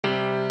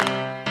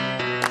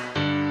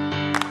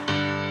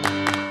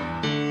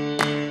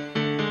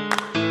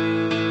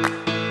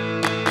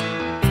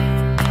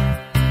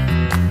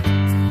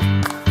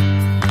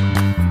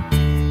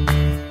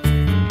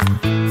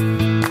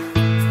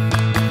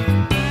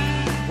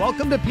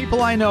Welcome to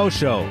People I Know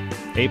Show,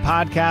 a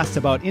podcast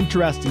about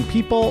interesting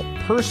people,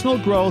 personal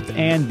growth,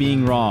 and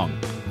being wrong.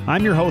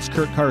 I'm your host,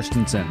 Kurt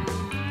Karstensen.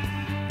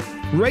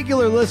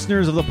 Regular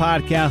listeners of the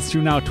podcast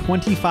through now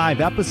 25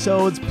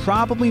 episodes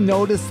probably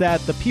notice that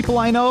the people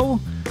I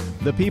know,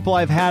 the people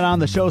I've had on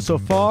the show so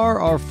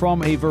far, are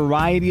from a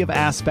variety of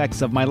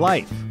aspects of my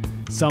life.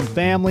 Some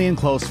family and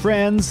close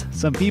friends,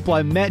 some people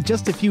I've met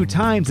just a few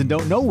times and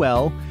don't know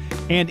well,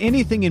 and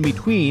anything in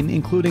between,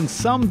 including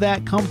some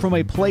that come from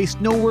a place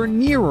nowhere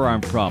near where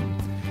I'm from.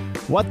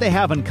 What they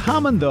have in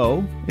common,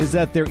 though, is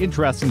that they're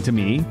interesting to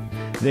me,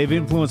 they've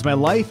influenced my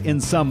life in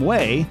some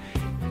way,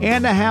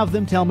 and I have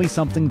them tell me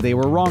something they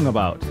were wrong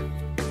about.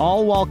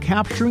 All while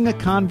capturing a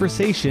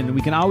conversation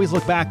we can always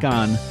look back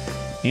on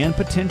and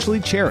potentially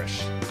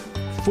cherish.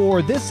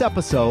 For this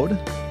episode,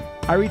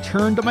 I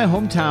returned to my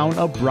hometown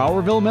of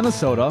Browerville,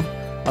 Minnesota,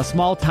 a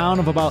small town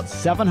of about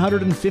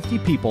 750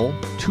 people,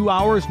 2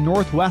 hours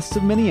northwest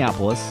of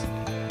Minneapolis.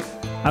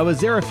 I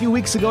was there a few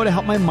weeks ago to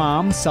help my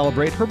mom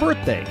celebrate her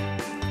birthday.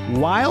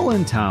 While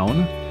in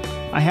town,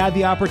 I had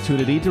the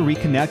opportunity to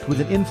reconnect with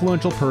an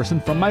influential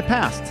person from my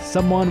past,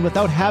 someone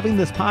without having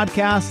this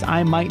podcast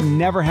I might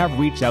never have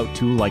reached out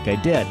to like I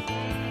did.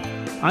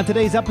 On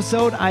today's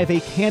episode, I have a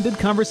candid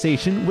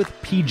conversation with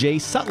PJ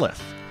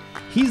Sutlief.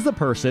 He's the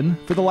person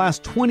for the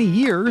last 20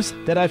 years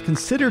that I've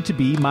considered to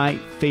be my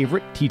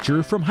favorite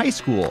teacher from high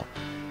school.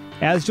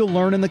 As you'll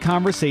learn in the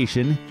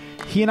conversation,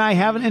 he and I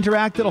haven't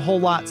interacted a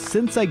whole lot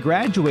since I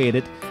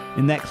graduated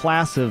in that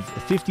class of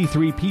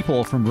 53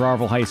 people from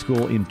Browerville High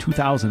School in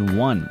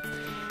 2001.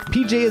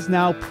 PJ is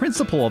now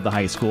principal of the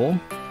high school.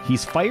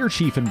 He's fire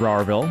chief in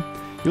Browerville.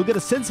 You'll get a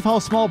sense of how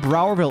small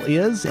Browerville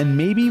is and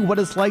maybe what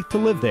it's like to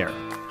live there.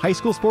 High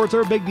school sports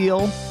are a big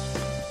deal.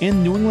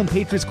 And New England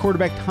Patriots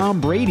quarterback Tom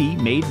Brady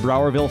made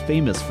Browerville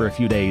famous for a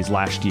few days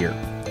last year.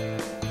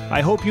 I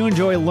hope you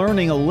enjoy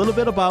learning a little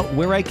bit about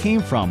where I came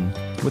from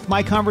with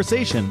my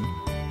conversation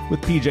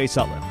with PJ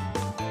Sutlief.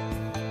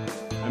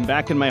 I'm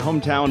back in my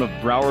hometown of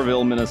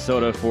Browerville,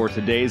 Minnesota for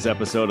today's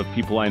episode of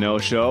People I Know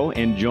Show,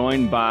 and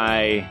joined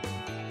by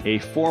a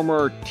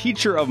former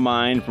teacher of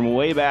mine from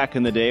way back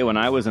in the day when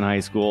I was in high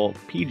school,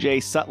 PJ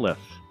Sutlief.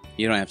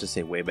 You don't have to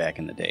say way back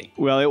in the day.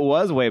 Well, it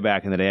was way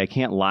back in the day. I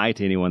can't lie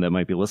to anyone that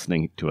might be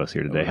listening to us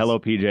here today. Hello,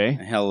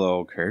 PJ.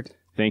 Hello, Kurt.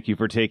 Thank you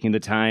for taking the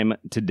time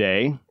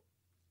today.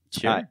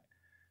 Sure.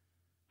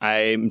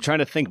 I'm trying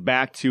to think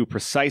back to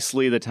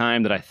precisely the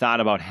time that I thought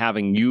about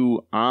having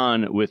you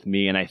on with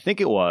me, and I think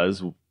it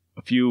was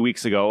a few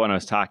weeks ago when I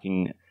was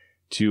talking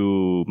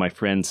to my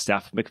friend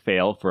Steph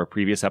McPhail for a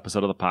previous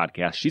episode of the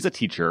podcast. She's a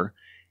teacher,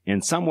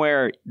 and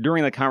somewhere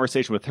during the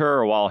conversation with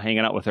her, while hanging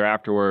out with her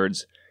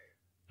afterwards,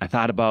 I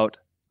thought about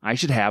I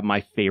should have my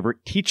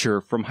favorite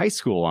teacher from high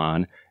school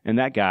on, and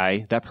that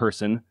guy, that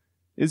person,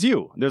 is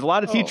you. There's a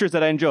lot of teachers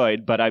that I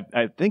enjoyed, but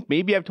I think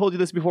maybe I've told you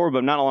this before,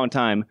 but not a long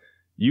time.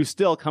 You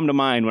still come to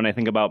mind when I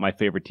think about my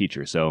favorite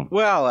teacher. So,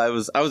 well, I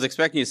was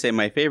expecting you to say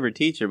my favorite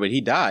teacher, but he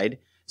died.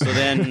 So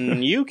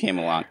then you came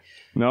along.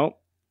 No.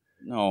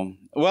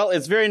 Well,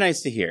 it's very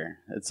nice to hear.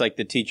 It's like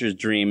the teacher's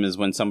dream is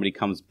when somebody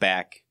comes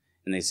back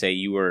and they say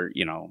you were,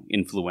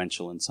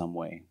 influential in some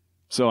way.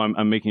 So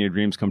I'm making your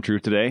dreams come true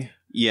today?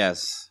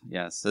 Yes.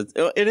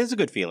 It is a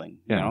good feeling.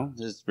 Yeah.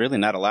 There's really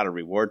not a lot of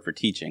reward for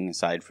teaching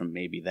aside from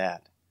maybe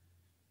that.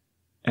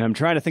 And I'm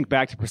trying to think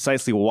back to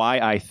precisely why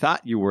I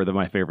thought you were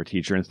my favorite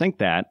teacher and think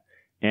that.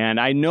 And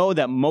I know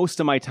that most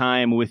of my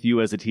time with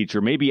you as a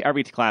teacher, maybe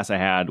every class I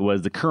had,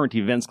 was the current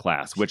events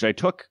class, which I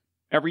took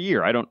every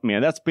year.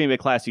 That's maybe a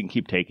class you can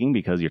keep taking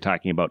because you're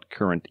talking about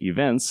current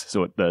events.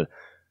 So the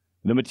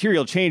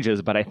material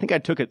changes, but I think I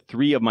took it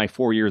 3 of my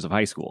 4 years of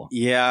high school.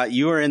 Yeah,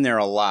 you were in there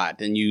a lot,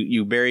 and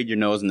you buried your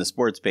nose in the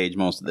sports page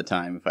most of the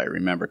time, if I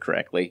remember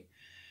correctly.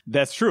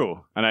 That's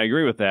true, and I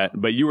agree with that,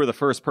 but you were the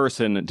first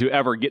person to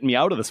ever get me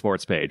out of the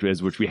sports page,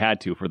 which we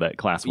had to for that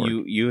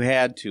classwork. You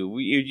had to.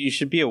 You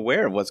should be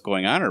aware of what's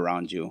going on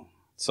around you.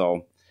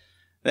 So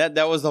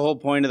that was the whole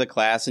point of the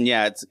class, and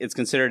yeah, it's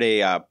considered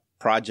a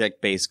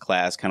project-based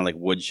class, kind of like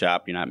wood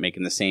shop. You're not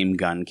making the same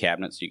gun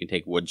cabinet, so you can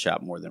take wood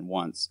shop more than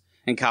once.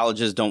 And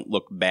colleges don't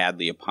look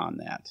badly upon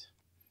that.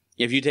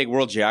 If you take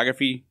world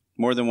geography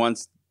more than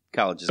once,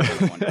 colleges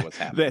don't wonder what's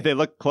happening. They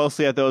look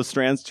closely at those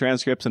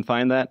transcripts and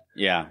find that?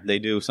 Yeah, they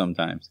do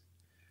sometimes.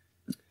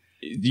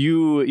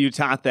 You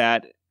taught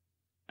that.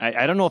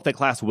 I don't know if that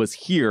class was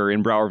here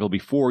in Browerville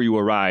before you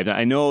arrived.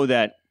 I know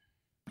that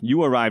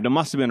you arrived. It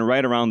must have been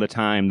right around the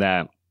time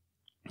that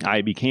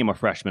I became a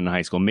freshman in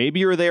high school.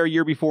 Maybe you were there a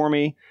year before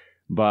me.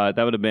 But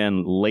that would have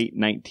been late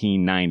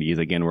 1990s.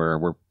 Again,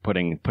 we're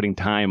putting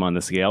time on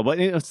the scale, but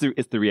it's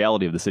the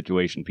reality of the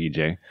situation,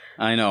 PJ.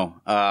 I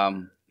know.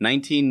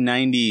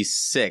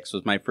 1996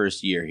 was my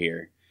first year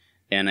here,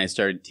 and I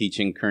started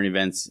teaching current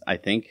events. I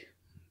think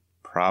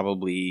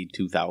probably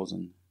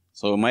 2000.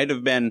 So it might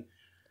have been.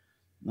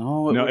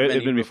 No, it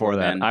had been before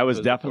that. Then. I was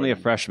definitely a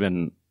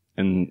freshman,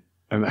 and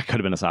I could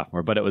have been a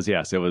sophomore, but it was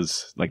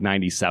like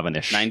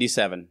 97-ish.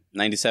 97,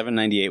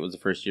 98 was the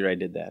first year I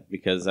did that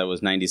because I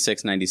was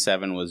 96,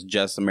 97 was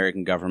just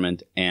American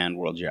government and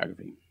world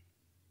geography.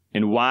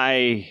 And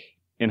why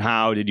And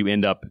how did you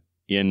end up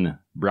in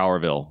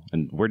Browerville?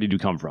 And where did you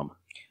come from?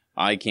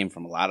 I came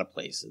from a lot of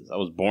places. I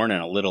was born in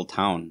a little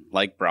town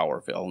like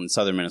Browerville in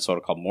southern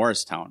Minnesota called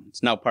Morristown.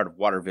 It's now part of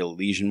Waterville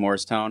Legion,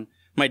 Morristown.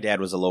 My dad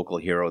was a local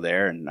hero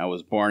there, and I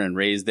was born and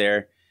raised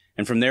there.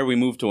 And from there, we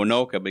moved to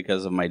Anoka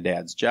because of my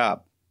dad's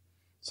job.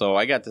 So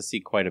I got to see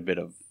quite a bit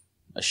of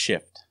a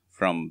shift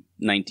from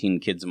 19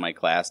 kids in my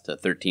class to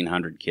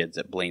 1,300 kids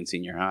at Blaine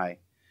Senior High.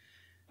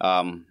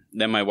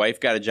 Then my wife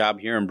got a job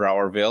here in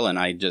Browerville, and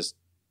I just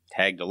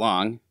tagged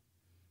along.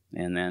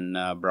 And then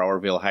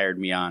Browerville hired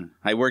me on.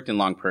 I worked in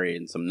Long Prairie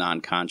in some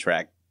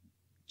non-contract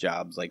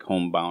jobs like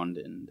homebound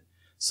and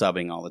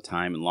subbing all the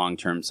time and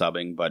long-term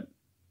subbing. But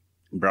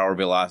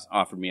Browerville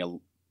offered me a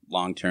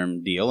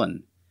long-term deal,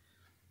 and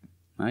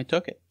I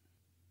took it.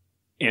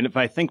 And if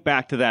I think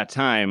back to that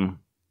time,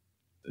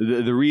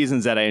 the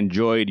reasons that I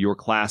enjoyed your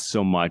class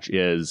so much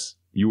is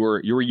you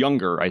were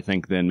younger, I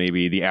think, than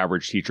maybe the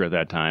average teacher at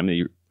that time.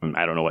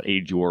 I don't know what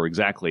age you were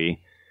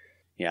exactly.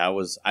 Yeah, I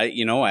was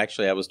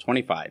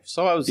 25.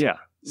 So I was So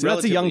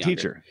that's a young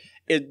teacher.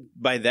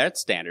 By that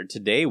standard,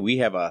 today we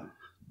have a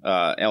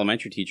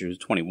elementary teacher who's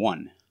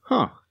 21.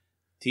 Huh.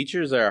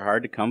 Teachers are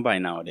hard to come by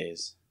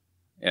nowadays.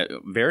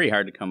 Very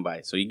hard to come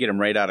by. So you get them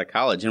right out of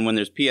college. And when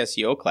there's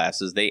PSEO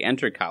classes, they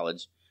enter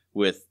college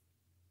with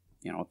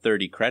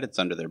 30 credits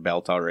under their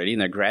belt already,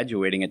 and they're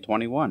graduating at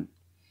 21.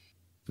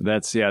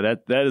 That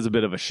is a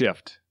bit of a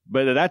shift.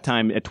 But at that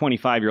time, a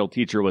 25-year-old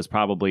teacher was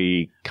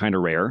probably kind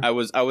of rare. I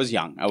was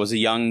young. I was a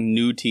young,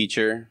 new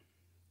teacher,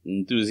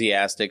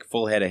 enthusiastic,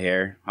 full head of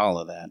hair, all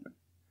of that.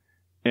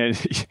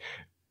 And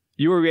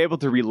you were able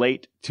to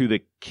relate to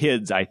the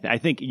kids. I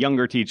think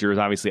younger teachers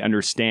obviously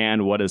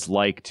understand what it's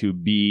like to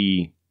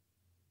be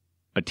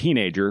a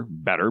teenager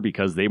better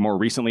because they more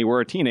recently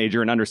were a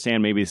teenager and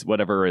understand maybe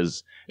whatever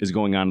is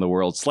going on in the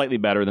world slightly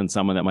better than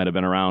someone that might have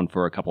been around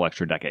for a couple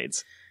extra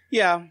decades.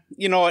 Yeah,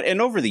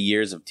 and over the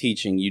years of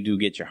teaching, you do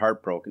get your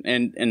heart broken.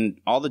 And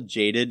all the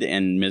jaded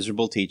and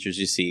miserable teachers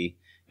you see,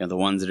 the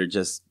ones that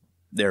are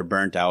they're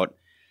burnt out,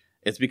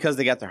 it's because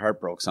they got their heart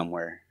broke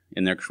somewhere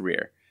in their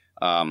career.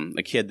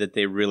 A kid that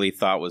they really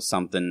thought was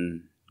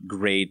something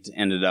great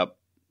ended up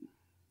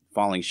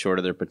falling short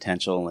of their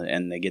potential,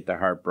 and they get their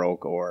heart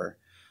broke. Or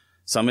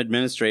some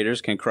administrators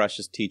can crush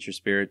his teacher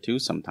spirit too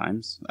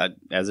sometimes.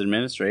 As an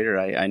administrator,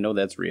 I know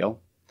that's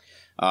real.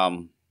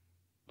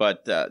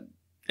 But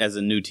as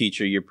a new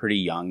teacher, you're pretty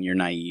young, you're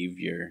naive,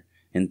 you're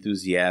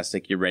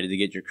enthusiastic, you're ready to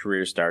get your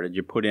career started.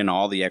 You put in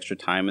all the extra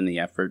time and the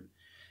effort.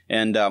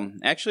 And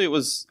actually,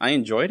 I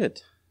enjoyed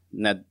it.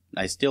 And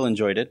I still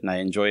enjoyed it, and I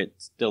enjoy it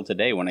still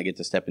today when I get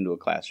to step into a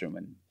classroom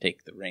and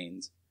take the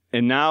reins.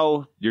 And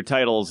now your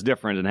title is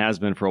different and has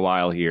been for a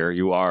while here.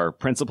 You are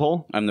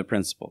principal? I'm the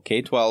principal,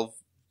 K-12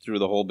 through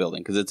the whole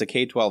building, because it's a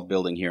K-12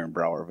 building here in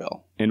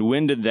Browerville. And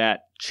when did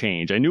that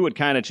change? I knew it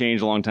kind of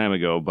changed a long time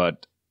ago,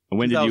 but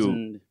when did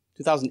you...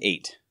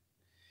 2008.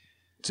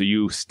 So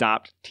you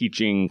stopped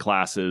teaching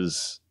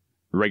classes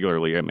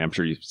regularly. I'm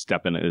sure you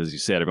step in, as you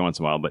said, every once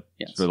in a while, but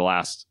yes. For the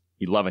last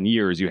 11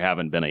 years, you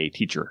haven't been a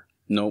teacher.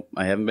 Nope,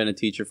 I haven't been a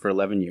teacher for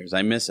 11 years.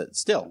 I miss it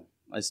still.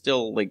 I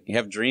still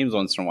have dreams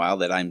once in a while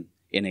that I'm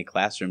in a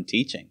classroom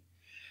teaching.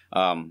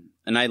 And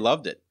I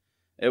loved it.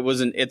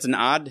 It's an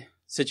odd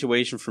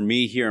situation for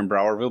me here in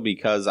Browerville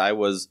because I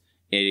was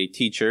a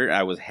teacher.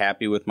 I was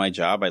happy with my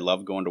job. I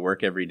loved going to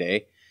work every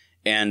day.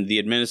 And the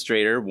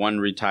administrator, one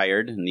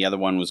retired and the other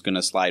one was going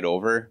to slide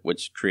over,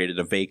 which created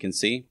a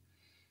vacancy.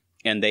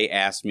 And they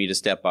asked me to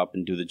step up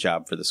and do the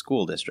job for the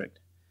school district.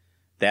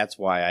 That's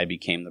why I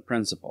became the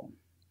principal.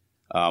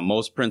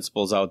 Most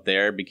principals out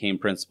there became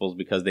principals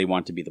because they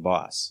want to be the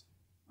boss.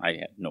 I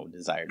had no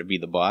desire to be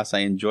the boss. I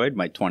enjoyed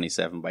my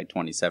 27 by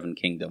 27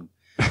 kingdom.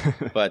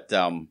 But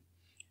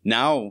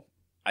now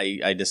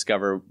I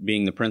discover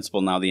being the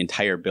principal, now the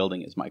entire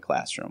building is my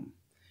classroom.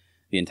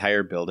 The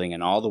entire building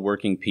and all the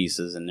working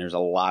pieces, and there's a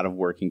lot of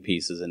working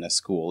pieces in a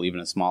school, even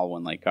a small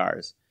one like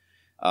ours,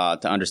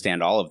 to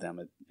understand all of them.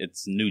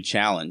 It's a new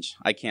challenge.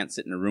 I can't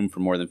sit in a room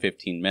for more than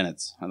 15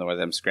 minutes. Otherwise,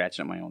 I'm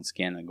scratching at my own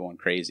skin and going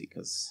crazy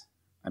because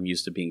I'm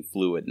used to being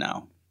fluid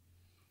now.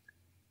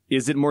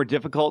 Is it more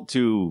difficult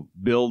to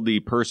build the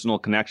personal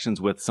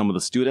connections with some of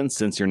the students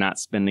since you're not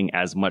spending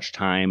as much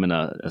time in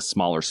a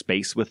smaller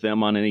space with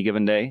them on any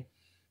given day?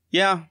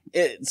 Yeah,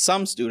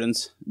 some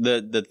students.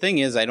 The thing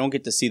is, I don't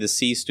get to see the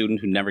C student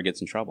who never gets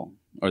in trouble,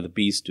 or the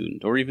B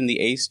student, or even the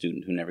A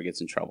student who never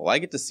gets in trouble. I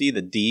get to see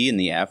the D and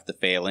the F, the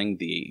failing,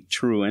 the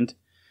truant,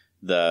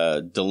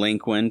 the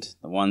delinquent,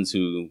 the ones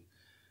who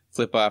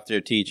flip off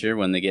their teacher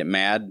when they get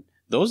mad.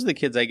 Those are the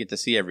kids I get to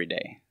see every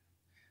day.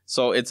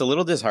 So it's a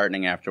little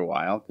disheartening after a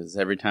while, because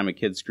every time a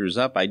kid screws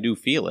up, I do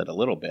feel it a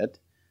little bit.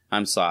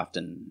 I'm soft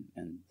and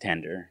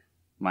tender.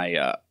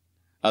 My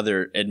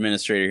other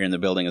administrator here in the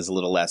building is a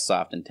little less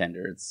soft and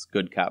tender. It's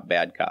good cop,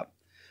 bad cop.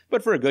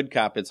 But for a good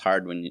cop, it's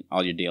hard when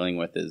all you're dealing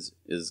with is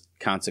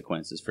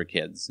consequences for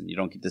kids. And you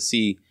don't get to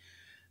see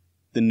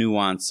the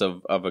nuance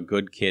of a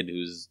good kid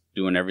who's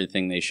doing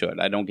everything they should.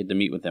 I don't get to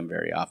meet with them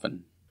very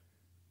often.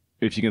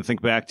 If you can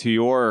think back to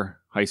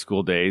your high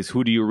school days,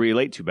 who do you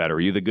relate to better?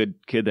 Were you the good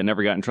kid that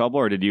never got in trouble,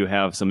 or did you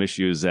have some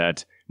issues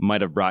that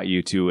might have brought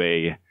you to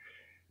an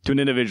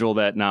individual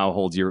that now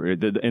holds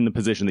in the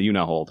position that you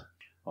now hold?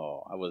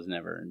 Oh, I was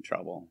never in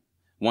trouble.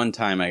 One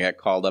time I got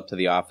called up to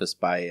the office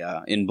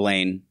in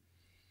Blaine,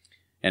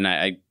 and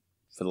I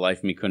for the life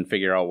of me couldn't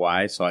figure out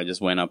why, so I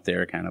just went up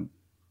there kind of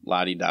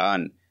la-di-da,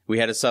 and we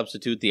had a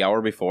substitute the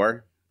hour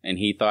before, and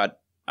he thought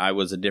I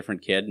was a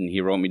different kid, and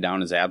he wrote me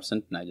down as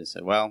absent, and I just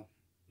said, well,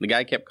 the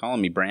guy kept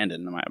calling me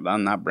Brandon.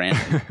 I'm not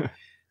Brandon.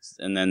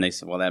 And then they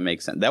said, well, that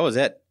makes sense. That was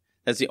it.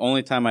 That's the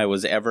only time I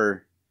was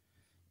ever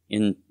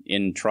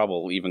in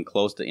trouble, even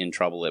close to in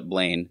trouble at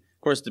Blaine.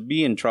 Of course, to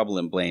be in trouble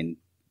in Blaine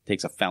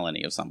takes a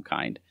felony of some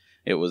kind.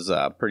 It was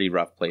a pretty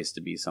rough place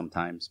to be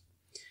sometimes.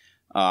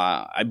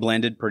 I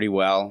blended pretty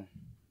well.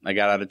 I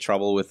got out of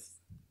trouble with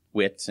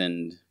wit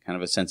and kind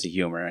of a sense of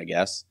humor, I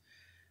guess.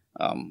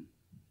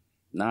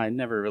 No, I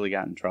never really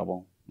got in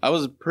trouble. I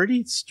was a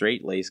pretty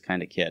straight-laced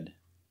kind of kid.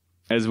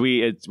 As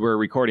we're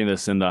recording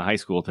this in the high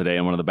school today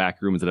in one of the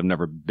back rooms that I've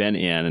never been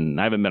in,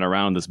 and I haven't been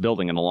around this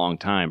building in a long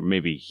time,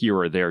 maybe here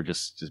or there,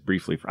 just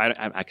briefly.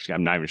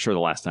 I'm not even sure the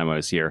last time I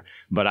was here,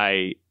 but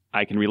I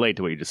can relate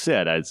to what you just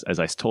said. As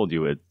I told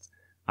you,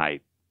 I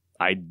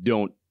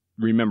don't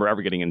remember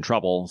ever getting in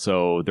trouble,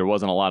 so there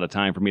wasn't a lot of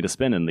time for me to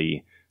spend in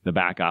the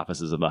back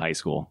offices of the high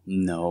school.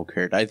 No,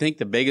 Kurt. I think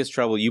the biggest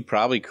trouble you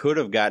probably could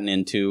have gotten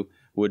into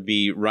would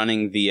be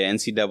running the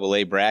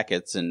NCAA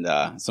brackets and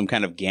some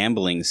kind of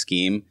gambling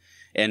scheme.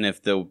 And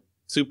if the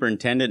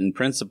superintendent and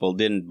principal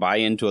didn't buy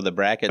into the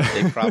brackets,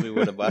 they probably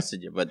would have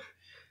busted you. But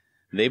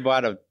they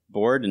bought a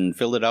board and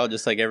filled it out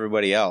just like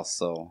everybody else.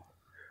 So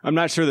I'm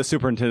not sure the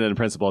superintendent and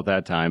principal at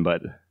that time,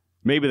 but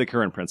maybe the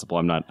current principal.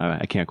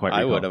 I can't quite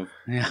recall. I would have.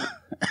 Yeah.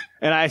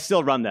 And I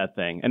still run that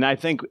thing. And I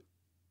think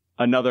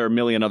another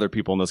million other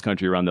people in this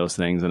country run those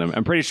things. And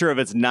I'm pretty sure if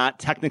it's not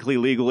technically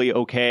legally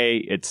okay,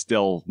 it's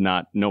still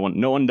not. No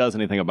one does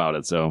anything about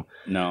it. So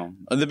no.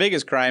 The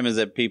biggest crime is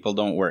that people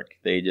don't work.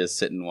 They just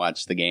sit and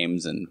watch the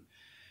games. And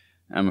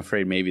I'm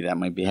afraid maybe that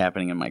might be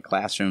happening in my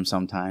classroom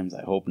sometimes.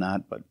 I hope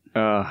not. But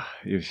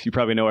you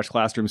probably know which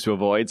classrooms to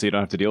avoid, so you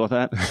don't have to deal with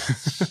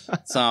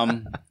that.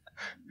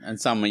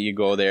 Some you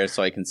go there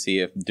so I can see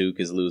if Duke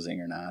is losing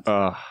or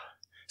not.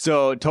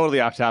 So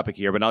totally off topic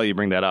here, but now that you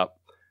bring that up,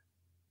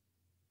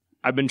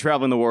 I've been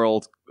traveling the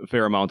world a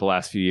fair amount the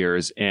last few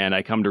years, and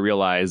I come to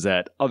realize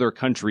that other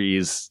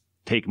countries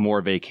take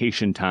more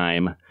vacation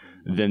time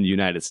than the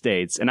United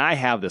States. And I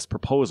have this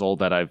proposal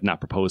that I've not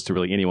proposed to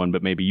really anyone,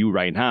 but maybe you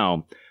right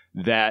now,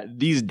 that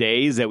these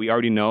days that we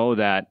already know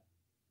that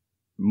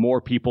more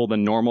people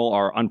than normal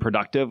are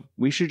unproductive,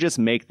 we should just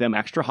make them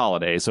extra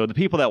holidays. So the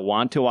people that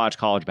want to watch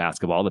college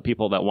basketball, the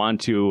people that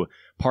want to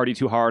party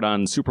too hard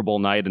on Super Bowl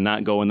night and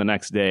not go in the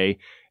next day,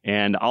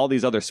 and all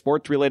these other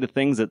sports-related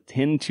things that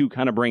tend to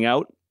kind of bring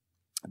out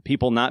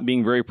people not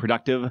being very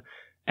productive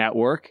at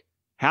work,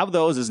 have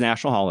those as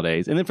national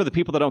holidays. And then for the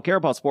people that don't care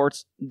about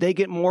sports, they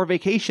get more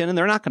vacation and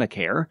they're not going to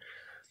care.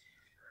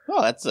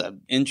 Well, that's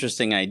an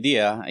interesting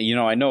idea. You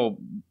know, I know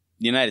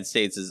the United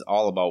States is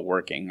all about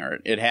working, or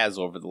it has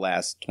over the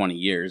last 20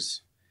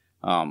 years.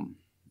 And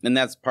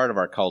that's part of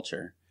our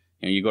culture.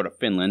 You know, you go to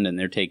Finland and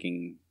they're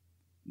taking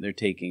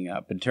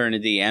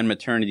paternity and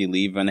maternity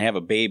leave. When they have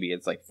a baby,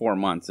 it's like 4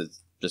 months.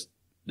 It's just,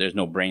 there's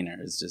no brainer.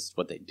 It's just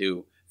what they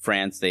do.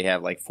 France, they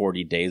have like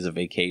 40 days of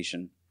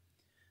vacation.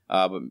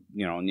 But,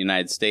 you know, in the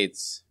United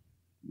States,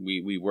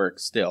 we work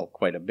still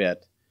quite a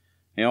bit.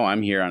 You know,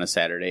 I'm here on a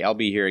Saturday. I'll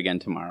be here again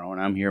tomorrow,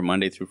 and I'm here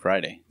Monday through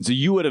Friday. So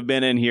you would have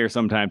been in here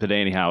sometime today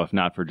anyhow, if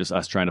not for just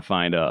us trying to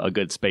find a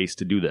good space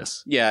to do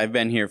this. Yeah, I've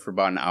been here for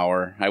about an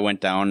hour. I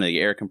went down. The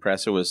air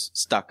compressor was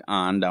stuck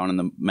on down in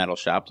the metal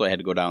shop, so I had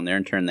to go down there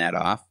and turn that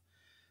off.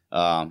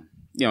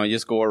 You know,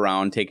 just go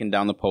around taking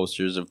down the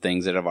posters of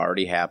things that have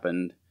already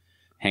happened,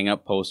 hang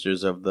up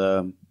posters of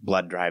the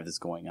blood drive that's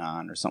going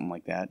on or something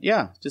like that.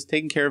 Yeah, just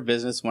taking care of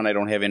business when I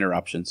don't have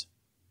interruptions.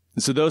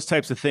 So those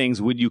types of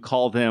things, would you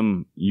call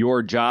them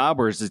your job,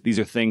 or these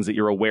are things that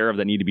you're aware of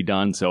that need to be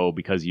done, so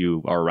because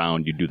you are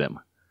around, you do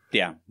them?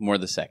 Yeah, more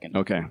the second.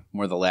 Okay.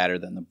 More the latter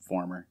than the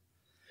former.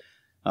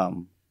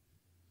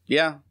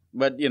 Yeah,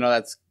 but, you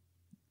know,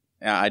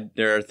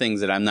 there are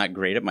things that I'm not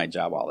great at my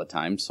job all the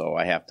time, so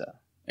I have to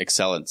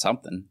excel in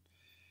something.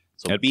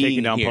 So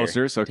taking down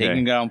posters? Okay.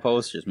 Taking down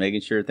posters,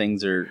 making sure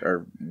things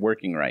are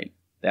working right.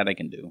 That I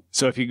can do.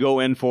 So if you go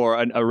in for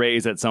a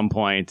raise at some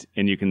point,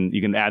 and you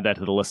can add that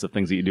to the list of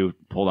things that you do,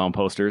 pull down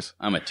posters.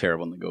 I'm a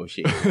terrible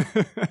negotiator.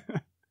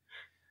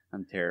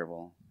 I'm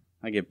terrible.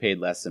 I get paid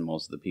less than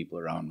most of the people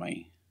around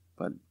me,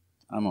 but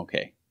I'm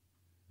okay.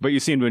 But you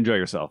seem to enjoy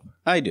yourself.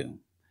 I do.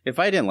 If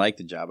I didn't like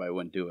the job, I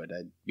wouldn't do it.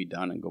 I'd be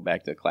done and go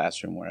back to the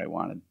classroom where I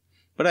wanted.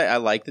 But I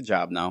like the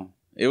job now.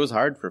 It was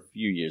hard for a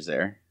few years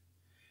there,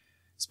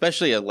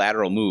 especially a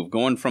lateral move,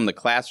 going from the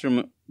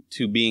classroom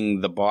to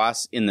being the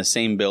boss in the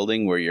same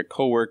building where your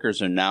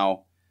coworkers are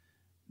now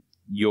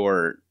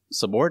your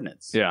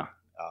subordinates. Yeah.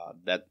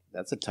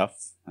 That's a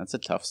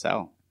tough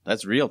sell.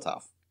 That's real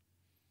tough.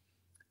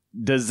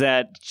 Does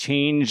that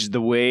change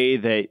the way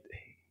that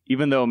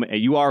even though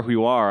you are who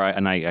you are,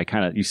 and I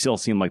kind of, you still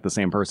seem like the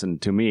same person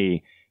to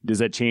me. Does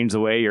that change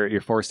the way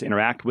you're forced to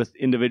interact with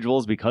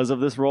individuals because of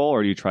this role,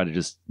 or do you try to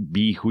just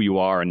be who you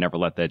are and never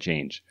let that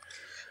change?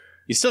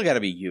 You still got to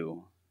be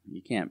you.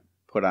 You can't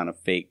put on a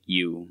fake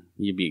you.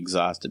 You'd be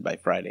exhausted by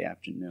Friday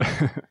afternoon.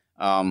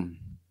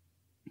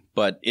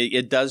 But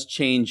it does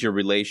change your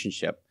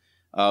relationship.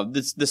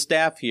 The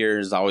staff here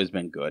has always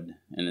been good,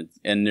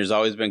 and there's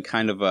always been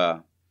kind of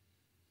a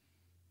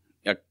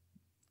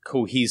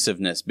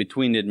cohesiveness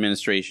between the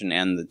administration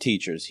and the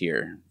teachers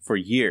here for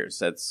years.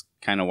 That's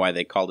kind of why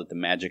they called it the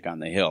magic on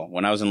the hill.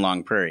 When I was in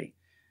Long Prairie,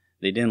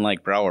 they didn't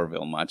like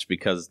Browerville much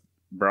because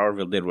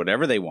Browerville did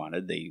whatever they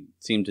wanted. They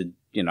seemed to,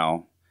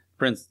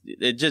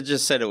 it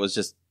just said it was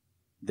just,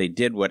 they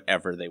did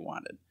whatever they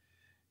wanted.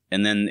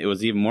 And then it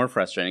was even more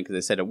frustrating because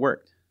they said it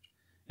worked.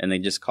 And they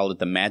just called it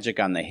the magic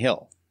on the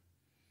hill.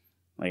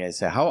 Like I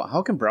said,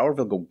 how can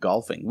Browerville go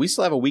golfing? We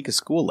still have a week of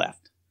school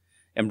left.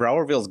 And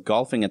Browerville's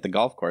golfing at the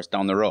golf course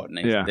down the road.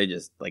 And they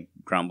just like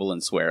grumble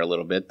and swear a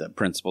little bit, the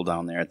principal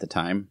down there at the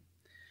time.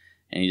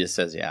 And he just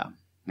says,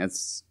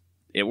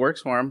 it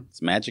works for him.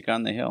 It's magic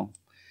on the hill.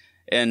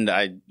 And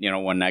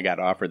when I got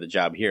offered the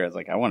job here, I was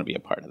like, I want to be a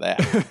part of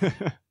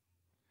that.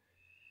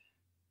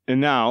 And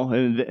now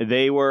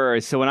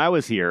so when I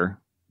was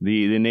here,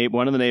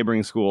 one of the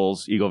neighboring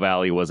schools, Eagle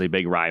Valley, was a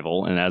big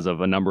rival. And as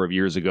of a number of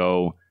years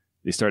ago,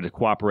 they started to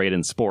cooperate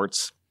in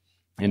sports.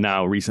 And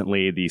now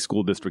recently the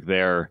school district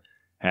there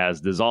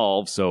has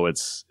dissolved, so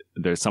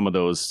there's some of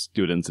those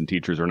students and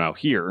teachers are now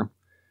here.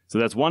 So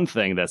that's one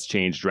thing that's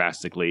changed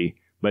drastically.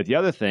 But the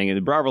other thing,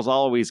 and Browerville's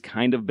always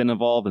kind of been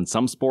involved in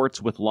some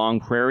sports with Long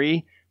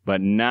Prairie,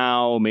 but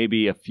now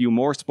maybe a few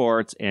more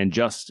sports, and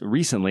just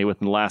recently,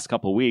 within the last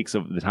couple of weeks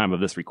of the time of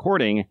this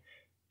recording,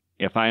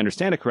 if I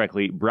understand it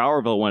correctly,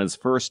 Browerville won its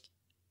first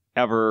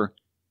ever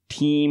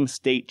team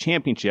state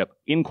championship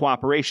in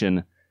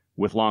cooperation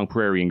with Long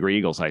Prairie and Grey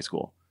Eagles High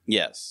School.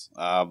 Yes.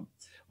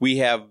 We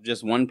have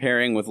just one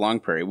pairing with Long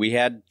Prairie. We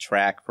had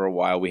track for a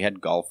while. We had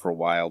golf for a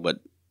while,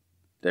 but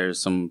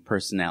there's some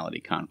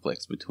personality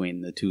conflicts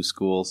between the two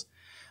schools.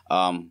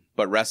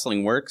 But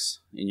wrestling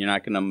works, and you're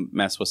not going to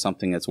mess with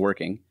something that's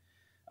working.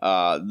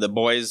 The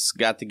boys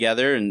got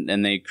together,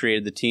 and they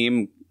created the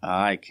team.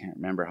 I can't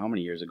remember how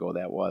many years ago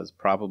that was.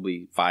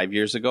 Probably 5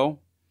 years ago.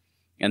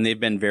 And they've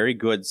been very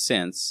good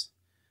since.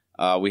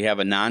 We have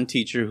a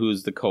non-teacher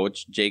who's the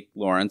coach, Jake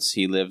Lawrence.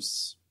 He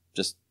lives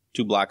just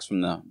 2 blocks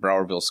from the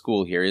Browerville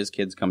school here. His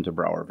kids come to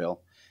Browerville.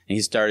 And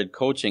he started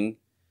coaching,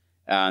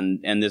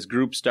 and this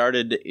group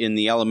started in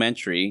the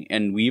elementary,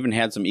 and we even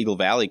had some Eagle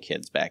Valley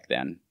kids back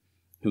then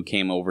who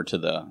came over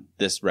to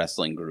this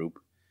wrestling group.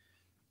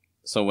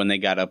 So when they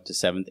got up to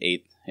 7th,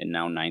 8th, and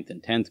now 9th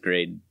and 10th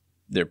grade,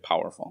 they're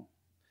powerful.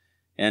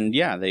 And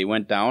they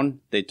went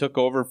down. They took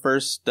over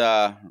first,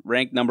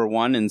 ranked number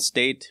 1 in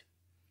state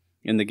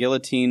in the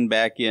guillotine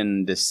back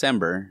in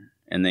December,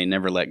 and they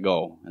never let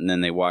go. And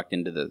then they walked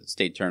into the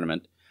state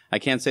tournament. I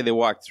can't say they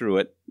walked through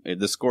it.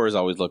 The scores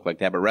always look like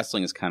that, but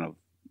wrestling is kind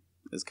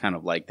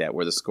of like that,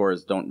 where the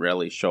scores don't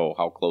really show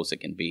how close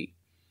it can be.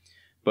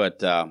 But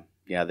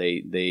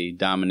they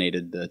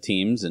dominated the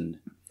teams and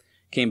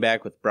came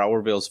back with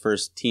Browerville's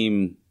first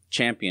team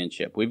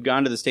championship. We've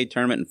gone to the state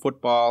tournament in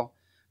football,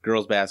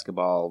 girls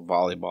basketball,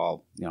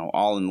 volleyball,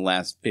 all in the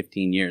last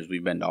 15 years.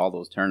 We've been to all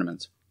those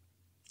tournaments.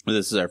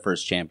 This is our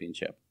first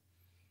championship.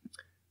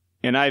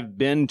 And I've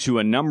been to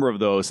a number of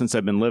those since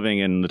I've been living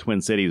in the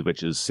Twin Cities,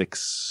 which is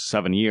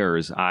 6-7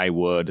 years. I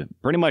would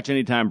pretty much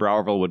anytime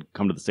Browerville would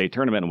come to the state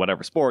tournament in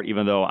whatever sport,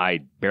 even though I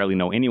barely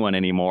know anyone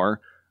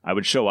anymore, I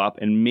would show up.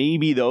 And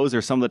maybe those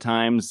are some of the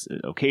times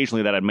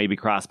occasionally that I'd maybe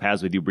cross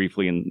paths with you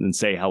briefly and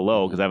say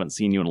hello, because I haven't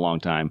seen you in a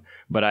long time.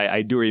 But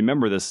I do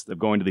remember this, of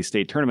going to these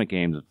state tournament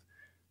games.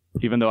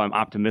 Even though I'm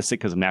optimistic,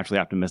 because I'm naturally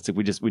optimistic,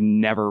 we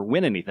never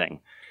win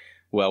anything.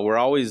 Well, we're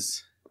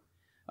always...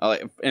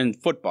 in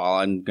football,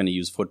 I'm going to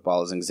use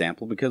football as an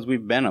example because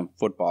we've been a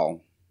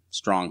football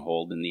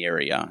stronghold in the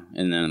area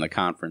and then in the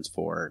conference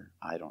for,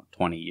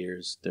 20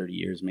 years, 30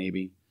 years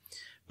maybe.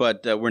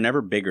 But we're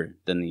never bigger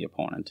than the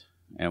opponent,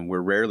 and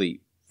we're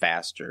rarely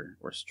faster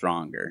or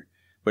stronger.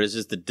 But it's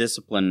just the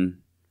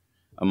discipline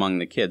among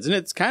the kids. And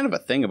it's kind of a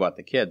thing about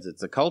the kids.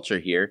 It's a culture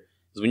here.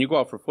 Is when you go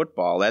out for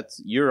football,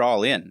 you're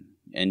all in.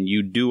 And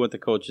you do what the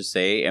coaches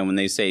say, and when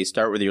they say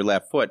start with your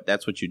left foot,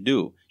 that's what you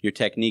do. Your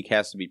technique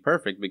has to be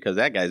perfect because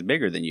that guy's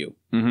bigger than you.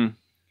 Mm-hmm.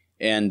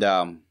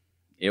 And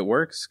it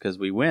works because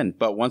we win.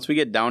 But once we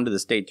get down to the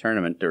state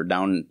tournament or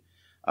down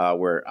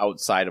where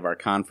outside of our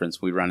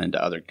conference, we run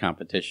into other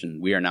competition.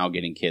 We are now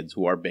getting kids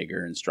who are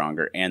bigger and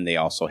stronger, and they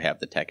also have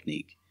the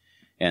technique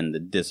and the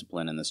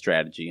discipline and the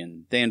strategy,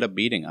 and they end up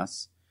beating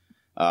us.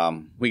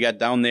 We got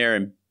down there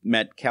and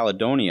met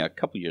Caledonia a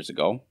couple years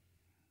ago.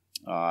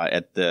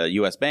 At the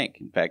U.S. Bank.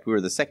 In fact, we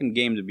were the second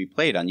game to be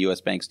played on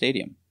U.S. Bank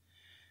Stadium.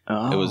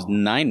 Oh. It was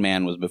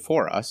 9-man was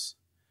before us,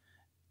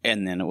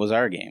 and then it was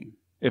our game.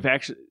 If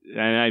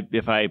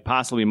I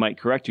possibly might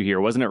correct you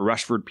here, wasn't it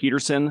Rushford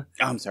Peterson?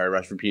 Oh, I'm sorry,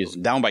 Rushford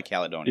Peterson, down by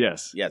Caledonia.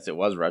 Yes, it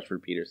was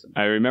Rushford Peterson.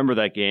 I remember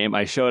that game.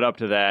 I showed up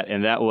to that,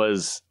 and that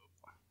was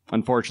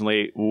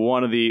unfortunately,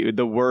 one of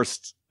the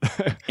worst.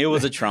 It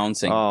was a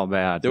trouncing. Oh,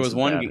 bad. There was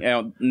one,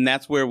 and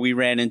that's where we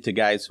ran into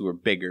guys who were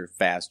bigger,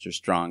 faster,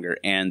 stronger,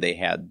 and they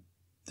had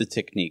the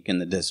technique and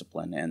the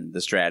discipline and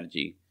the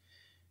strategy,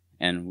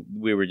 and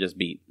we were just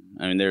beat.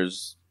 I mean,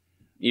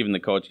 even the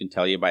coach can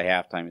tell you by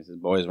halftime, he says,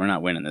 boys, we're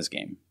not winning this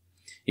game.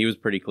 He was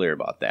pretty clear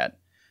about that.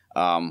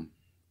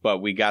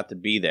 But we got to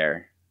be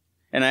there.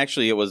 And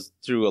actually, it was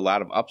through a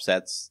lot of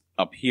upsets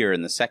up here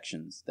in the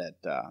sections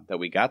that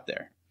we got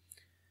there.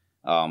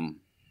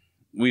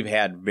 We've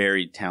had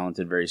very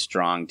talented, very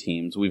strong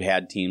teams. We've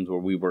had teams where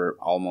we were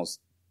almost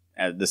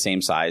at the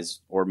same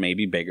size or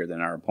maybe bigger than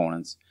our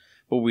opponents.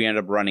 But we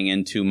ended up running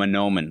into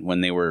Monoman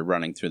when they were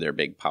running through their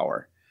big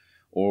power.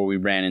 Or we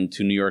ran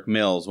into New York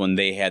Mills when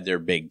they had their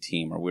big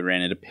team. Or we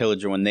ran into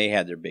Pillager when they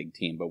had their big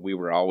team. But we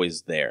were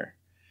always there.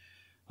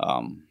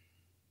 And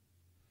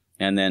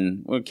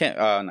then, not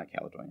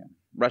Caledonia,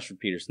 Rushford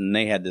Peterson,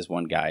 they had this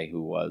one guy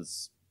who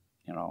was,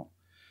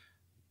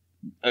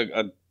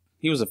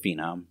 he was a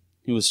phenom.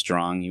 He was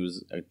strong. He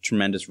was a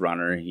tremendous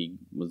runner. He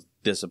was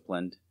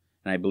disciplined.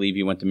 And I believe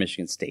he went to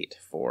Michigan State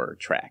for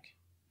track.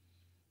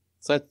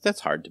 So that's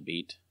hard to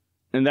beat.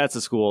 And that's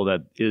a school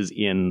that is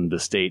in the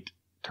state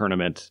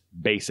tournament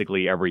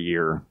basically every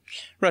year.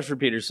 Rushford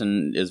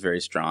Peterson is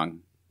very strong.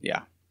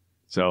 Yeah.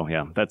 So,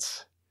 yeah,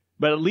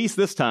 but at least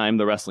this time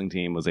the wrestling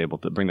team was able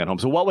to bring that home.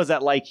 So what was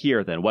that like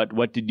here then?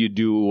 What did you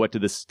do? What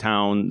did this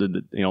town,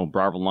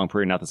 Browerville and Long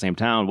Prairie, not the same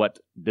town. Was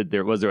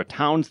there a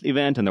town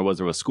event and was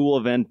there a school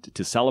event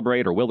to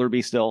celebrate, or will there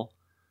be still?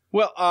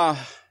 Well,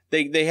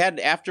 they had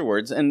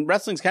afterwards, and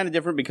wrestling's kind of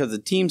different because the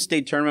team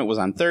state tournament was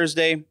on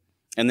Thursday,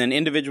 and then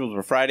individuals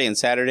were Friday and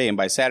Saturday, and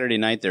by Saturday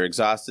night they're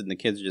exhausted and the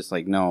kids are just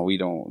like, no, we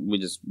don't. We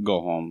just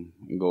go home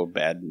and go to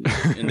bed,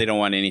 and they don't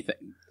want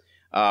anything.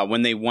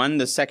 When they won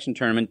the section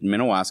tournament in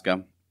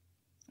Minnewaska,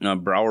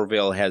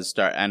 Browerville has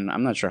started, and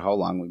I'm not sure how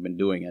long we've been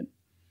doing it.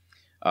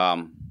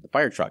 The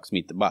fire trucks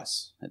meet the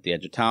bus at the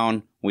edge of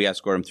town. We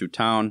escort them through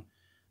town,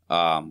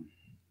 and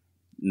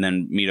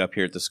then meet up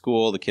here at the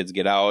school. The kids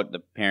get out, the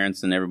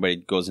parents and everybody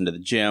goes into the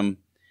gym,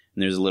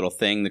 and there's a little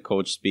thing. The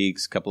coach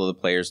speaks, a couple of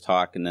the players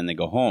talk, and then they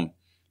go home.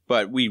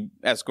 But we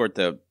escort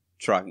the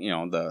truck,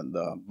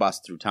 the bus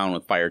through town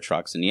with fire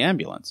trucks and the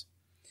ambulance.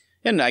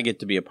 And I get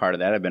to be a part of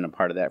that. I've been a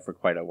part of that for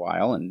quite a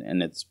while,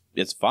 and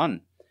it's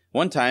fun.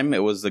 One time,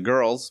 it was the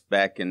girls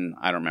back in,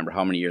 I don't remember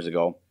how many years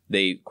ago.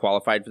 They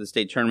qualified for the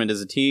state tournament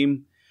as a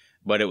team,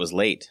 but it was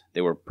late.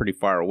 They were pretty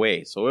far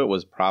away, so it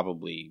was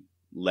probably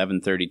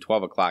 11:30,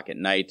 12 o'clock at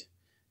night.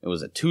 It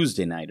was a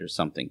Tuesday night or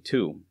something,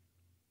 too.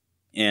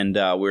 And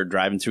we were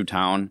driving through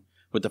town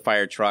with the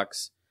fire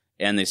trucks,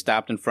 and they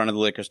stopped in front of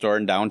the liquor store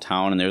in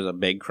downtown, and there was a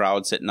big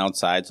crowd sitting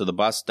outside, so the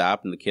bus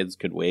stopped, and the kids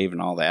could wave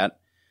and all that.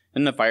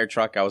 And the fire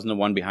truck, I was in the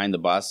one behind the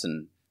bus,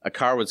 and a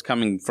car was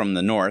coming from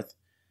the north,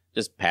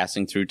 just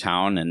passing through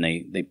town, and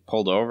they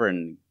pulled over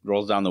and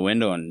rolls down the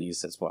window, and he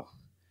says, well,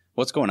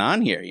 what's going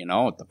on here,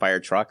 with the fire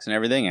trucks and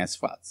everything? I said,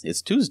 well,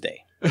 it's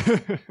Tuesday.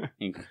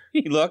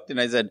 He looked, and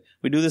I said,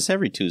 we do this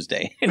every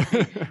Tuesday. And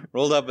he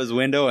rolled up his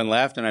window and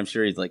laughed, and I'm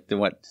sure he's like,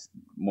 what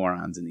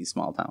morons in these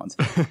small towns.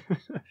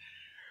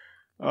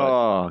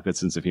 Good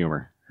sense of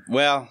humor.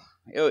 Well,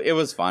 it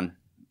was fun,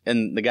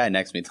 and the guy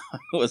next to me thought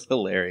it was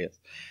hilarious.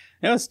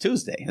 It's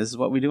Tuesday. This is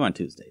what we do on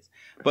Tuesdays.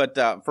 But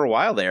for a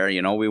while there,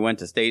 we went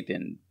to state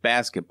in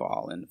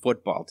basketball and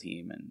football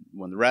team and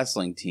the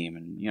wrestling team.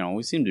 And,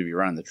 we seemed to be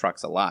running the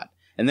trucks a lot.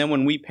 And then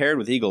when we paired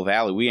with Eagle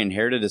Valley, we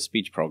inherited a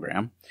speech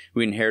program.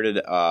 We inherited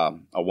a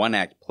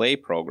one-act play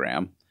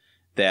program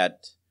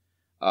that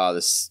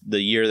the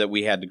year that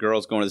we had the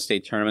girls going to the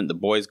state tournament, the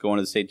boys going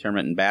to the state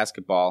tournament in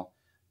basketball,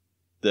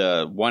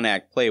 the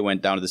one-act play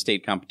went down to the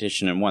state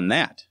competition and won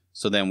that.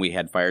 So then we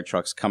had fire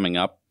trucks coming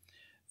up.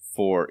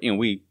 For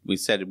we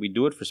said we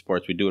do it for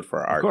sports, we do it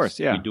for our arts. Of course,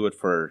 yeah. We do it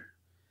for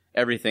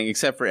everything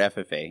except for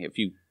FFA. If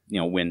you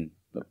win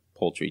the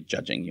poultry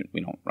judging,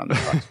 we don't run the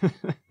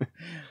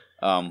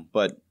trucks.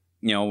 But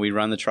we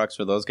run the trucks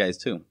for those guys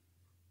too.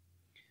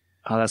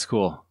 Oh, that's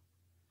cool.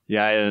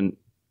 Yeah, I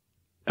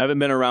haven't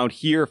been around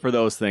here for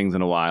those things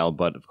in a while,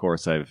 but of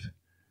course I've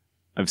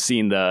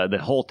seen the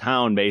whole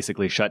town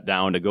basically shut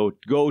down to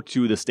go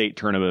to the state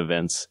tournament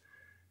events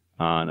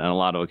on a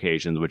lot of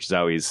occasions, which is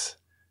always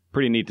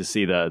pretty neat to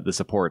see the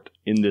support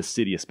in this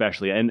city,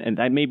 especially, and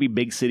maybe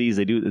big cities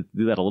they do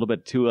that a little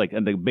bit too, like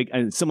and the big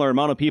and similar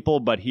amount of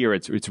people. But here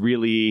it's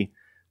really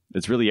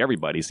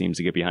everybody seems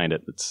to get behind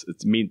it.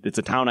 It's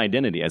a town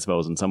identity, I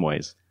suppose, in some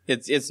ways.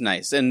 It's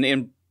nice, and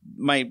in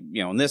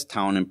in this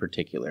town in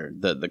particular,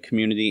 the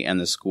community and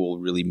the school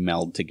really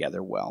meld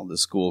together well. The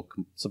school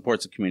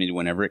supports the community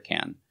whenever it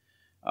can.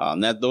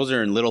 Those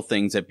are little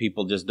things that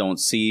people just don't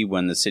see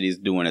when the city's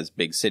doing its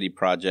big city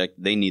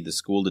project. They need the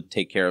school to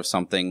take care of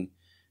something.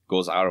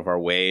 Goes out of our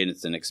way and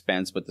it's an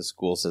expense, but the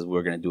school says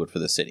we're going to do it for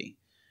the city.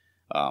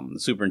 The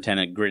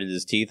superintendent gritted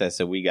his teeth. I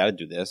said, we got to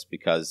do this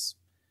because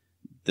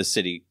the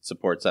city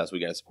supports us. We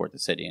got to support the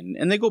city.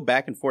 And they go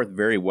back and forth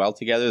very well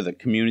together. The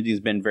community has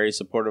been very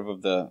supportive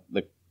of the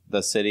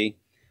city.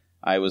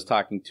 I was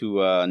talking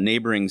to a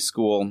neighboring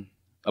school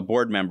a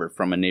board member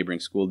from a neighboring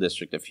school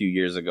district a few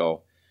years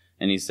ago,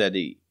 and he said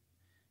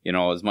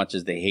as much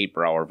as they hate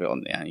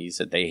Browerville, and he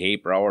said they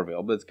hate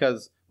Browerville, but it's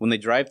because when they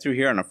drive through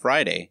here on a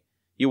Friday,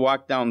 you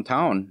walk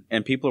downtown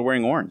and people are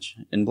wearing orange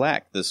and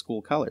black, the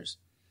school colors.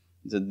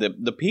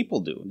 The people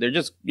do. They're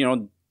just,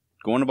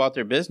 going about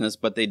their business,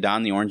 but they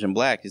don the orange and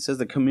black. He says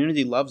the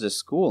community loves this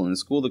school, and the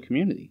school the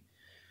community.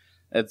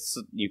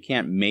 You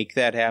can't make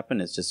that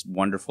happen. It's just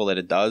wonderful that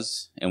it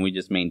does, and we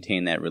just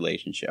maintain that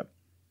relationship.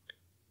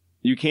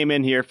 You came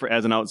in here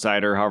as an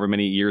outsider, however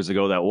many years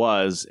ago that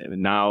was.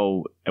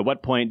 Now, at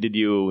what point did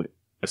you,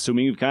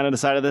 assuming you've kind of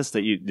decided this,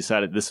 that you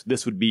decided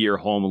this would be your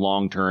home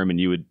long term, and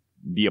you would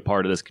be a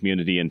part of this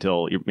community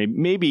until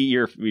maybe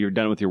you're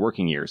done with your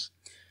working years?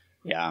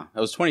 Yeah, that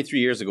was 23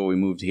 years ago we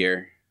moved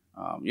here.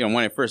 When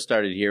I first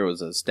started here, it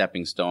was a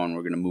stepping stone.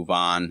 We're going to move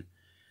on.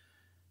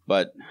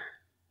 But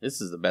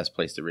this is the best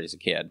place to raise a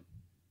kid.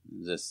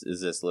 This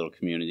little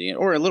community,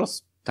 or little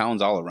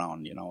towns all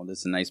around. This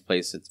is a nice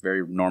place. It's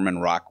very Norman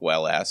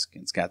Rockwell-esque.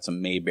 It's got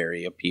some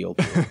Mayberry appeal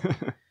to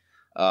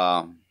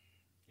it.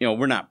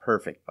 We're not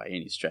perfect by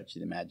any stretch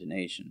of the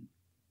imagination,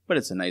 but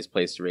it's a nice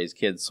place to raise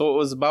kids. So it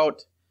was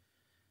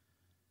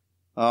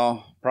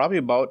probably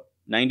about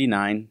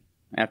 99.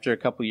 After a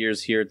couple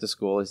years here at the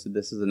school, I said,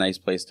 this is a nice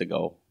place to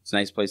go. It's a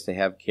nice place to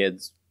have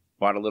kids.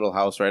 Bought a little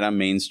house right on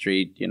Main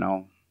Street,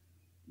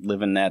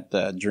 living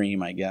that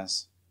dream, I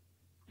guess.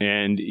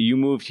 And you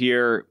moved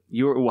here.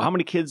 How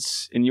many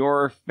kids in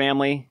your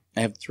family?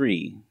 I have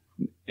 3.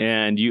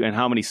 And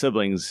how many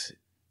siblings?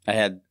 I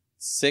had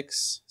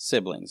 6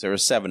 siblings. There were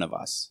 7 of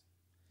us.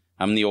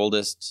 I'm the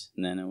oldest,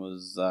 and then it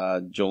was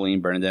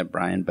Jolene, Bernadette,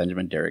 Brian,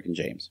 Benjamin, Derek, and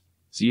James.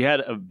 So you had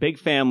a big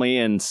family,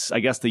 and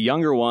I guess the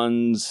younger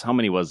ones, how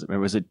many was it?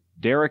 Was it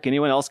Derek?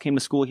 Anyone else came to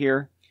school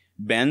here?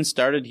 Ben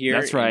started here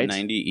in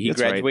 90. He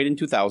graduated in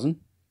 2000.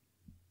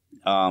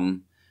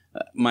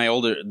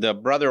 The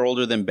brother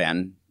older than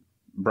Ben,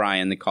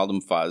 Brian, they called him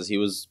Fuzz. He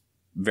was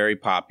very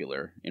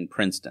popular in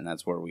Princeton.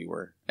 That's where we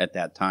were at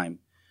that time.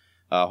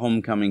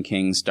 Homecoming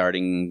king,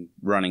 starting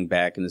running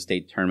back in the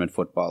state tournament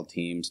football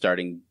team,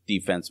 starting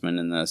defenseman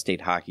in the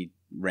state hockey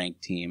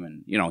ranked team.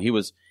 And, he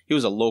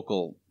was a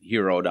local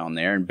hero down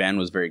there, and Ben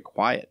was very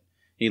quiet.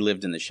 He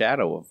lived in the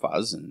shadow of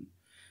Fuzz, and,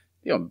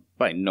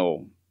 by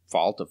no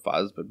fault of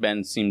Fuzz, but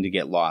Ben seemed to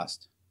get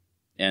lost.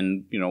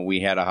 And, we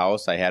had a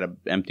house. I had an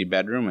empty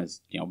bedroom. I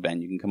said,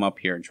 Ben, you can come up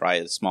here and try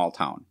a small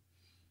town.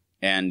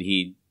 And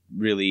he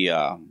really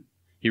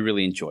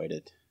enjoyed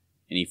it,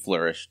 and he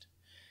flourished.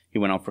 He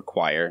went out for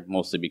choir,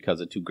 mostly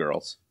because of 2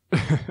 girls.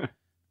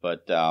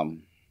 But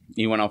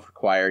he went out for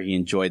choir. He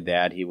enjoyed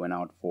that. He went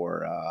out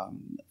for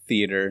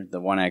theater, the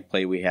one-act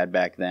play we had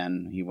back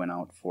then. He went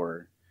out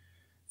for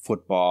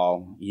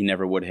football. He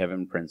never would have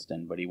in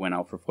Princeton, but he went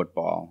out for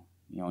football.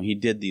 He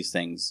did these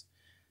things.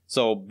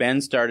 So Ben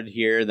started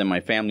here. Then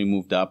my family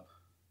moved up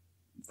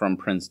from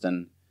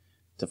Princeton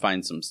to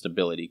find some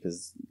stability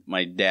because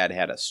my dad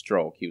had a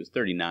stroke. He was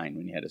 39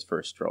 when he had his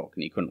first stroke,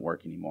 and he couldn't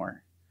work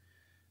anymore.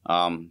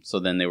 So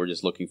then they were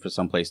just looking for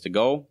some place to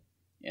go,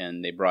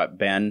 and they brought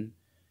Ben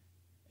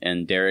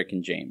and Derek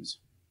and James.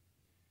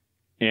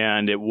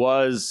 And it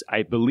was,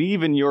 I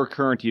believe, in your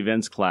current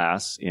events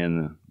class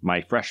in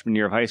my freshman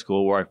year of high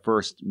school where I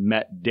first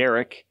met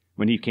Derek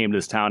when he came to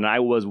this town. And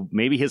I was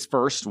maybe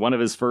one of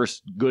his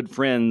first good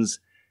friends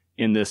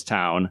in this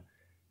town.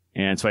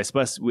 And so I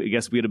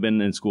guess we'd have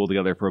been in school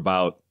together for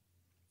about,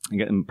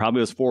 probably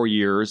it was 4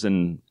 years.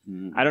 And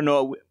I don't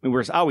know, we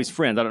were always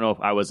friends. I don't know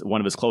if I was one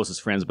of his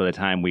closest friends by the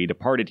time we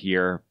departed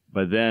here.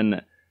 But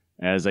then,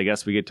 as I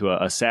guess we get to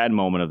a sad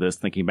moment of this,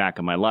 thinking back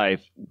on my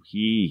life,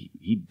 he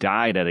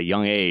died at a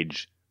young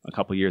age a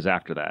couple years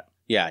after that.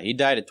 Yeah, he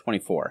died at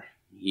 24.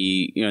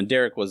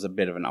 Derek was a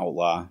bit of an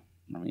outlaw.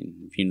 I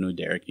mean, if you knew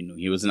Derek, you knew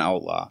he was an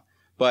outlaw.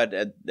 But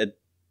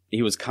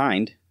he was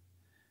kind.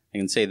 I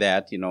can say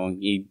that.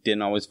 He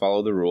didn't always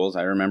follow the rules.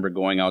 I remember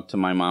going out to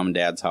my mom and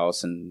dad's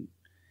house and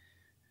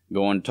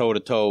going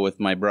toe-to-toe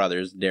with my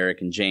brothers, Derek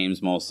and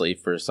James mostly,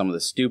 for some of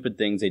the stupid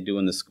things they do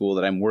in the school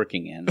that I'm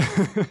working in.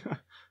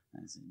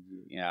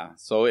 Yeah,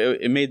 so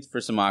it made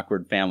for some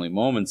awkward family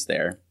moments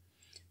there.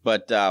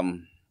 But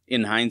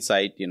in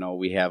hindsight,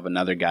 we have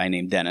another guy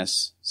named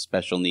Dennis,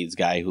 special needs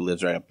guy who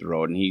lives right up the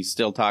road, and he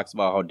still talks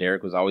about how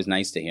Derek was always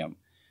nice to him.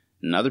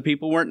 And other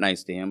people weren't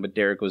nice to him, but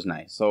Derek was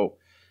nice. So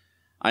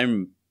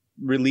I'm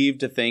relieved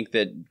to think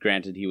that,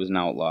 granted, he was an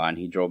outlaw, and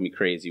he drove me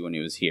crazy when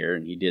he was here,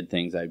 and he did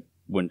things I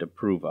wouldn't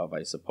approve of,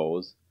 I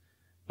suppose.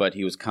 But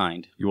he was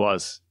kind. He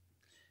was.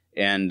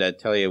 And I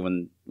tell you,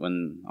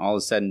 when all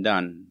is said and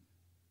done,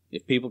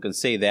 if people can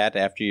say that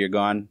after you're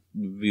gone,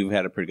 you've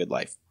had a pretty good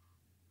life.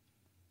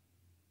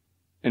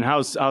 And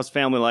how's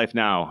family life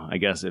now, I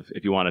guess, if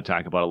you want to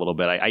talk about it a little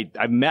bit?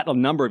 I've met a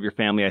number of your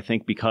family, I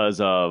think,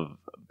 because of,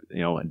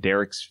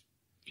 Derek's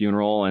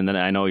funeral. And then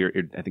I know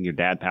I think your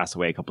dad passed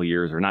away a couple of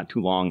years or not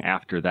too long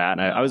after that.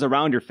 And I was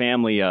around your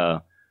family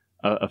a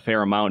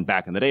fair amount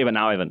back in the day, but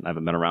now I haven't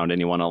been around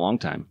anyone in a long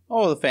time.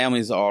 Oh, the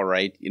family's all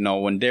right.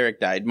 When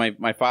Derek died,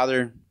 my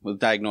father was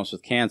diagnosed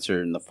with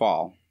cancer in the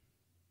fall.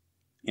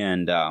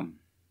 And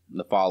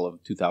the fall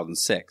of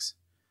 2006.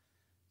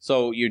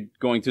 So you're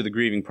going through the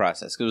grieving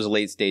process. It was a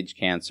late-stage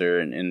cancer,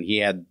 and he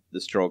had the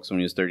strokes when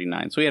he was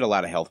 39. So he had a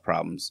lot of health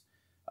problems,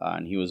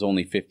 and he was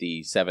only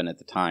 57 at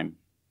the time.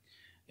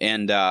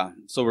 And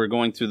so we're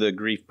going through the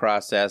grief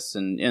process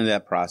and in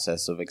that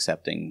process of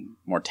accepting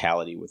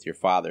mortality with your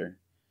father.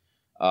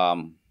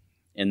 And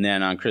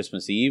then on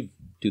Christmas Eve,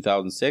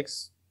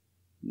 2006,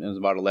 it was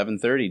about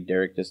 11:30,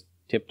 Derek just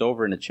tipped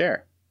over in a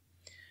chair.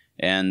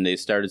 And they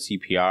started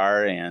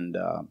CPR, and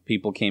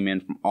people came in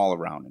from all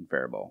around in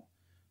Faribault.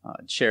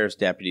 Sheriff's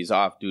deputies,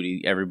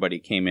 off-duty, everybody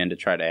came in to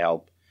try to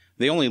help.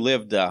 They only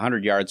lived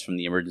 100 yards from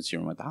the emergency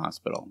room at the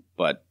hospital,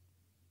 but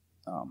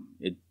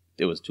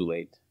it was too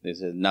late. They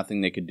said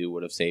nothing they could do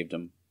would have saved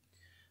him.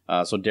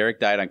 So Derek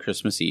died on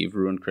Christmas Eve,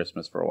 ruined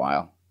Christmas for a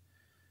while.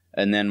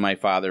 And then my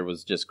father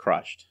was just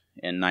crushed,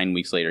 and 9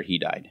 weeks later he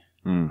died.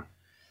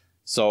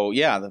 So,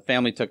 yeah, the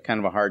family took kind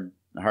of a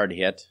hard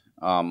hit.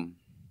 And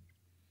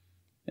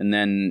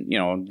then,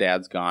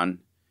 Dad's gone.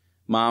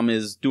 Mom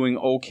is doing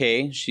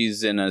okay.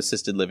 She's in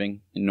assisted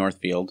living in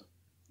Northfield.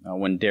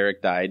 When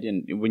Derek died,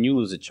 and when you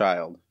lose a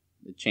child,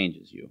 it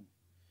changes you.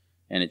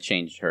 And it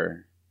changed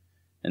her.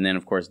 And then,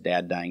 of course,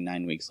 Dad dying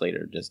 9 weeks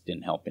later just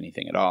didn't help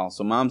anything at all.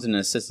 So Mom's in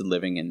assisted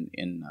living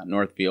in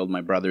Northfield.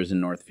 My brother's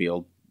in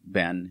Northfield.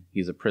 Ben,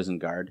 he's a prison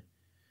guard.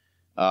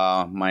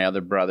 My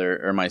other brother,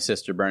 or my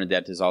sister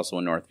Bernadette, is also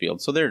in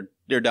Northfield. So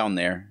they're down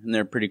there, and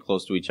they're pretty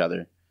close to each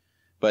other.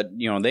 But,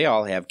 they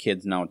all have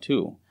kids now,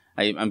 too.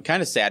 I'm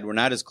kind of sad we're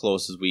not as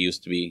close as we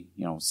used to be,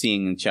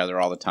 seeing each other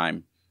all the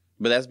time.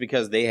 But that's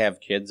because they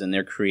have kids, and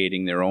they're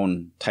creating their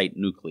own tight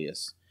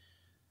nucleus.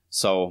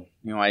 So,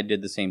 I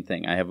did the same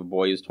thing. I have a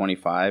boy who's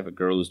 25, a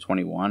girl who's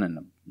 21,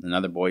 and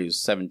another boy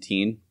who's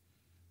 17.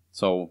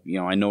 So,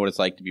 I know what it's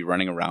like to be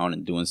running around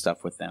and doing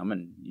stuff with them,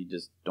 and you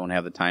just don't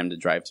have the time to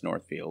drive to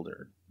Northfield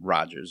or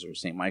Rogers or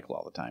St. Michael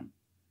all the time.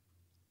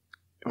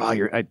 Wow,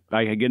 I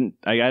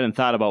hadn't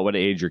thought about what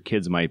age your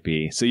kids might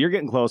be. So you're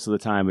getting close to the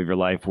time of your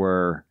life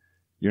where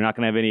you're not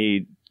going to have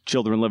any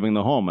children living in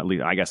the home. At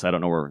least, I guess I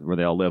don't know where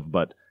they all live,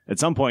 but at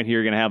some point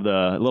here, you're going to have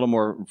a little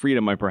more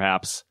freedom,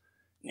 perhaps.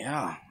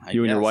 Yeah,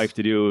 you and your wife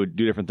to do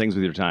different things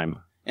with your time.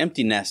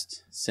 Empty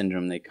nest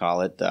syndrome, they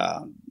call it.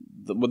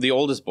 The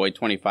oldest boy,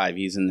 25,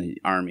 he's in the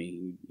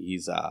Army.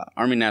 He's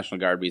Army National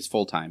Guard, but he's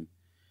full-time.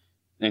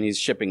 And he's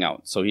shipping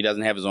out. So he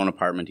doesn't have his own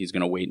apartment. He's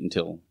going to wait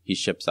until he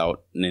ships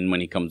out. And then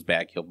when he comes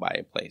back, he'll buy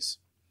a place.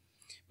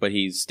 But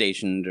he's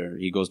stationed, or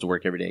he goes to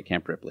work every day at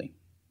Camp Ripley.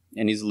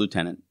 And he's a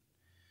lieutenant.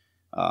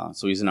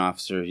 So he's an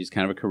officer. He's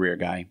kind of a career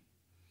guy.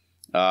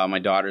 My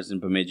daughter's in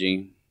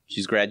Bemidji.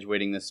 She's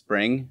graduating this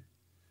spring.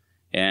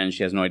 And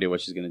she has no idea what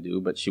she's going to do,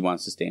 but she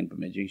wants to stay in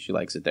Bemidji. She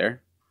likes it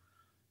there.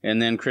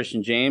 And then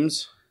Christian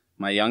James,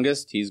 my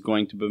youngest, he's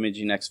going to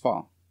Bemidji next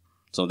fall.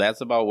 So that's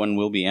about when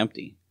we'll be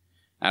empty.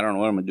 I don't know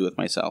what I'm going to do with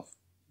myself.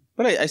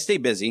 But I stay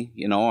busy.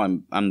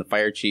 I'm the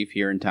fire chief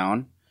here in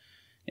town.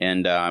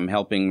 And I'm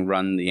helping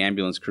run the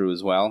ambulance crew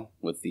as well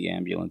with the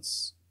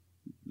ambulance,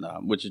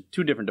 which is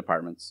 2 different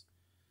departments.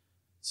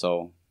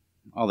 So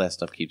all that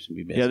stuff keeps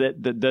me busy. Yeah,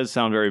 that does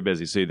sound very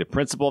busy. So you're the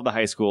principal of the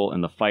high school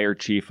and the fire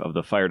chief of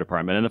the fire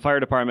department. And the fire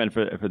department,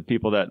 for the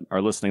people that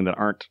are listening that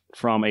aren't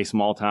from a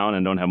small town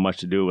and don't have much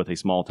to do with a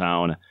small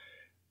town,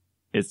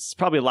 it's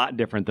probably a lot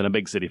different than a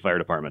big city fire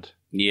department.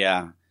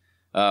 Yeah.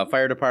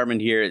 Fire department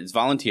here is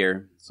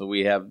volunteer. So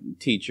we have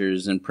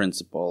teachers and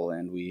principal,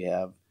 and we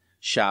have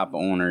shop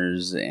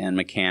owners and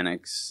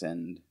mechanics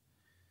and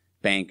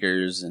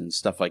bankers and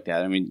stuff like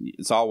that. I mean,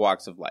 it's all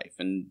walks of life.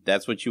 And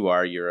that's what you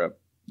are.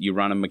 You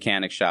run a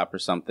mechanic shop or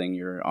something.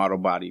 You're an auto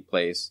body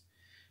place.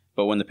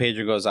 But when the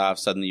pager goes off,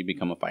 suddenly you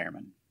become a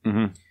fireman.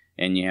 Mm-hmm.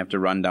 And you have to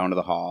run down to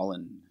the hall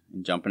and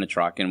jump in a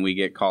truck. And we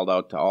get called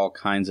out to all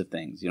kinds of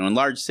things. In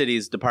large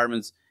cities,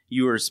 departments,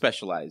 you are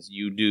specialized.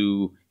 You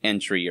do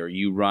entry, or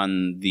you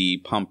run the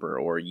pumper,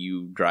 or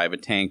you drive a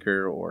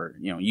tanker, or,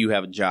 you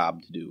have a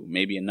job to do.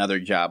 Maybe another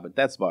job, but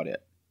that's about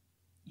it.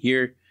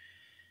 Here,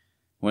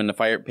 when the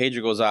fire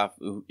pager goes off,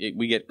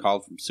 we get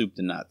called from soup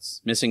to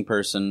nuts. Missing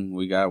person,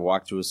 we got to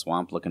walk through a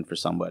swamp looking for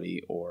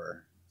somebody,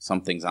 or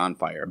something's on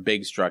fire.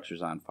 Big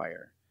structure's on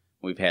fire.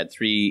 We've had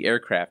 3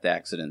 aircraft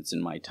accidents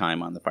in my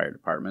time on the fire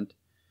department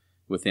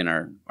within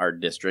our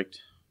district.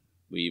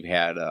 We've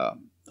had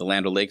the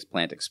Land O'Lakes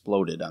plant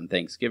exploded on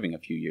Thanksgiving a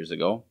few years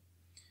ago.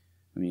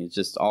 I mean, it's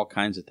just all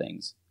kinds of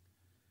things.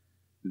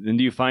 Then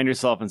do you find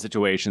yourself in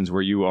situations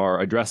where you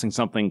are addressing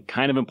something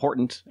kind of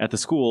important at the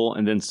school,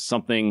 and then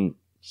something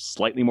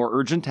slightly more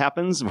urgent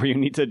happens where you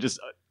need to just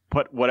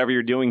put whatever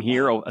you're doing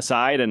here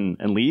aside and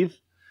leave?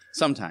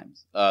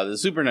 Sometimes. The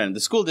superintendent, the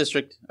school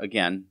district,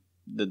 again,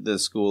 the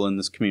school and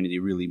this community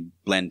really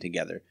blend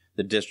together.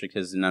 The district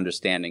has an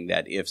understanding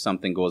that if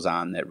something goes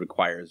on that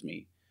requires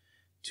me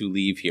to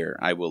leave here,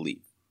 I will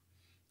leave.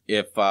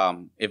 If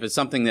it's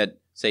something that,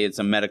 say it's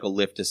a medical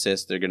lift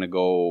assist, they're going to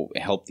go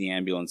help the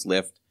ambulance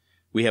lift,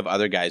 we have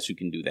other guys who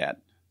can do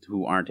that,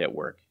 who aren't at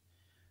work.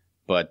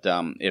 But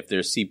if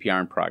there's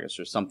CPR in progress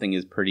or something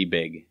is pretty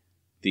big,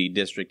 the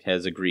district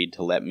has agreed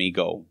to let me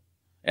go.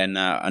 And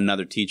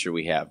another teacher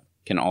we have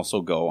can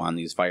also go on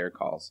these fire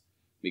calls.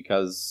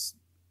 because,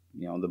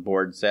 the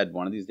board said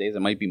one of these days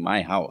it might be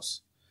my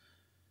house.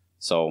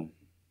 So,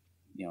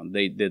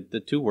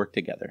 the two work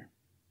together.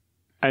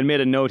 I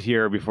made a note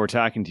here before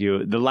talking to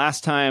you. The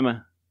last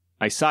time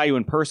I saw you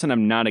in person,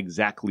 I'm not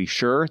exactly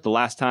sure. The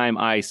last time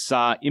I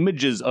saw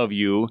images of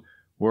you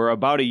were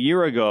about a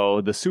year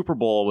ago. The Super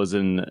Bowl was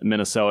in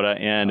Minnesota,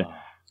 and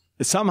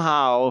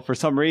somehow, for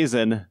some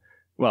reason,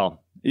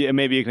 well,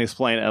 maybe you can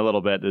explain it a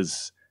little bit,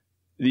 is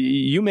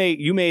you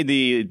made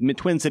the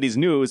Twin Cities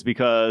news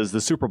because the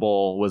Super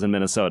Bowl was in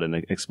Minnesota, and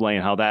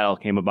explain how that all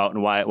came about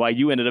and why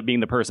you ended up being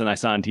the person I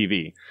saw on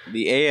TV.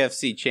 The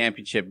AFC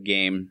Championship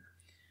game,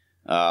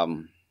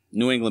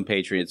 New England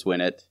Patriots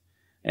win it,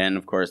 and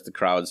of course the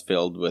crowd's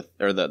filled with,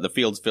 or the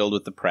field's filled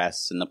with the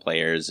press and the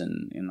players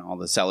and all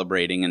the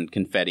celebrating and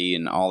confetti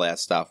and all that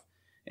stuff.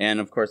 And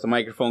of course the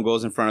microphone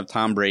goes in front of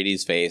Tom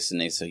Brady's face,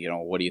 and they say,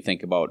 what do you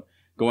think about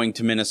going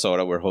to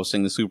Minnesota? We're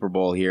hosting the Super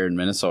Bowl here in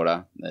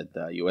Minnesota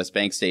at U.S.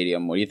 Bank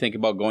Stadium. What do you think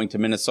about going to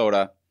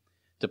Minnesota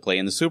to play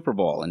in the Super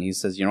Bowl? And he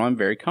says, I'm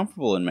very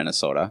comfortable in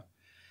Minnesota.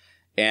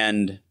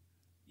 And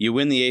you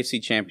win the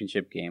AFC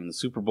Championship game. The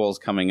Super Bowl is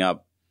coming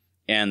up.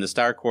 And the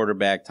star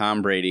quarterback,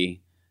 Tom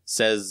Brady,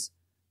 says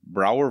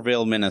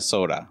Browerville,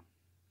 Minnesota.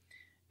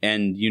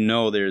 And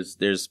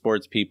there's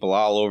sports people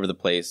all over the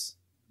place.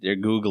 They're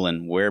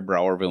Googling where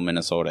Browerville,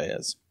 Minnesota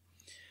is.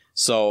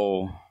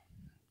 So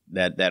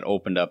that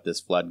opened up this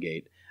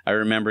floodgate. I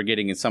remember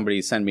getting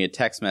somebody send me a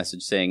text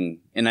message saying,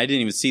 and I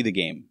didn't even see the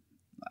game.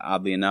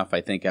 Oddly enough,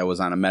 I think I was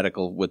on a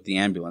medical with the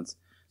ambulance.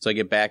 So I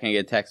get back and I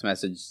get a text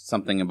message,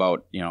 something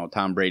about,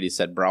 Tom Brady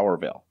said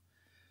Browerville.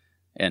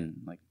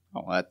 And like,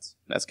 oh,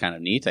 that's kind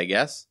of neat, I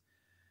guess.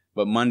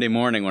 But Monday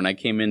morning when I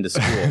came into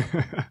school,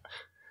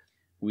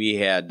 we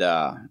had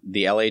the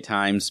LA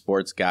Times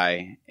sports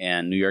guy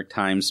and New York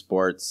Times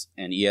Sports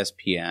and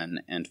ESPN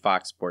and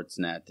Fox Sports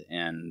Net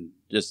and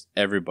just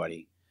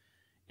everybody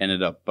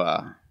ended up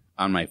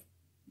on my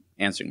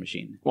answering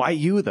machine. Why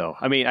you, though?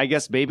 I mean, I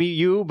guess maybe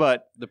you,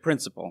 but the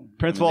principal.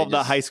 Of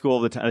the high school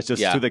of the time. It's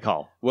just who they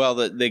call. Well,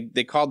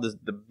 they called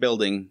the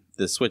building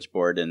the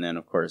switchboard, and then,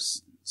 of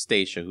course,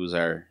 Stacia, who's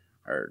our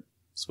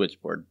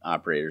switchboard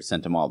operator,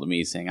 sent them all to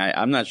me saying,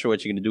 I'm not sure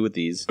what you're going to do with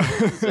these.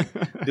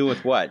 Do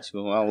with what? She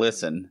goes, well,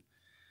 listen.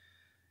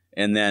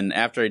 And then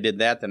after I did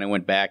that, then I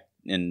went back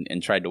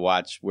and tried to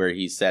watch where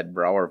he said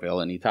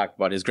Browerville, and he talked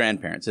about his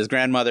grandparents. His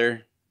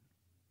grandmother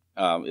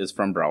is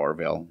from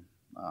Browerville.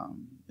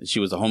 She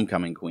was a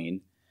homecoming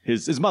queen.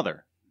 His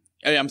mother.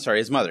 I'm sorry,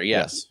 his mother,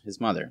 yes. His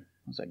mother.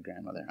 I was like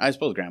grandmother. I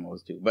suppose grandma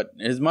was too. But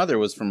his mother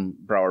was from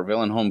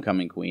Browerville and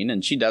homecoming queen,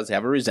 and she does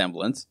have a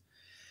resemblance.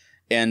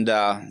 And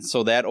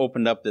so that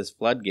opened up this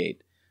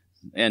floodgate.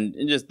 And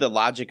just the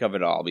logic of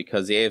it all,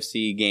 because the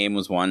AFC game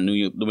was won.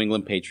 New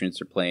England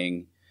Patriots are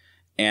playing.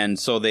 And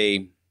so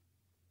they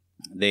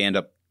end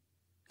up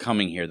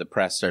coming here. The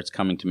press starts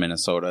coming to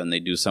Minnesota, and they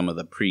do some of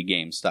the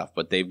pregame stuff.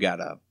 But they've got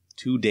a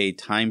 2-day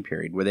time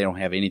period where they don't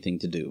have anything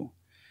to do.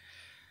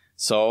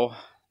 So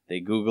they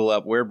Google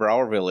up where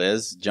Browerville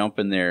is, jump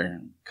in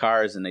their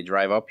cars, and they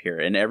drive up here.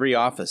 And every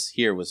office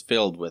here was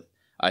filled with,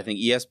 I think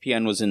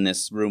ESPN was in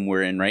this room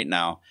we're in right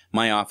now.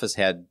 My office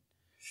had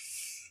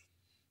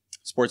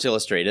Sports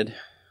Illustrated.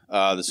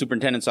 The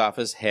superintendent's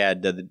office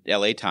had the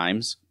LA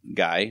Times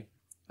guy.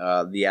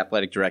 The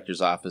athletic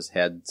director's office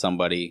had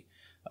somebody,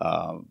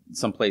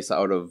 someplace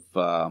out of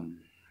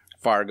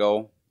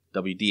Fargo,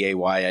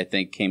 WDAY, I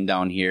think, came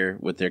down here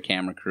with their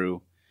camera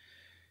crew.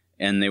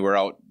 And they were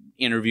out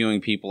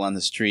interviewing people on the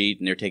street,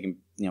 and they're taking,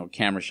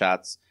 camera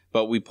shots.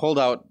 But we pulled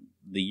out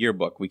the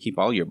yearbook. We keep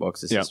all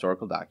yearbooks. It's a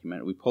historical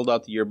document. We pulled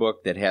out the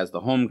yearbook that has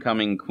the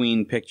homecoming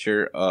queen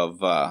picture of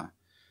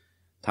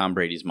Tom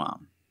Brady's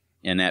mom.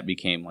 And that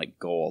became like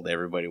gold.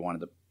 Everybody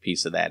wanted a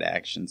piece of that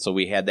action. So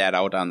we had that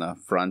out on the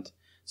front.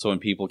 So when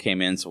people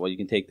came in, you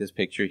can take this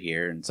picture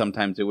here. And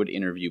sometimes they would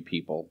interview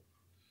people.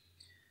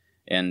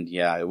 And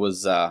yeah, it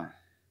was,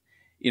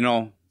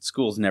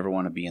 schools never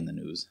want to be in the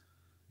news.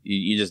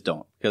 You just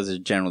don't, because they're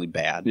generally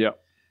bad. Yeah.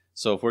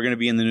 So if we're going to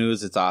be in the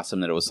news, it's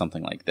awesome that it was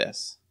something like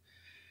this.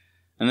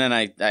 And then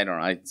I don't know,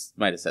 I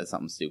might have said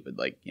something stupid,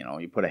 like,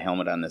 you put a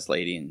helmet on this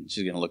lady and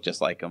she's going to look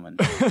just like him. And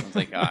I was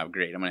like, oh,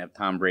 great. I'm going to have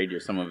Tom Brady or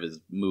some of his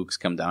mooks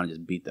come down and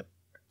just beat the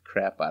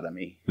crap out of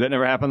me. That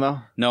never happened, though?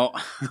 No.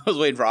 I was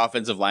waiting for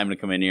offensive linemen to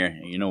come in here.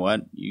 You know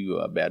what?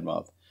 You bad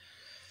mouth.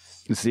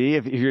 See,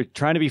 if you're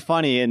trying to be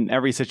funny in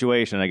every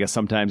situation, I guess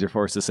sometimes you're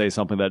forced to say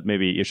something that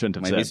maybe you shouldn't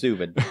have said.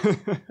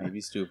 Might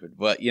be stupid.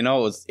 But,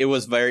 it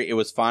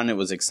was fun. It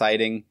was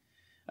exciting.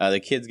 The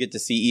kids get to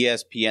see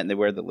ESPN. They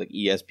wear the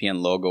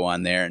ESPN logo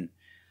on there, and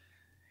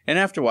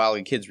after a while,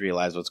 the kids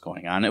realize what's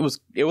going on. It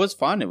was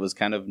fun. It was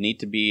kind of neat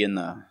to be in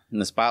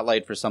the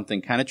spotlight for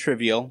something kind of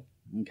trivial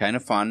and kind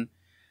of fun.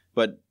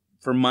 But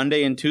for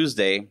Monday and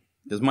Tuesday,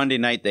 because Monday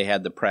night they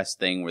had the press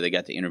thing where they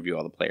got to interview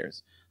all the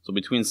players. So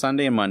between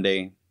Sunday and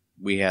Monday,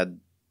 we had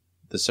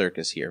the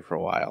circus here for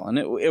a while, and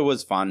it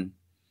was fun.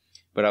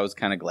 But I was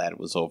kind of glad it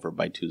was over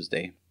by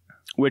Tuesday.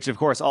 Which, of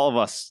course, all of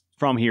us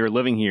from here,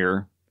 living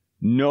here,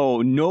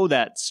 know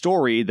that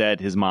story that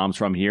his mom's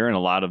from here and a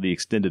lot of the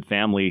extended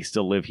family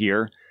still live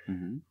here.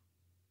 Mm-hmm.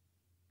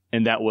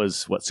 And that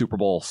was, Super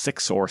Bowl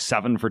 6 or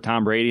 7 for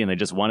Tom Brady, and they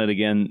just won it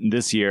again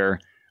this year.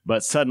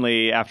 But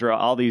suddenly, after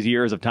all these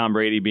years of Tom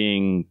Brady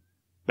being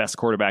best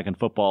quarterback in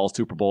football,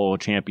 Super Bowl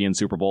champion,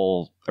 Super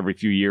Bowl every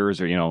few years,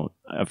 or,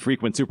 a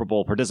frequent Super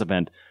Bowl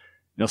participant,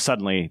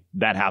 suddenly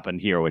that happened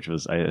here, which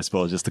was, I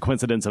suppose, just the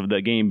coincidence of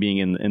the game being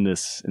in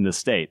this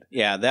state.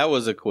 Yeah, that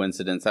was a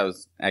coincidence. I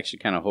was actually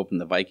kind of hoping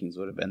the Vikings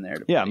would have been there.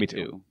 Yeah, me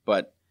too.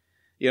 But,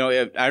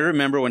 I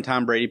remember when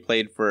Tom Brady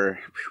played for,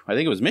 I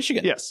think it was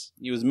Michigan. Yes.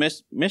 He was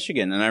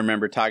Michigan. And I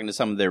remember talking to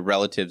some of their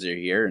relatives are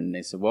here, and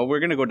they said, well, we're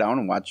going to go down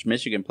and watch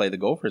Michigan play the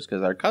Gophers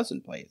because our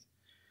cousin plays.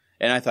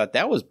 And I thought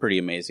that was pretty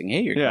amazing.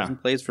 Hey, your cousin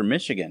plays for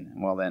Michigan.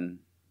 Well, then,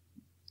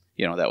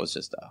 that was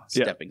just a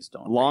stepping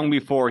stone. Long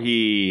before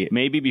he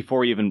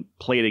even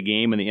played a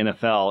game in the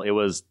NFL, it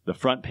was the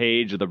front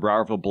page of the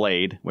Browerville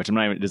Blade, which I'm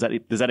not even, does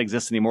that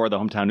exist anymore? The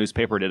hometown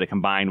newspaper, did it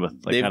combine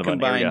with They've kind of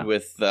combined an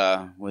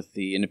area? with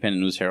the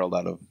Independent News Herald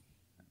out of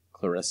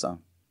Clarissa.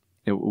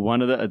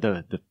 One of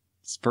the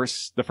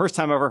first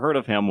time I ever heard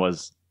of him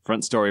was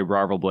front story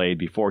Browerville Blade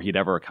before he'd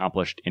ever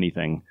accomplished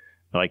anything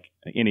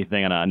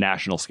on a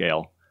national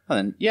scale.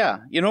 And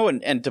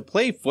and to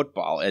play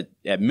football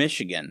at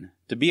Michigan,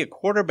 to be a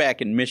quarterback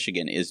in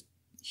Michigan is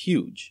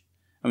huge.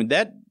 I mean,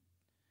 that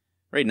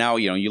right now,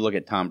 you look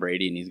at Tom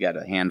Brady and he's got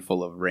a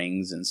handful of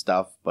rings and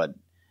stuff, but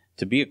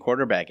to be a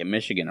quarterback in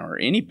Michigan or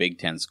any Big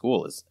Ten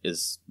school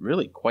is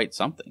really quite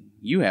something.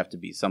 You have to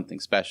be something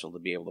special to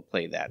be able to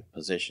play that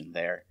position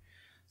there.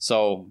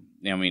 So,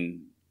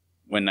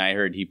 when I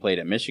heard he played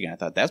at Michigan, I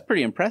thought that's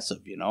pretty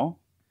impressive,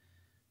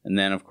 And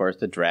then, of course,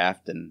 the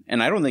draft. And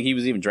I don't think he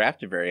was even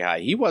drafted very high.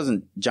 He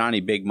wasn't Johnny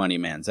Big Money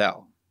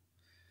Manziel,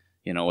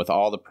 with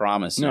all the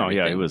promise. No,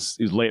 yeah, he was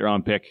late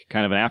round pick,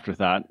 kind of an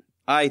afterthought.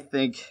 I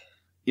think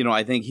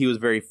he was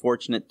very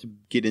fortunate to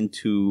get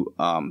into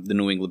the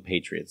New England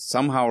Patriots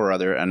somehow or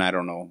other. And I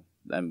don't know.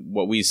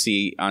 What we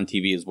see on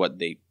TV is what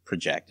they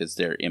project. It's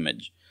their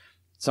image.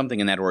 Something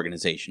in that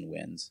organization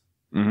wins.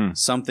 Mm-hmm.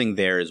 Something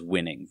there is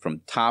winning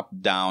from top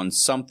down.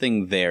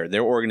 Something there.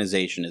 Their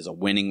organization is a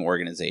winning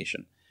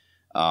organization.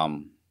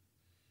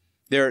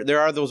 There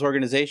are those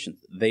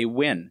organizations. They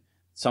win.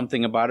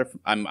 Something about it.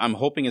 I'm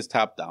hoping it's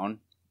top down.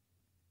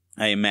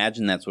 I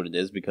imagine that's what it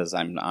is because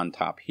I'm on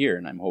top here,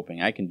 and I'm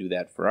hoping I can do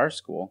that for our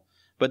school.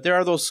 But there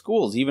are those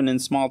schools, even in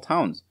small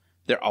towns.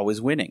 They're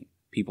always winning.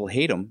 People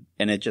hate them,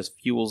 and it just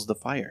fuels the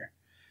fire.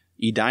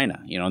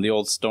 Edina, the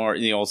old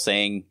story, the old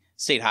saying,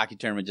 state hockey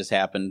tournament just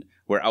happened,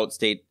 where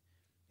outstate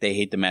they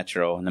hate the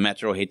Metro, and the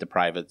Metro hate the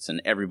privates,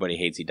 and everybody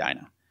hates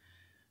Edina.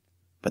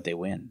 But they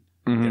win.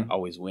 Mm-hmm. They're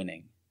always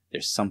winning.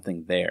 There's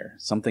something there,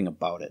 something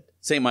about it.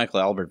 St. Michael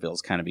Albertville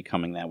is kind of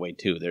becoming that way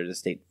too. They're the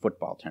state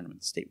football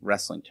tournament, state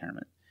wrestling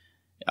tournament,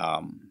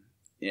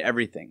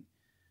 everything.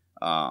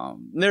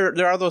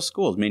 There are those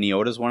schools.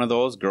 Minneota's one of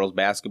those. Girls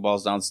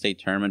basketball's down state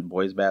tournament.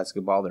 Boys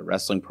basketball, their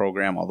wrestling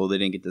program. Although they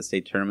didn't get to the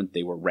state tournament,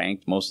 they were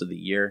ranked most of the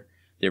year.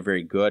 They're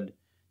very good.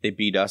 They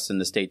beat us in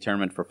the state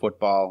tournament for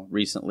football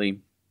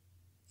recently.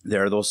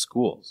 There are those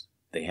schools.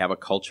 They have a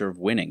culture of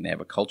winning. They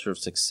have a culture of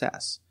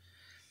success.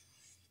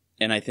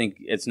 And I think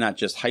it's not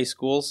just high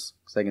schools,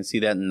 because I can see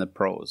that in the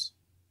pros.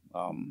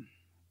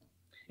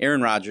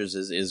 Aaron Rodgers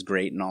is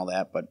great and all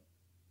that, but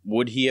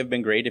would he have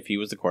been great if he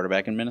was the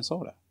quarterback in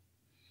Minnesota?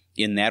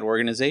 In that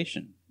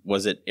organization?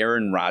 Was it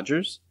Aaron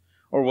Rodgers,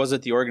 or was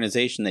it the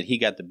organization that he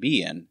got to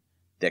be in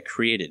that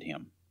created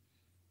him?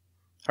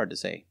 Hard to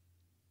say.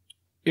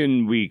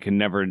 And we can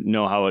never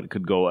know how it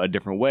could go a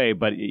different way,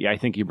 but I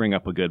think you bring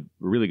up a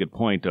really good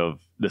point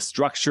of the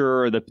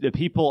structure, the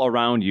people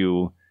around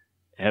you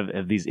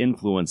have these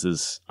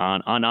influences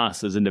on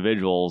us as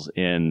individuals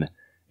in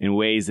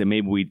ways that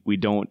maybe we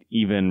don't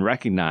even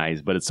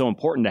recognize. But it's so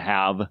important to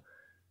have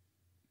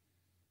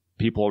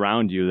people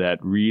around you that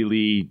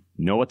really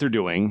know what they're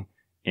doing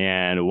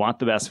and want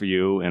the best for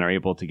you and are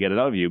able to get it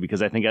out of you.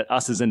 Because I think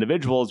us as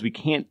individuals, we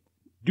can't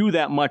do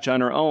that much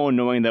on our own,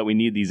 knowing that we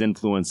need these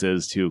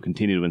influences to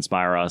continue to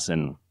inspire us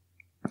and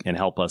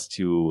help us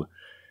to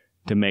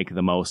make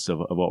the most of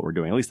what we're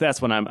doing. At least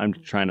that's what I'm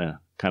trying to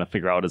kind of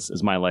figure out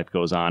as my life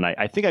goes on.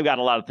 I think I've got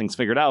a lot of things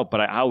figured out, but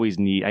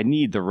I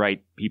need the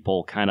right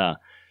people kind of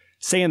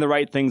saying the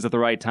right things at the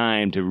right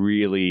time to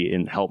really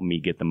help me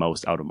get the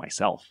most out of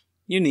myself.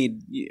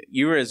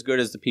 You're as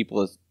good as the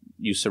people as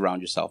you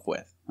surround yourself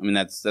with. I mean,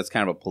 that's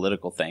kind of a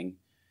political thing.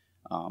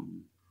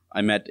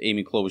 I met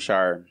Amy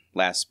Klobuchar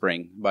last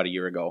spring, about a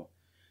year ago,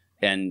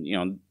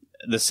 and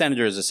the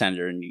senator is a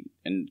senator,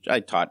 and I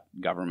taught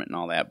government and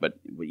all that, but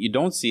what you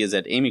don't see is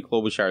that Amy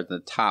Klobuchar is at the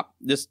top.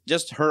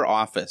 Just her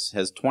office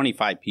has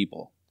 25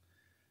 people,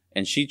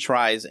 and she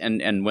tries,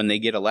 and when they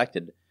get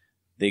elected,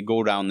 they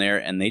go down there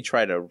and they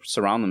try to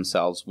surround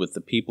themselves with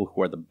the people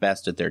who are the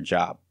best at their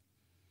job.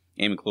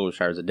 Amy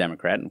Klobuchar is a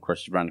Democrat, and of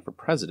course she's running for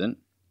president.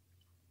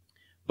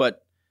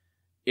 But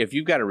if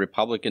you've got a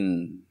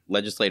Republican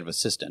legislative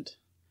assistant,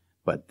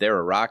 but they're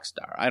a rock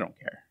star, I don't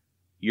care.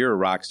 You're a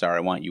rock star. I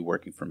want you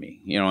working for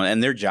me.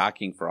 And they're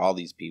jockeying for all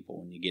these people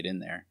when you get in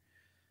there.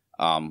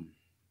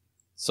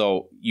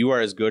 So you are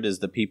as good as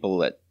the people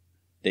that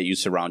that you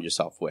surround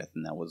yourself with.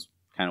 And that was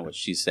kind of what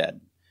she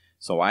said.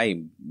 So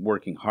I'm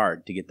working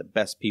hard to get the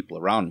best people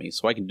around me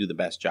so I can do the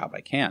best job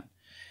I can.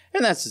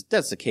 And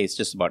that's the case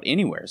just about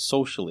anywhere,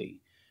 socially.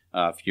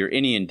 If you're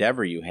any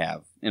endeavor you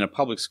have. In a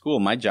public school,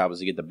 my job is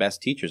to get the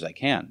best teachers I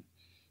can.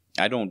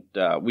 I don't,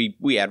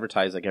 we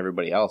advertise like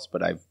everybody else,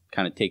 but I've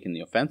kind of taken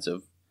the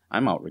offensive.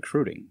 I'm out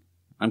recruiting.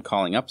 I'm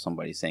calling up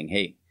somebody saying,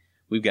 hey,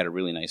 we've got a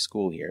really nice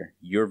school here.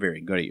 You're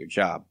very good at your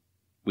job.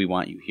 We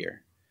want you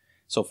here.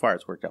 So far,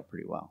 it's worked out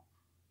pretty well.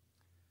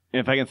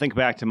 If I can think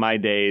back to my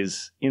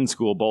days in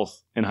school,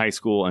 both in high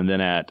school and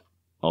then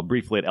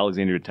briefly at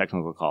Alexandria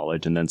Technical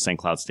College and then St.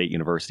 Cloud State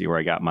University, where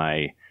I got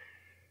my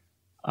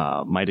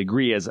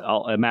degree as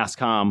a mass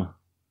comm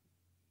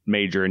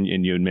major. And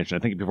you had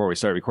mentioned, I think before we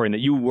started recording, that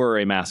you were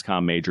a mass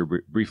comm major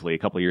briefly a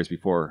couple of years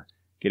before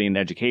getting into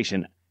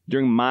education.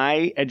 During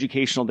my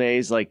educational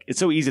days, like, it's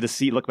so easy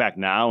to look back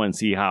now and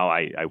see how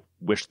I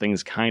wish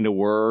things kind of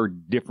were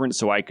different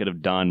so I could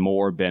have done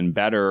more, been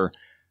better.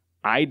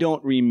 I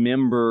don't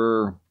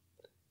remember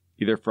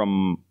either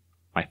from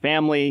my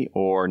family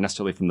or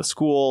necessarily from the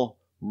school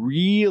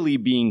really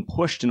being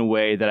pushed in a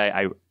way that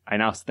I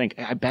now think,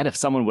 I bet if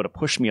someone would have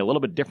pushed me a little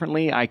bit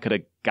differently, I could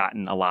have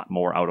gotten a lot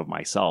more out of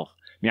myself.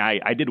 I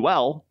mean, I did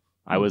well.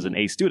 I was an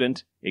A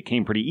student. It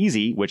came pretty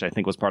easy, which I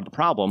think was part of the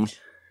problem.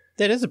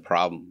 That is a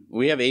problem.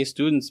 We have A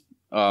students,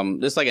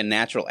 just like a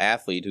natural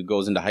athlete who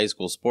goes into high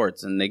school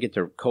sports, and they get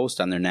to coast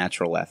on their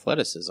natural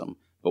athleticism.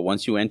 But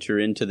once you enter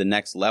into the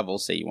next level,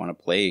 say you want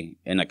to play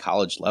in a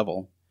college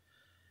level,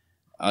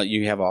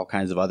 you have all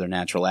kinds of other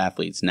natural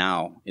athletes.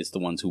 Now it's the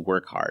ones who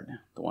work hard,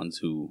 the ones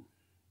who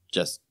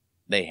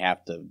they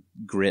have to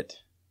grit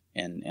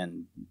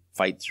and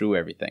fight through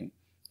everything.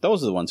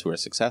 Those are the ones who are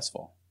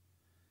successful.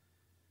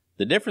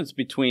 The difference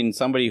between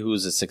somebody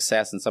who's a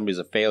success and somebody who's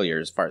a failure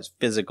as far as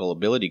physical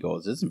ability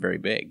goes isn't very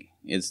big.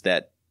 It's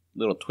that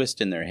little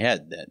twist in their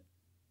head that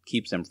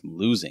keeps them from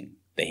losing.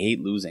 They hate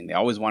losing. They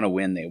always want to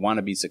win. They want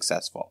to be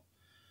successful.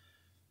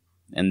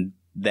 And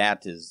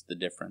that is the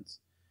difference.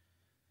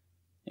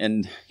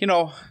 And,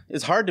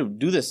 it's hard to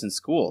do this in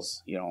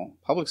schools.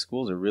 Public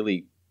schools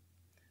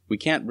we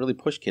can't really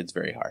push kids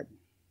very hard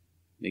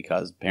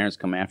because parents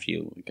come after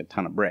you like a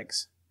ton of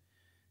bricks.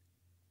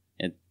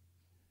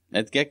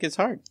 It gets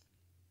hard.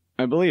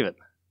 I believe it.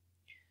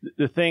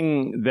 The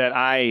thing that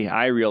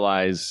I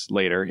realized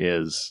later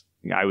is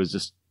I was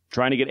just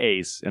trying to get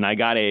A's, and I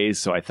got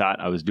A's, so I thought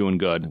I was doing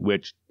good,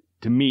 which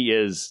to me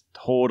is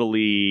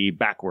totally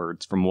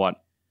backwards from what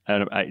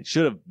I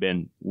should have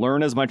been.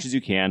 Learn as much as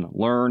you can.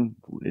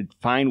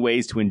 Find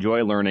ways to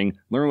enjoy learning.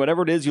 Learn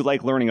whatever it is you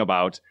like learning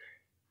about,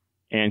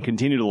 and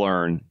continue to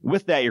learn.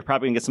 With that, you're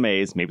probably going to get some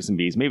A's, maybe some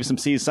B's, maybe some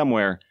C's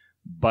somewhere,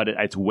 but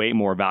it's way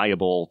more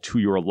valuable to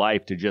your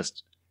life to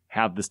just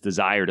have this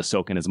desire to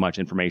soak in as much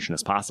information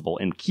as possible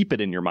and keep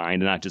it in your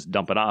mind and not just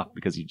dump it off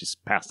because you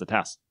just passed the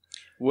test.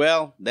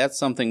 Well, that's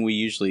something we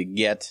usually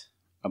get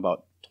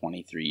about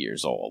 23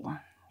 years old.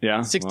 Yeah.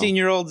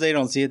 16-year-olds, they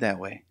don't see it that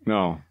way.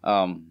 No.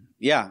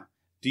 Yeah.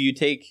 Do you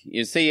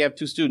say you have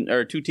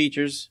two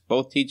teachers,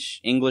 both teach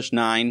English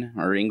 9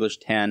 or English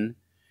 10.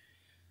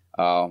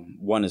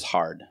 One is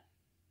hard,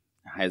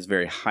 has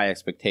very high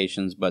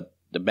expectations, but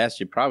the best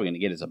you're probably going to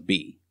get is a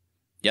B.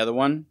 The other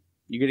one,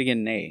 you're going to get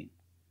an A.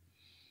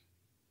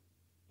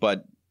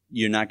 But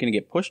you're not going to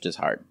get pushed as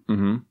hard.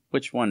 Mm-hmm.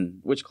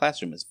 Which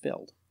classroom is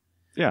filled?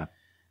 Yeah.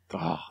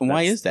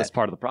 Why is that? That's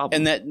part of the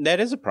problem. And that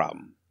is a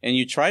problem. And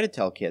you try to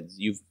tell kids,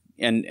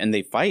 and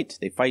they fight.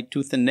 They fight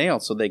tooth and nail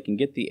so they can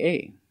get the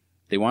A.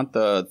 They want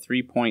the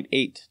 3.8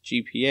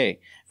 GPA.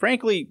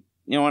 Frankly,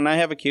 and I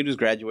have a kid who's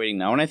graduating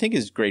now, and I think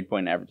his grade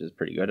point average is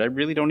pretty good. I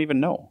really don't even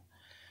know.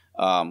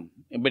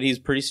 But he's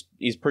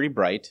pretty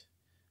bright.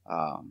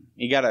 I think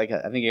he got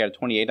a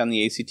 28 on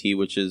the ACT,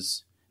 which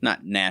is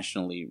not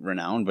nationally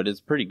renowned, but it's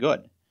pretty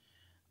good.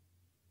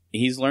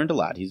 He's learned a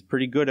lot. He's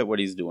pretty good at what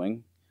he's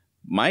doing.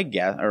 My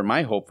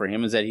hope for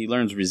him is that he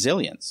learns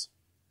resilience.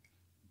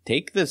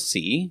 Take the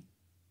C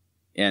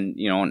and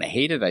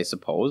hate it, I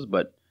suppose,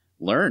 but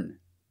learn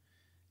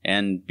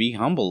and be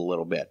humble a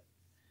little bit.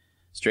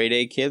 Straight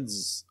A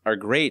kids are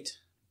great,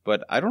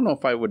 but I don't know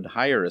if I would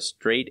hire a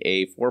straight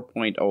A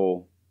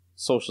 4.0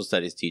 social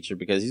studies teacher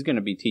because he's going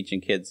to be teaching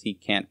kids he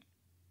can't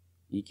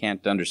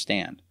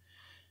understand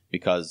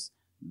because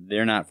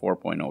they're not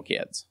 4.0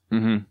 kids.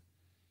 Mm-hmm.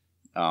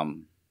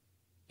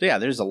 So yeah,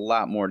 there's a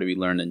lot more to be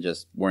learned than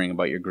just worrying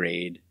about your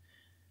grade.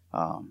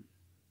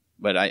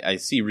 But I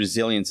see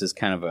resilience as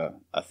kind of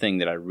a thing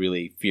that I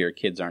really fear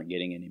kids aren't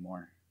getting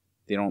anymore.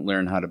 They don't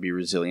learn how to be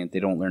resilient. They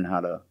don't learn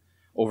how to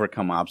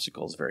overcome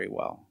obstacles very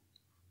well.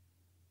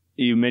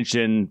 You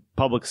mentioned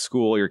public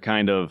school. You're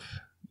kind of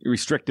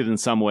restricted in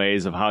some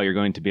ways of how you're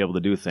going to be able to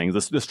do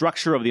things. The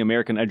structure of the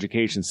American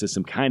education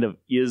system kind of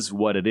is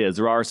what it is.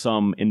 There are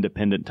some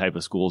independent type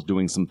of schools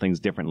doing some things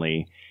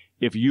differently.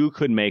 If you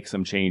could make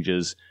some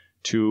changes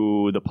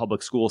to the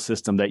public school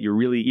system that you're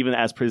really, even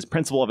as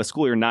principal of a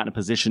school, you're not in a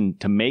position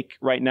to make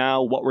right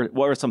now,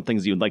 what are some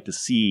things you'd like to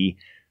see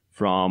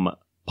from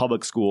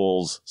public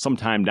schools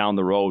sometime down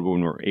the road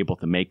when we're able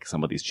to make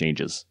some of these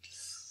changes?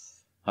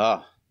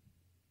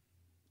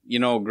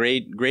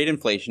 grade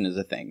inflation is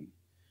a thing.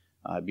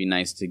 It'd be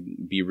nice to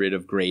be rid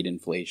of grade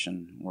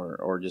inflation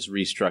or just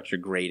restructure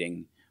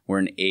grading. We're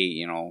an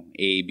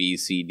A, B,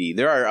 C, D.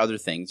 There are other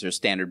things. There's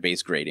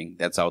standard-based grading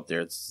that's out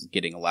there. It's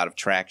getting a lot of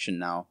traction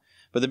now.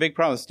 But the big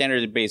problem with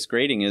standard-based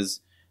grading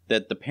is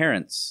that the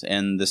parents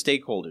and the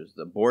stakeholders,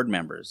 the board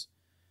members,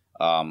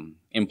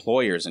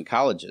 employers and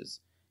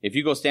colleges, if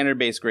you go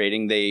standard-based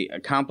grading, they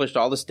accomplished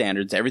all the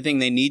standards, everything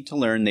they need to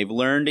learn. They've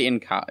learned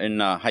in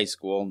high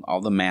school,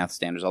 all the math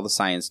standards, all the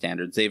science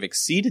standards. They've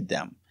exceeded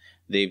them.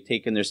 They've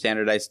taken their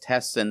standardized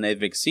tests and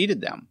they've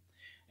exceeded them.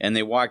 And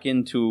they walk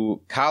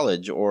into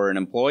college or an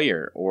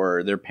employer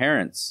or their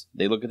parents.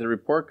 They look at the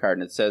report card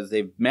and it says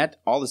they've met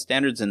all the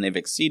standards and they've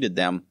exceeded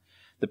them.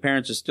 The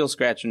parents are still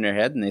scratching their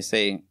head and they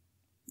say,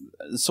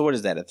 so what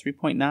is that, a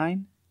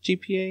 3.9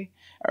 GPA?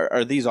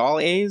 Are these all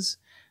A's?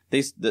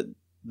 The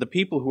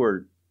people who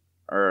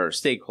are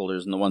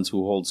stakeholders and the ones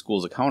who hold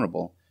schools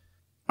accountable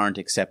aren't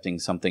accepting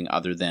something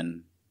other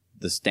than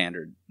the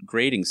standard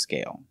grading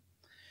scale.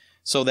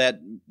 So that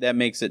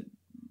makes it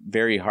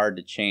very hard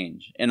to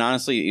change. And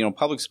honestly,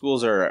 public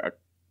schools are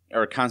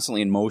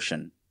constantly in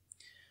motion.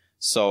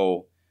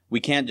 So we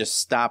can't just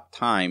stop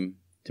time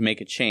to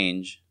make a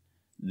change,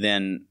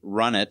 then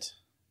run it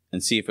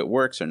and see if it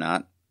works or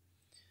not.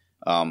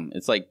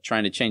 It's like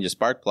trying to change the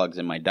spark plugs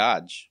in my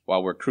Dodge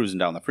while we're cruising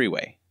down the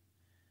freeway.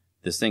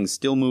 This thing's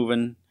still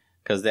moving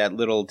because that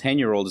little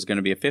 10-year-old is going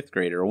to be a 5th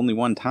grader only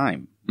one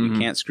time. You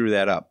can't screw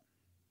that up.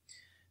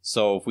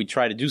 So if we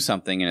try to do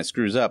something and it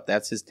screws up,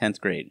 that's his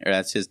 10th grade, or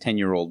that's his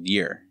 10-year-old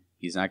year.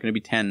 He's not going to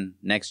be 10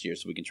 next year,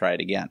 so we can try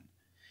it again.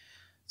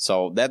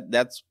 So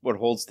that's what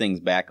holds things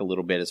back a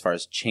little bit as far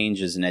as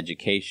changes in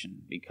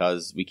education,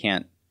 because we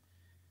can't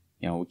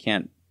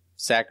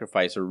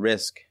sacrifice or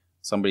risk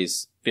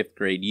somebody's 5th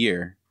grade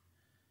year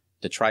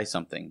to try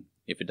something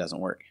if it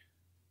doesn't work.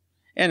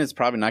 And it's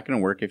probably not going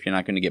to work if you're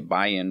not going to get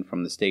buy-in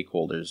from the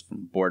stakeholders,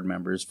 from board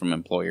members, from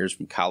employers,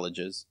 from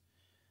colleges.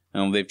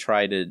 They've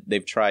tried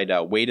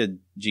weighted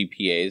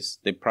GPAs.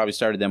 They probably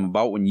started them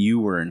about when you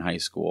were in high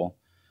school.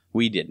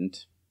 We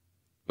didn't.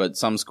 But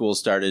some schools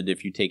started,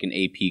 if you take an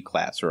AP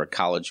class or a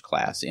college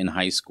class in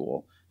high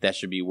school, that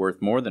should be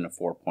worth more than a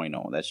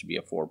 4.0. That should be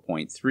a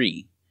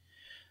 4.3.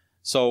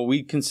 So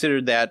we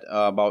considered that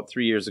about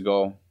 3 years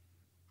ago.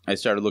 I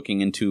started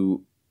looking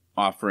into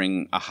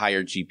offering a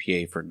higher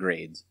GPA for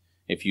grades.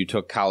 If you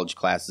took college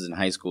classes in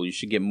high school, you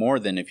should get more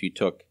than if you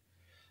took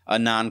a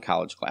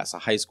non-college class, a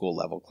high school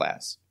level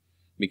class,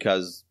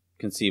 because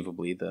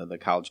conceivably the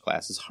college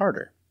class is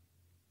harder.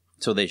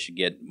 So they should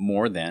get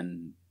more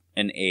than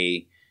an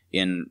A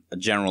in a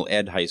general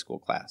ed high school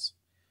class.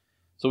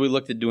 So we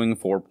looked at doing a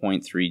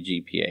 4.3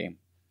 GPA. And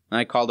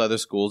I called other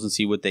schools and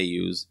see what they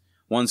use.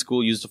 One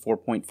school used a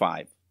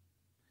 4.5.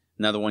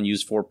 Another one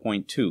used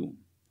 4.2.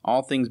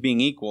 All things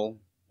being equal,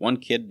 one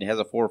kid has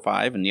a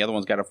 4.5 and the other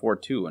one's got a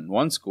 4.2. And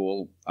one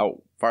school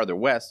out farther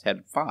west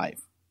had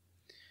 5.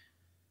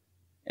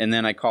 And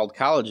then I called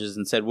colleges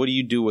and said, what do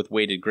you do with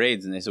weighted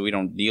grades? And they said, we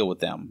don't deal with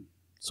them.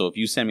 So if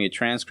you send me a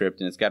transcript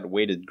and it's got a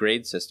weighted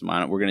grade system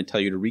on it, we're going to tell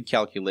you to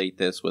recalculate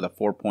this with a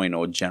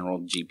 4.0 general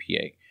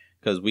GPA,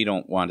 because we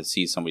don't want to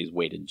see somebody's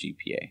weighted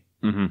GPA.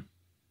 Mm-hmm.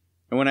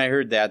 And when I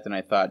heard that, then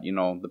I thought,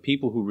 the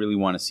people who really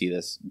want to see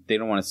this, they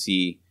don't want to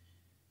see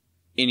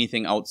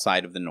anything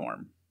outside of the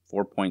norm.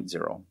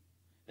 4.0.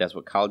 That's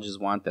what colleges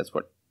want. That's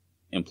what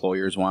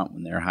employers want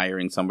when they're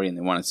hiring somebody and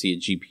they want to see a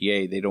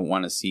GPA. They don't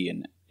want to see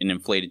an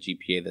inflated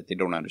GPA that they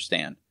don't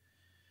understand.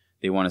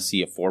 They want to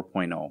see a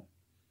 4.0.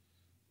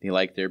 They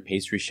like their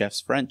pastry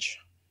chef's French.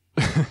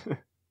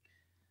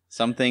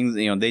 Some things,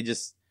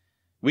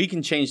 we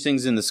can change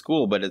things in the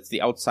school, but it's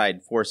the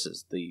outside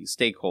forces, the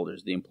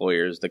stakeholders, the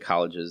employers, the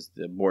colleges,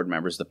 the board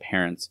members, the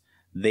parents.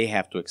 They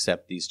have to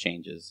accept these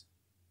changes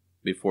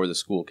before the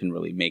school can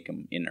really make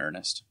them in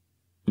earnest.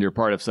 You're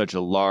part of such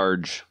a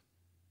large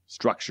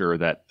structure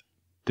that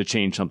to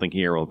change something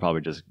here will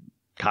probably just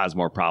cause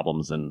more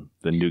problems than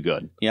do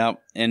good. Yeah,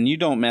 and you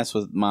don't mess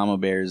with Mama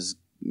Bear's,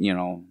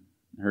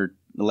 her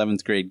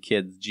 11th grade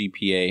kid's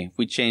GPA. If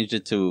we changed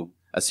it to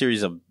a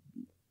series of,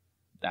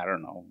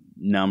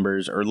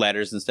 numbers or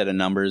letters instead of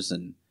numbers,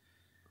 and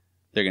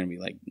they're going to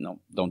be like, no,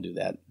 don't do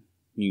that.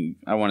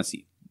 I want to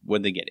see,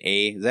 what they get?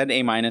 A? Is that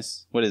A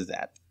minus? What is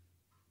that?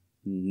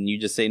 And you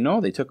just say, no,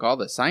 they took all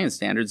the science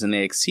standards and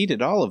they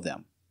exceeded all of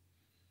them.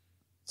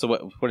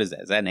 So what is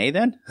that? Is that an A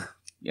then?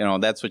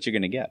 That's what you're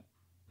going to get.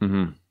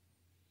 Mm-hmm.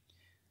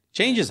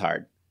 Change is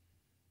hard.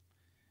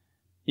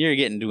 You're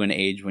getting to an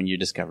age when you're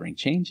discovering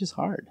change is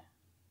hard.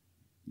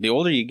 The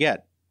older you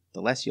get,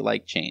 the less you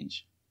like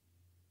change.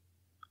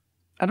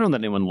 I don't know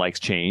that anyone likes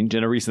change.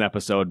 In a recent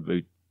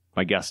episode,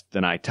 my guest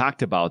and I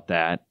talked about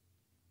that.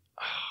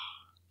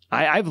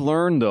 I've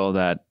learned, though,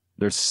 that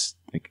there's,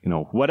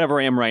 whatever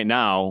I am right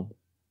now,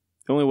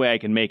 the only way I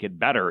can make it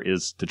better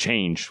is to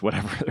change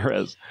whatever there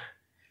is.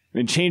 I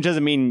mean, change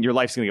doesn't mean your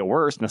life's going to get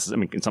worse.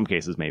 In some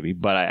cases, maybe.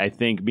 But I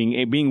think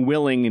being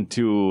willing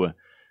to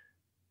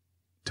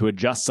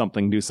adjust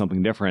something, do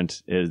something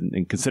different,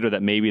 and consider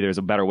that maybe there's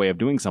a better way of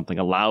doing something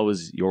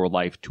allows your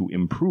life to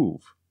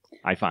improve,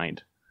 I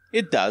find.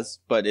 It does,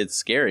 but it's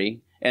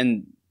scary.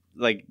 And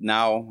like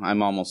now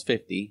I'm almost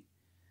 50.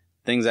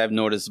 Things I've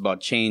noticed about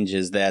change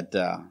is that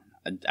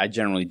I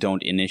generally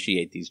don't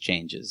initiate these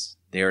changes.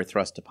 They are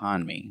thrust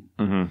upon me.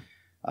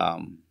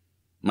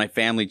 My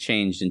family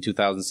changed in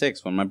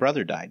 2006 when my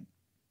brother died.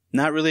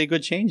 Not really a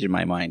good change in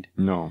my mind.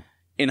 No.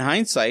 In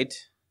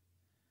hindsight,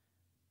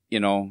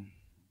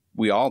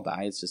 we all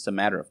die. It's just a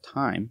matter of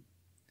time.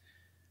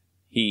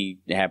 He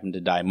happened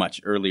to die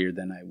much earlier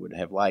than I would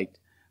have liked,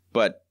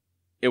 but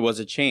it was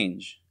a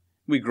change.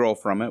 We grow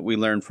from it. We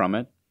learn from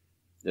it.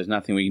 There's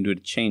nothing we can do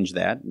to change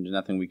that. There's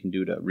nothing we can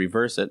do to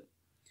reverse it.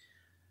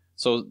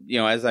 So,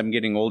 as I'm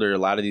getting older, a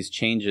lot of these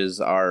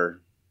changes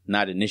are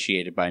not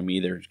initiated by me.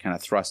 They're kind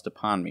of thrust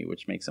upon me,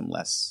 which makes them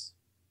less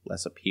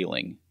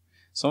appealing.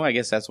 So I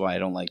guess that's why I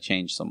don't like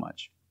change so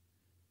much.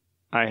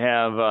 I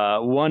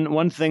have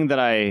one thing that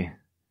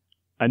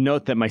a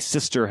note that my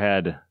sister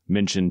had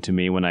mentioned to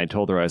me when I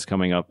told her I was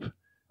coming up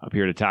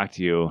here to talk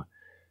to you,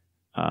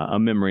 a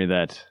memory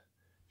that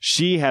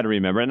she had to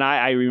remember. And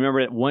I remember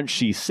it once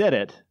she said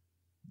it.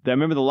 I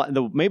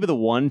remember maybe the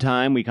one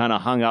time we kind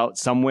of hung out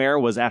somewhere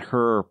was at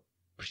her,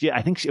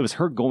 I think it was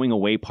her going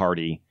away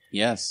party.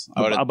 Yes.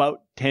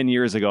 About 10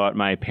 years ago at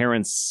my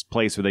parents'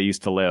 place where they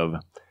used to live.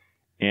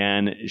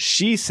 And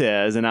she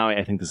says, and now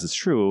I think this is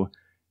true,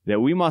 that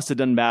we must have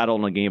done battle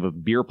in a game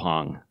of beer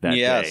pong that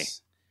day.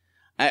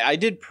 I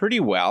did pretty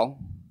well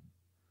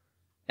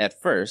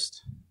at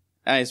first.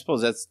 I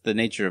suppose that's the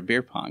nature of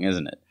beer pong,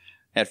 isn't it?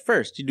 At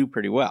first, you do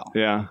pretty well.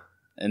 Yeah.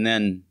 And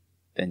then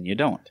you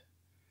don't.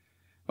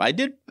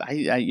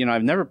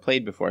 I've never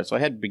played before, so I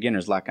had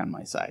beginner's luck on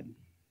my side.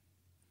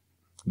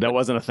 That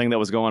wasn't a thing that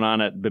was going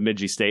on at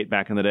Bemidji State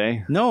back in the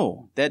day?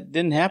 No, that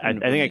didn't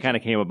happen. I think it kind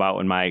of came about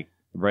when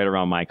right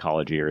around my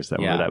college years that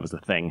was the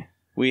thing.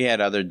 We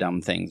had other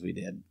dumb things we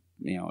did,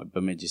 at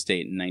Bemidji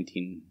State in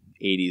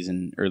 1980s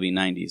and early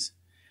 90s.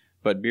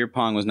 But beer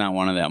pong was not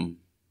one of them.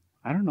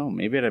 I don't know.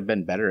 Maybe I'd have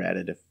been better at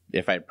it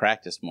if I'd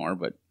practiced more,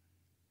 but...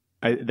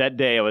 that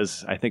day,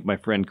 I think my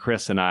friend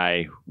Chris and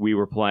we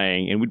were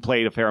playing, and we'd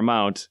played a fair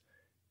amount,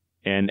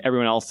 and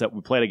everyone else that we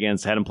played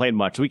against hadn't played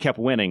much. We kept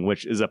winning,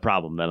 which is a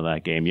problem then in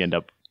that game. You end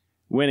up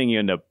winning, you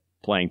end up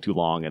playing too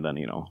long, and then,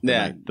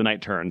 the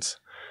night turns.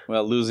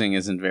 Well, losing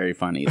isn't very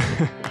fun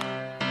either.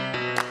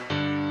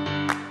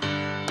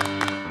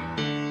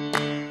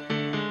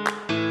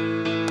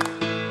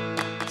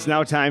 It's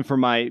now time for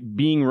my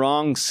Being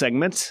Wrong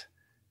segment,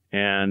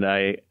 and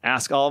I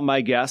ask all of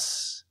my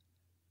guests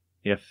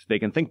if they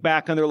can think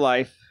back on their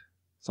life,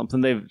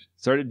 something they've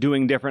started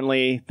doing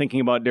differently,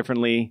 thinking about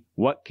differently.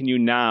 What can you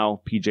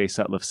now, PJ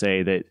Sutlief,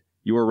 say that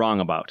you were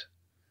wrong about?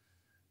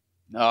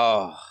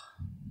 Oh,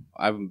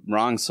 I'm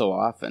wrong so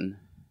often.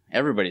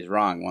 Everybody's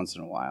wrong once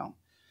in a while.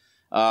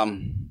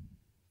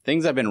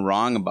 Things I've been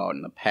wrong about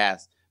in the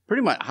past,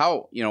 pretty much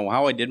how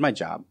I did my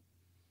job,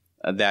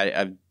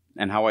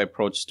 and how I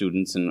approach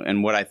students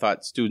and what I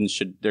thought students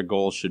their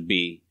goals should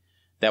be,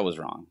 that was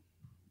wrong.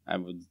 I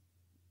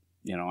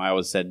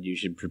always said you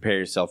should prepare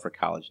yourself for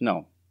college.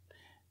 No,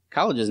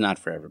 college is not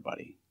for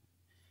everybody.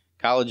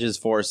 College is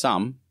for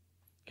some,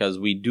 because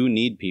we do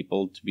need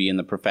people to be in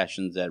the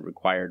professions that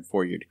required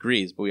 4-year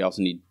degrees, but we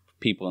also need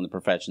people in the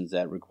professions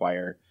that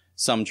require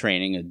some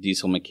training, a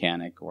diesel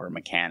mechanic or a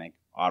mechanic,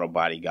 auto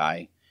body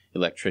guy,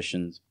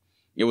 electricians.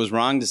 It was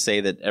wrong to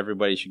say that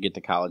everybody should get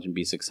to college and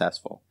be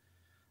successful.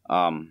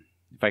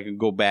 If I could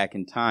go back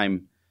in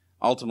time,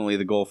 ultimately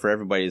the goal for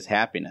everybody is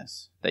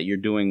happiness, that you're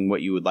doing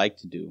what you would like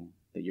to do,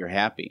 that you're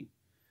happy.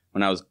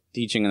 When I was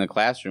teaching in the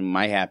classroom,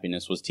 my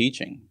happiness was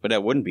teaching, but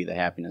that wouldn't be the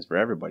happiness for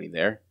everybody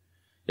there.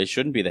 It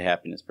shouldn't be the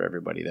happiness for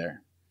everybody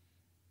there.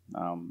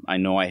 I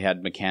know I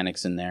had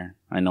mechanics in there.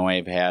 I know I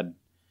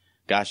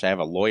have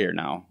a lawyer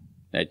now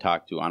that I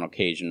talk to on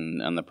occasion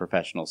on the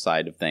professional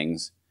side of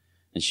things.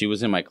 And she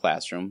was in my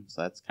classroom,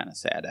 so that's kind of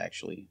sad,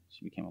 actually.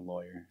 She became a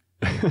lawyer.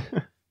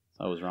 So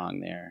I was wrong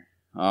there.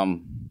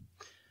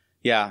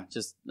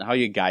 Just how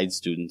you guide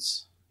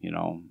students.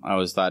 I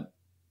always thought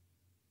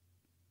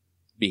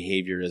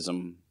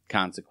behaviorism,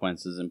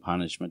 consequences, and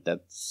punishment,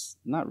 that's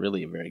not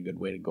really a very good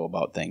way to go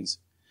about things.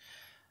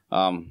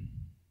 I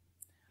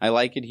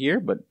like it here,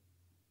 but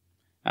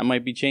I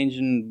might be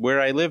changing where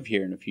I live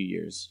here in a few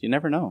years. You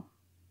never know.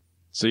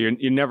 So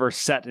you're never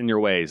set in your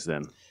ways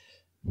then?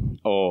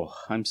 Oh,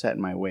 I'm set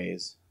in my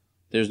ways.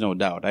 There's no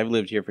doubt. I've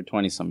lived here for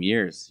 20-some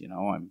years.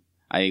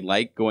 I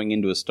like going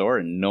into a store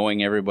and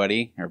knowing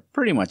everybody, or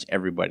pretty much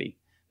everybody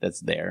that's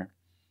there.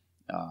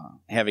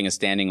 Having a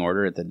standing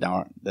order at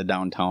the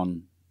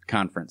downtown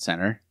conference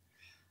center.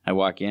 I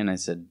walk in, I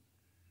said,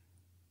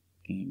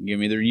 "Can you give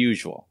me the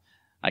usual?"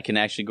 I can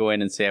actually go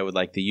in and say I would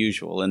like the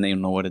usual, and they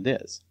know what it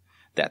is.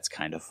 That's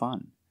kind of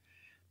fun.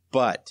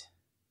 But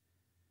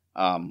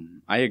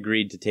I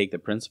agreed to take the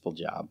principal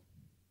job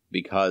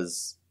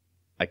because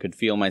I could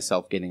feel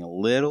myself getting a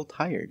little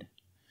tired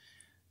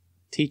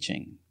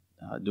teaching,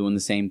 doing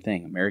the same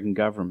thing, American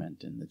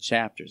government and the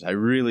chapters. I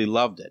really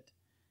loved it.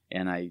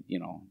 And I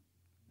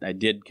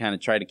did kind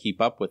of try to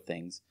keep up with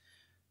things.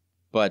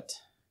 But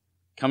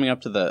coming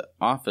up to the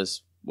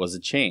office was a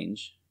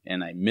change.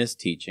 and I miss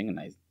teaching,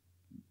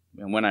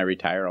 and when I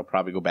retire, I'll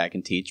probably go back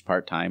and teach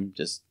part-time.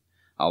 Just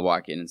I'll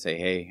walk in and say,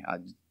 hey,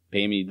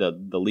 pay me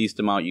the least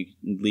amount you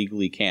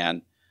legally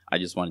can. I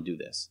just want to do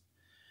this.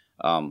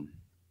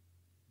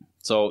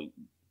 So,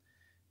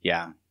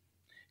 yeah.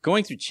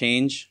 Going through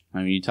change, I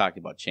mean, you talked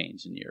about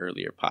change in your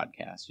earlier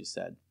podcast, you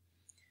said.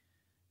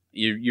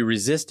 You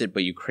resist it,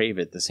 but you crave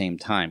it at the same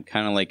time.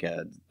 Kind of like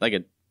a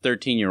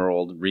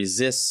 13-year-old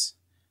resists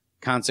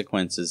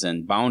consequences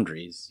and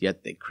boundaries,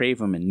 yet they crave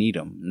them and need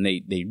them. And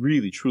they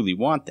really, truly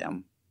want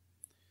them.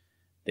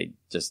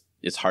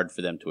 It's hard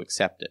for them to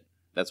accept it.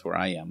 That's where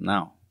I am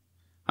now.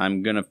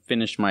 I'm going to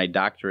finish my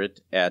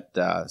doctorate at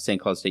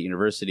St. Cloud State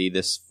University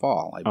this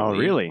fall, I believe. Oh,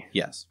 really?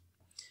 Yes.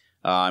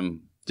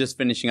 I'm just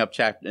finishing up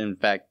in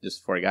fact,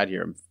 just before I got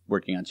here, I'm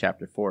working on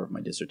chapter 4 of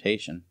my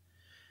dissertation.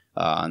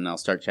 And I'll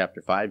start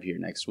chapter 5 here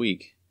next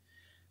week.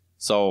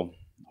 So,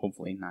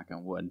 hopefully, knock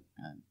on wood,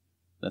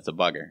 that's a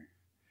bugger.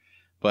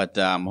 But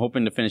I'm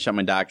hoping to finish up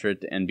my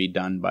doctorate and be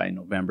done by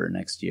November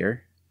next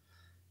year.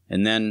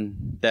 And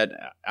then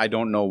I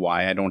don't know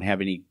why, I don't have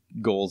any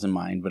goals in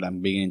mind, but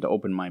I'm beginning to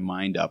open my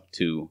mind up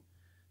to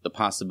the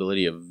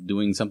possibility of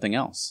doing something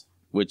else,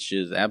 which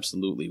is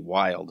absolutely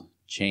wild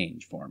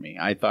change for me.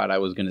 I thought I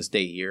was going to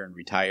stay here and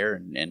retire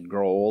and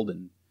grow old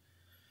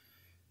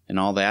and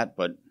all that,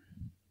 but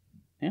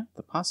yeah,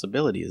 the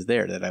possibility is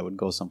there that I would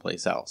go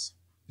someplace else.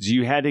 So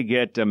you had to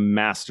get a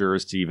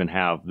master's to even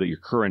have your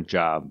current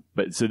job,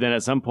 but so then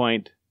at some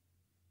point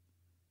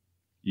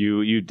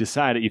you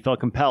decided, you felt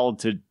compelled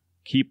to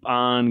keep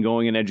on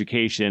going in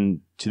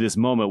education to this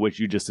moment, which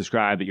you just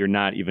described, that you're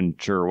not even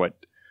sure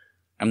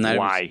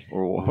why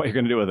or what you're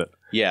going to do with it.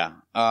 Yeah.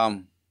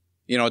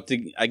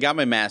 I got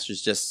my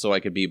master's just so I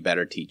could be a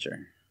better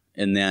teacher.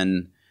 And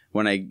then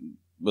when I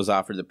was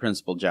offered the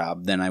principal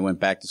job, then I went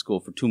back to school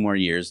for 2 more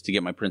years to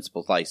get my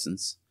principal's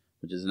license,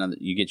 which is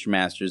you get your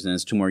master's and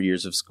it's 2 more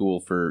years of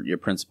school for your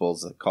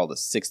principal's, called a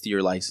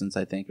 6th-year license,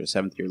 I think, or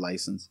 7th-year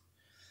license.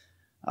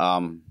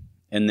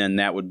 And then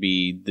that would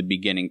be the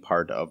beginning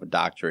part of a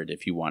doctorate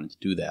if you wanted to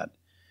do that.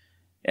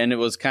 And it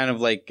was kind of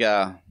like,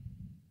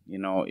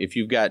 if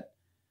you've got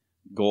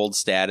gold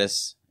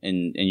status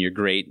and you're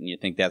great and you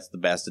think that's the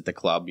best at the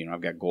club,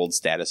 I've got gold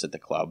status at the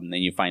club. And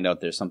then you find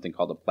out there's something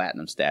called a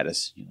platinum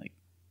status. You're like,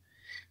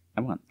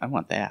 I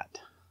want that.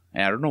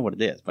 And I don't know what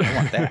it is, but I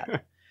want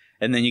that.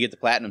 And then you get the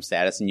platinum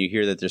status and you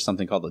hear that there's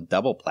something called a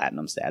double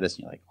platinum status.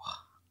 And you're like,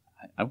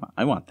 wow,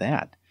 I want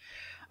that.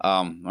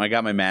 I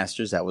got my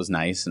master's. That was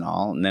nice and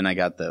all. And then I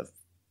got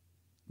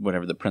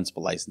whatever the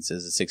principal license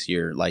is, a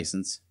 6-year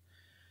license.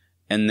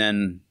 And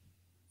then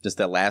just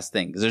that last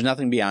thing, because there's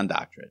nothing beyond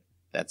doctorate.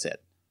 That's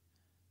it.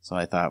 So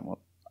I thought,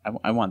 well,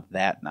 I want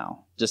that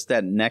now. Just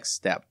that next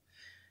step.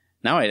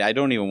 Now I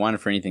don't even want it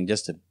for anything,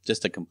 just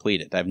to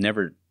complete it. I've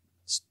never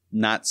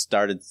not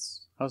started.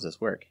 How does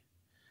this work?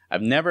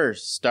 I've never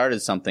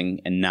started something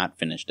and not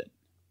finished it.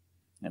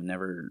 I've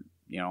never,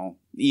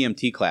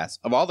 EMT class.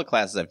 Of all the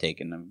classes I've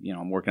taken,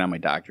 I'm working on my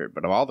doctorate,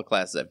 but of all the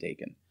classes I've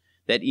taken,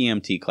 that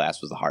EMT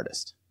class was the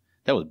hardest.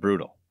 That was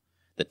brutal.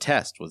 The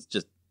test was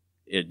just,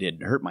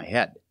 it hurt my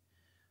head.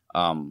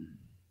 And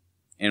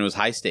it was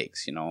high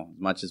stakes, as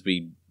much as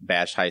we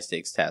bash high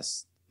stakes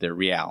tests, they're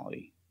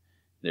reality.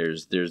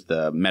 There's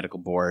the medical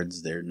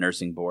boards, there's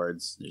nursing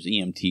boards, there's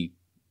EMT.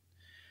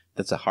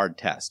 That's a hard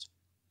test.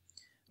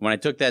 When I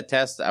took that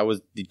test, I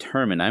was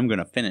determined I'm going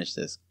to finish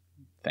this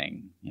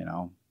thing,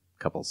 a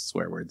couple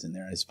swear words in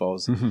there, I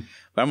suppose,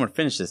 but I'm going to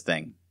finish this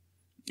thing.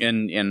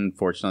 And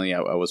fortunately, I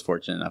was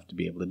fortunate enough to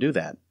be able to do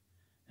that.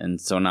 And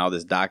so now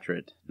this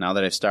doctorate, now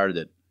that I've started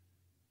it,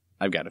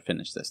 I've got to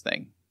finish this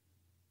thing.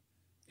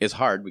 It's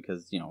hard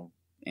because,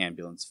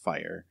 ambulance,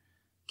 fire,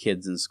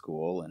 kids in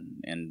school,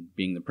 and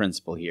being the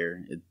principal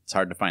here, it's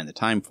hard to find the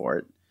time for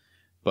it.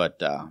 But,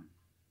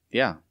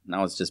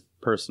 now it's just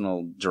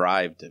personal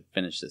drive to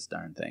finish this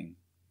darn thing.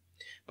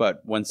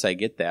 But once I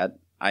get that,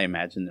 I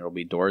imagine there will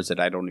be doors that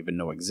I don't even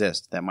know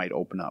exist that might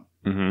open up.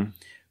 Mm-hmm.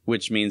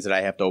 Which means that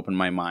I have to open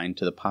my mind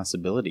to the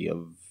possibility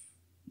of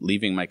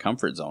leaving my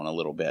comfort zone a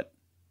little bit.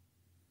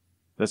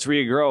 That's where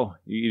you grow.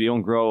 You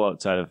don't grow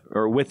outside of,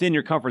 or within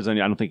your comfort zone.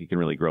 I don't think you can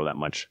really grow that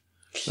much.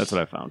 That's what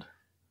I found.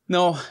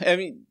 No, I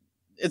mean,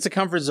 it's a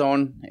comfort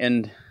zone,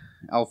 and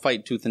I'll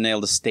fight tooth and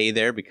nail to stay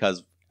there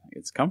because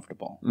it's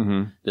comfortable.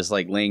 Mm-hmm. Just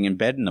like laying in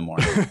bed in the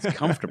morning. It's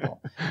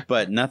comfortable.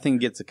 But nothing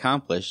gets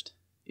accomplished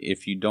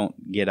if you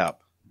don't get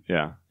up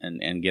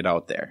and get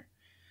out there.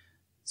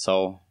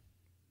 So,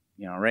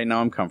 right now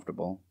I'm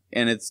comfortable,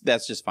 and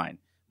that's just fine.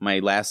 My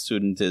last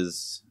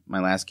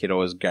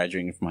kiddo is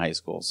graduating from high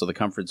school, so the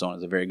comfort zone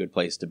is a very good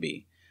place to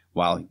be.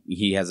 While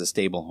he has a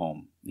stable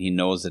home, he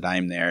knows that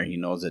I'm there. He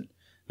knows that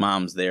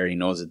mom's there. He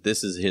knows that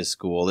this is his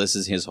school. This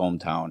is his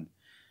hometown.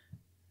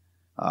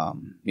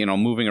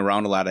 Moving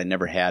around a lot, I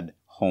never had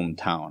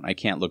hometown. I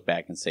can't look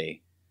back and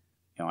say,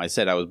 I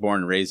said I was born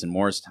and raised in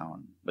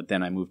Morristown, but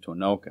then I moved to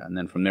Anoka, and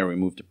then from there we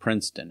moved to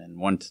Princeton,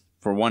 and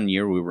for 1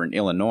 year we were in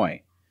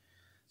Illinois.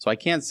 So I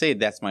can't say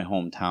that's my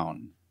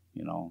hometown.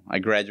 I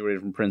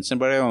graduated from Princeton,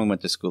 but I only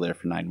went to school there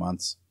for 9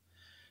 months.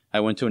 I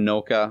went to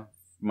Anoka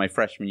my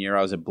freshman year,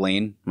 I was at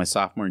Blaine. My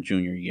sophomore and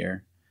junior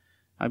year,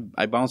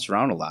 I bounced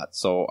around a lot.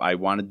 So I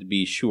wanted to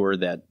be sure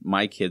that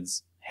my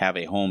kids have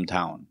a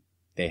hometown.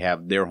 They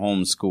have their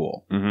home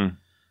school. Mm-hmm.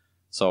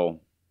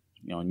 So,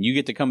 and you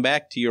get to come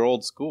back to your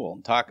old school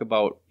and talk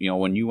about,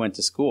 when you went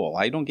to school.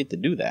 I don't get to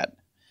do that.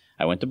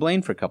 I went to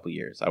Blaine for a couple of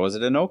years. I was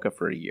at Anoka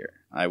for a year.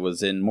 I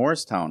was in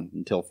Morristown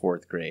until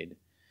 4th grade.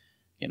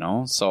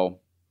 So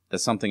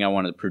that's something I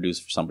wanted to produce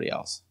for somebody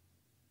else.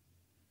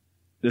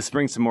 This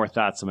brings some more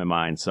thoughts to my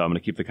mind, so I'm going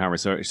to keep the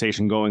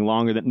conversation going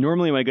longer. Than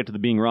normally when I get to the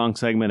being wrong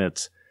segment,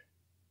 it's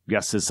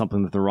guess is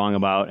something that they're wrong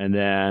about, and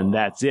then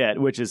that's it,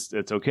 which is,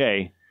 it's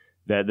okay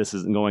that this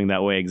isn't going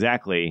that way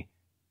exactly.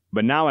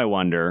 But now I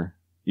wonder,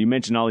 you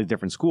mentioned all these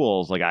different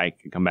schools, like I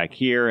could come back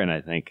here and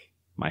I think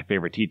my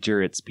favorite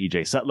teacher, it's PJ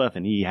Sutlief,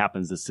 and he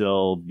happens to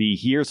still be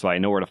here, so I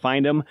know where to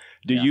find him.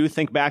 Do you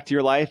think back to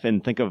your life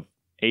and think of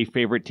a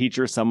favorite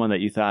teacher, someone that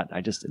you thought,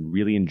 I just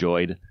really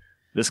enjoyed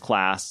this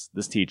class,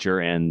 this teacher,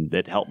 and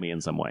that helped me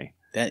in some way?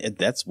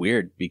 That's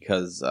weird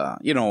because,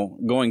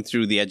 going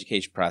through the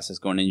education process,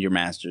 going into your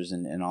master's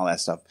and all that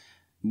stuff,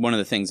 one of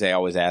the things I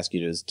always ask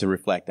you is to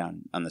reflect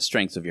on the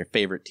strengths of your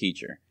favorite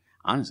teacher.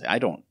 Honestly, I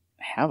don't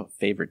have a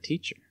favorite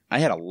teacher. I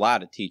had a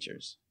lot of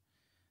teachers,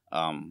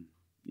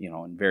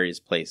 in various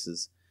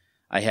places.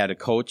 I had a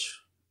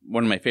coach.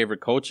 One of my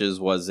favorite coaches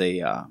was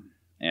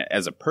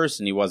as a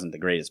person, he wasn't the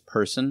greatest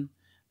person,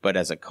 but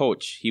as a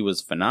coach, he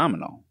was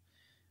phenomenal.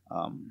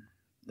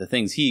 The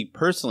things he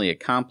personally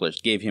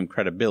accomplished gave him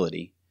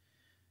credibility.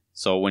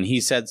 So when he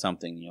said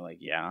something, you're like,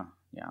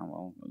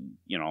 well,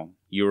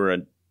 you were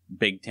a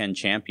Big Ten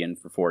champion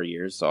for 4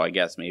 years, so I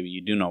guess maybe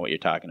you do know what you're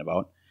talking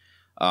about.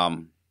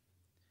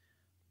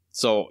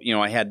 So,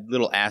 I had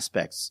little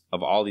aspects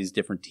of all these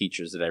different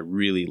teachers that I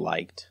really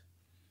liked,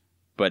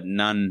 but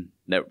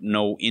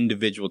no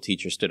individual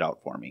teacher stood out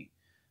for me.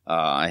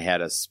 I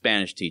had a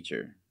Spanish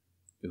teacher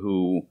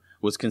who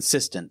was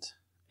consistent.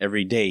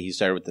 Every day he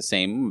started with the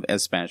same,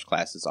 as Spanish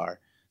classes are,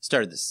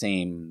 started the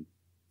same,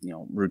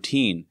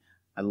 routine.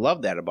 I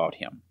love that about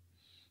him.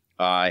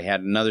 I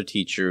had another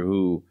teacher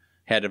who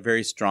had a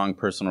very strong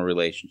personal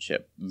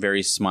relationship,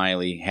 very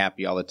smiley,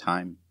 happy all the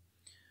time.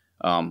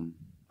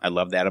 I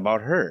love that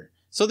about her.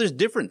 So there's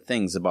different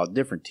things about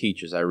different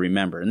teachers I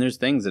remember, and there's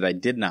things that I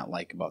did not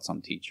like about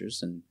some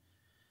teachers, and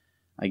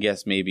I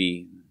guess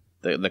maybe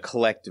the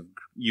collective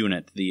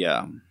unit, the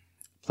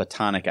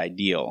Platonic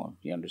ideal.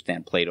 If you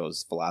understand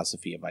Plato's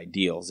philosophy of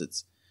ideals,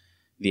 it's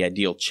the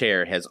ideal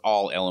chair has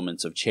all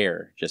elements of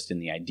chair, just in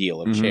the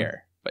ideal of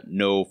chair, but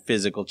no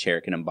physical chair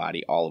can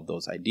embody all of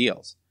those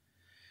ideals.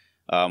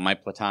 My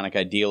Platonic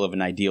ideal of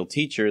an ideal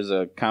teacher is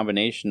a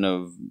combination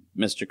of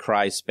Mr.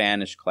 Cry's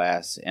Spanish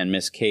class and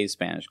Miss K's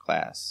Spanish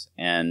class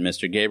and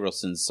Mr.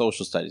 Gabrielson's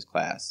social studies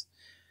class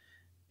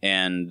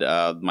and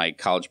my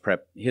college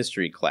prep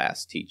history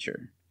class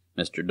teacher,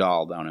 Mr.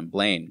 Dahl down in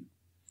Blaine,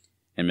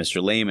 and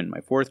Mr. Lehman, my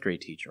 4th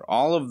grade teacher.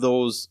 All of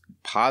those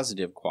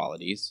positive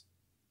qualities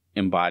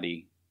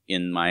embody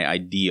in my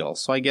ideal.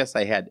 So I guess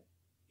I had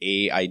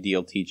a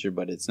ideal teacher,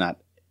 but it's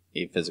not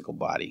a physical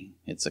body.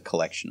 It's a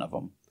collection of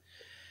them.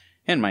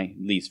 And my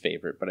least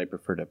favorite, but I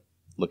prefer to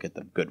look at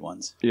the good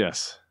ones.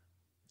 Yes.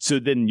 So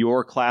then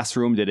your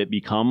classroom, did it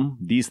become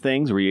these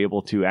things? Were you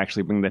able to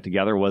actually bring that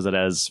together? Was it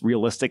as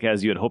realistic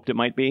as you had hoped it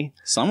might be?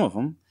 Some of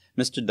them.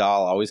 Mr.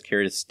 Dahl always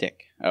carried a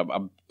stick,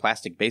 a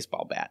plastic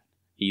baseball bat.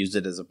 He used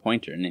it as a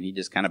pointer, and then he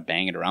just kind of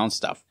banged around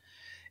stuff.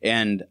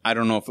 And I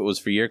don't know if it was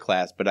for your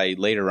class, but I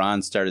later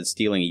on started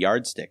stealing a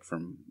yardstick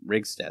from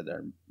Rigstead,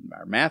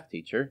 our math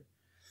teacher.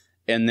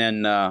 And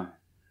then,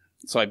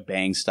 so I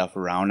banged stuff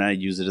around, and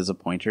I'd use it as a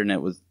pointer,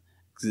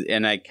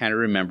 and I kind of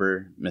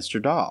remember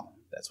Mr. Dahl.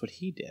 That's what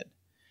he did.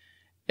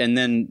 And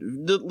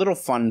then the little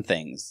fun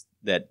things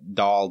that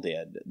Dahl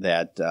did,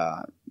 that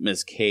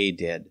Miss K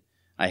did.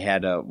 I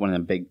had one of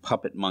them big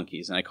puppet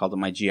monkeys, and I called him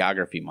my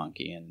geography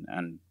monkey.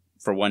 And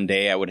for one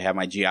day, I would have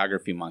my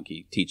geography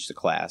monkey teach the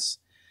class.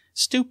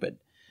 Stupid,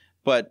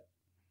 but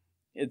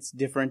it's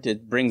different.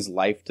 It brings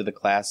life to the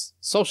class.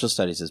 Social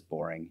studies is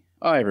boring.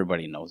 Oh,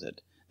 everybody knows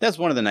it. That's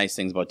one of the nice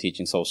things about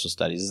teaching social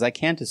studies is I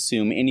can't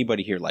assume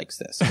anybody here likes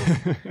this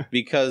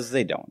because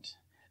they don't.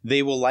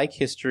 They will like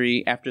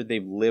history after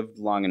they've lived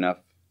long enough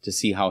to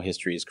see how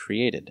history is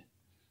created.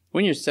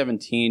 When you're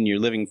 17, you're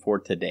living for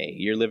today.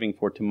 You're living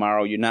for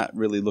tomorrow. You're not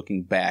really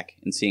looking back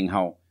and seeing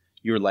how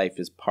your life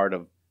is part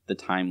of the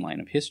timeline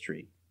of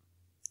history.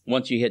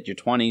 Once you hit your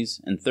 20s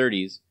and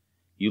 30s,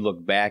 you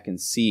look back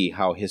and see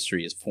how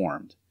history is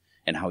formed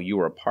and how you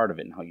are a part of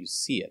it and how you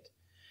see it.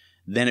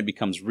 Then it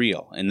becomes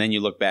real. And then you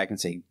look back and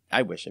say,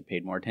 I wish I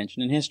paid more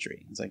attention in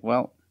history. It's like,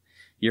 well,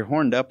 you're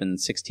horned up and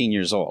 16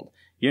 years old.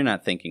 You're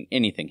not thinking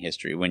anything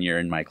history when you're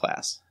in my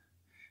class.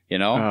 You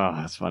know? Oh,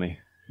 that's funny.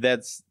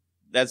 It's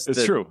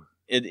true.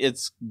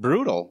 It's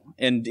brutal.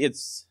 And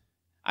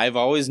I've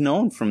always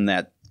known from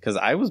that, because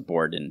I was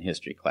bored in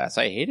history class.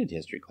 I hated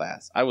history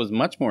class. I was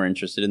much more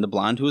interested in the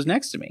blonde who was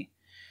next to me.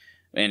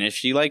 And if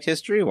she liked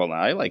history, well,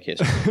 I like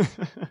history.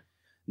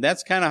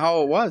 That's kind of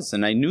how it was.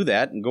 And I knew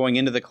that. And going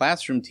into the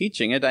classroom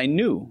teaching it, I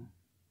knew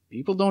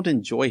people don't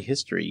enjoy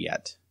history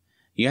yet.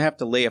 You have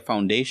to lay a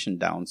foundation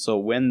down so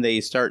when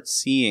they start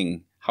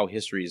seeing how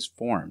history is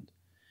formed,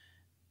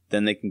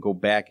 then they can go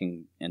back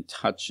and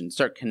touch and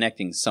start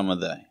connecting some of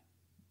the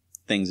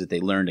things that they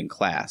learned in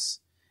class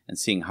and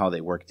seeing how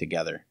they work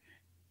together.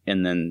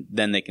 And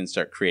then they can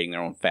start creating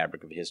their own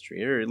fabric of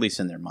history, or at least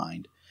in their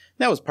mind.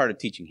 That was part of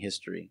teaching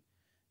history.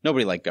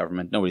 Nobody liked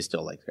government. Nobody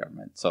still likes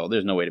government. So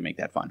there's no way to make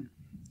that fun.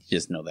 You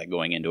just know that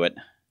going into it.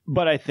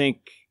 But I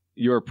think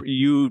you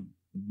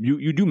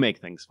do make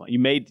things fun.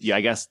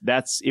 I guess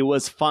it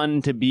was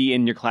fun to be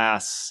in your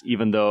class,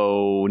 even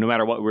though no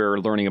matter what we were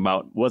learning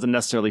about wasn't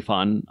necessarily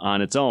fun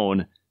on its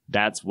own.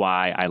 That's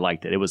why I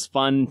liked it. It was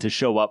fun to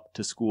show up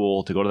to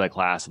school, to go to that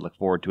class and look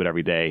forward to it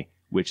every day,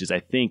 which is, I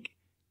think,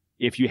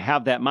 if you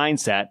have that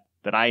mindset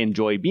that I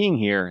enjoy being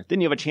here,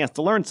 then you have a chance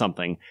to learn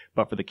something.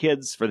 But for the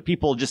kids, for the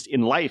people just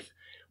in life,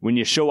 when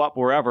you show up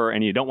wherever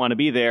and you don't want to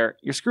be there,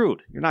 you're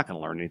screwed. You're not going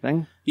to learn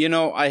anything. You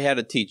know, I had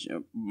a teacher,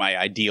 my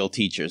ideal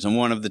teachers, and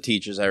one of the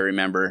teachers I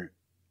remember,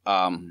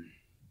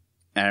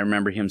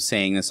 him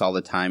saying this all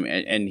the time,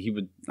 and he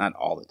would, not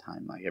all the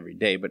time, like every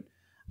day, but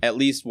at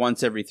least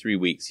once every 3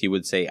 weeks, he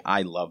would say,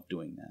 I love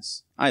doing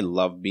this. I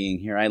love being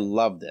here. I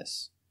love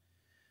this.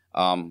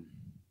 And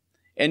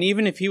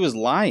even if he was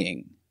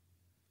lying,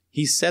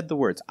 he said the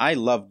words, I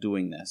love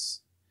doing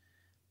this.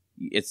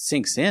 It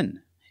sinks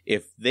in.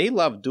 If they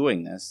love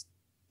doing this,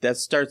 that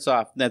starts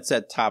off, that's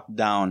that top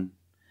down.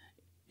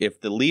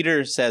 If the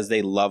leader says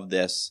they love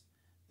this,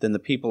 then the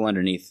people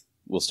underneath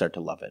will start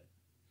to love it.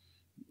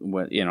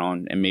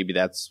 And maybe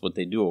that's what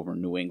they do over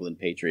New England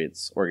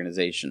Patriots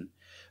organization.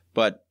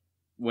 But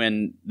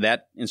when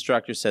that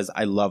instructor says,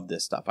 I love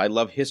this stuff, I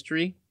love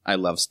history, I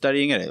love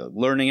studying it, I love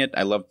learning it,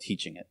 I love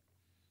teaching it.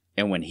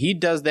 And when he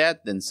does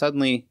that, then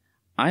suddenly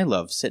I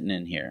love sitting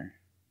in here.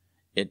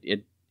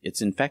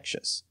 It's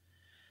infectious.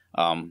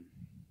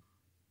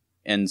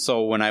 And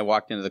so when I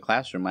walked into the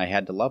classroom, I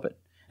had to love it.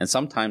 And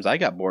sometimes I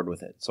got bored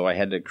with it. So I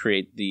had to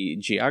create the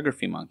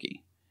geography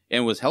monkey.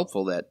 And it was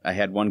helpful that I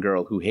had one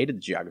girl who hated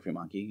the geography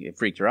monkey. It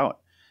freaked her out.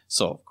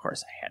 So, of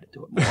course, I had to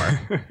do it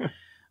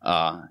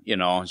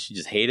more. She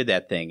just hated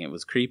that thing. It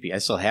was creepy. I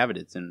still have it.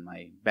 It's in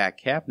my back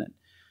cabinet.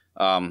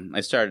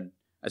 I started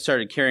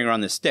carrying around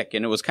this stick,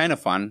 and it was kind of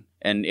fun.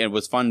 And it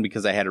was fun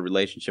because I had a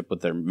relationship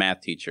with their math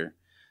teacher.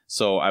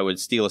 So I would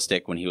steal a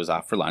stick when he was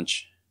off for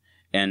lunch.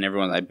 And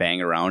I'd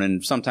bang around,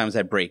 and sometimes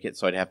I'd break it,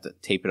 so I'd have to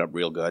tape it up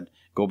real good,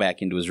 go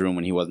back into his room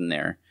when he wasn't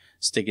there,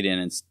 stick it in,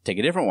 and take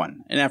a different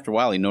one. And after a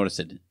while, he noticed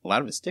that a lot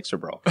of his sticks are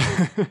broke.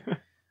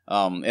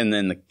 And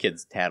then the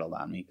kids tattled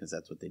on me, because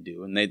that's what they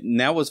do. And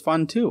that was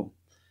fun, too.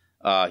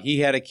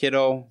 He had a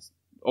kiddo,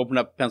 opened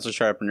up a pencil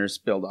sharpener,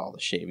 spilled all the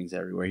shavings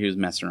everywhere. He was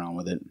messing around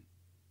with it.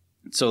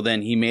 So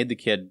then he made the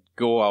kid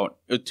go out.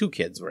 2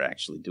 kids were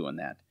actually doing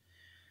that.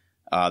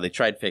 They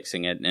tried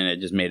fixing it, and it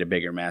just made a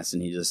bigger mess,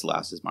 and he just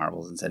lost his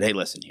marbles and said, hey,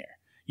 listen here.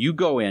 You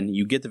go in,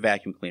 you get the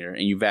vacuum cleaner,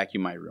 and you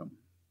vacuum my room.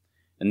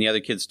 And the other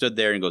kid stood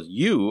there and goes,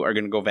 you are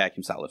going to go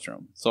vacuum Sutlief's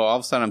room. So all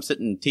of a sudden, I'm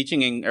sitting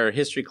teaching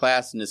history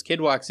class, and this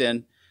kid walks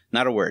in,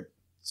 not a word.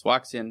 Just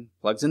walks in,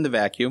 plugs in the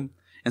vacuum,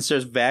 and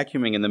starts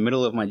vacuuming in the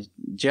middle of my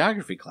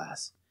geography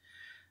class.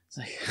 It's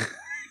like,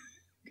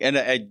 and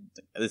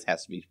this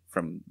has to be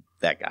from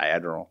that guy, I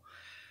don't know.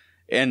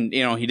 And,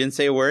 he didn't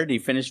say a word. He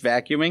finished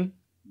vacuuming,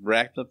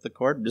 wrapped up the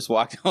cord, and just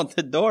walked out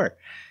the door.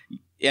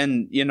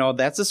 And,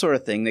 that's the sort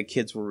of thing that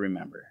kids will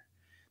remember.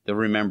 They'll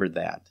remember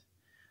that.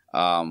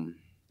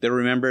 They'll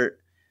remember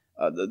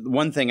the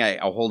one thing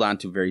I'll hold on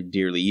to very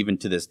dearly, even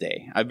to this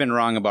day. I've been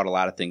wrong about a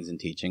lot of things in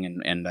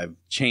teaching, and I've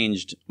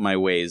changed my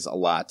ways a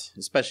lot,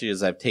 especially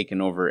as I've taken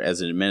over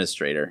as an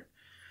administrator.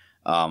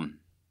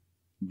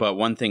 But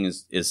one thing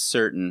is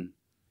certain,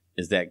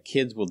 is that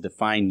kids will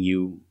define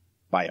you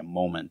by a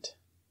moment,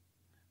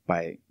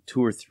 by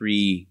 2 or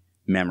 3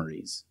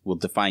 memories will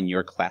define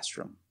your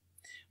classroom.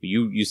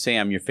 You say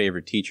I'm your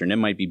favorite teacher, and it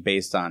might be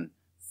based on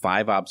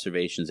 5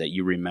 observations that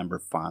you remember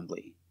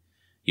fondly.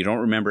 You don't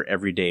remember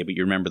every day, but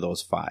you remember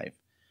those 5.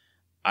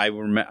 I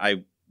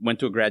went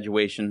to a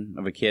graduation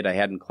of a kid I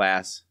had in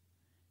class,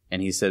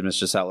 and he said,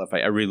 Mr. Sutlief,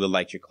 I really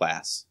liked your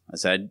class.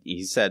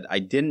 He said, I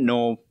didn't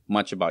know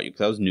much about you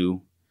because I was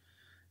new.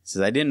 He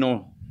says, I didn't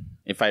know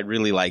if I'd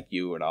really like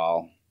you at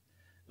all.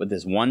 But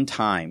this one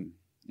time,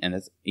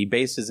 and he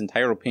based his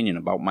entire opinion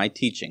about my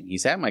teaching. He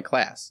sat in my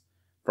class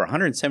for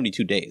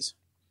 172 days.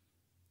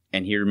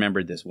 And he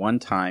remembered this one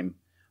time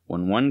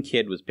when one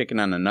kid was picking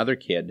on another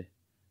kid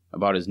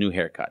about his new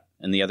haircut.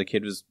 And the other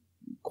kid was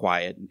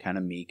quiet and kind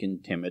of meek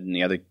and timid. And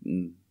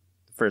the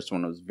first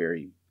one was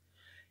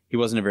he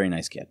wasn't a very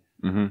nice kid.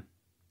 Mm-hmm.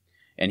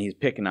 And he's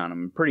picking on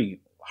him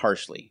pretty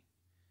harshly.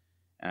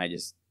 And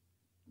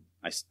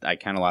I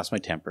kind of lost my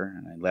temper,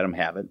 and I let him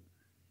have it.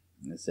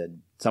 And I said,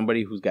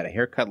 somebody who's got a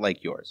haircut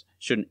like yours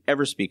shouldn't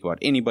ever speak about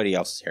anybody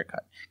else's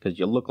haircut because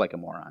you look like a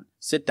moron.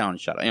 Sit down and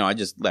shut up. I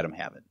just let him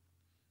have it.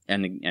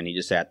 And he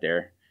just sat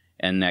there.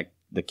 And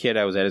the kid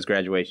I was at his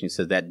graduation, he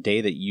says, that day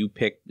that you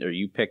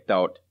picked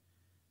out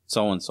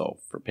so-and-so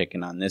for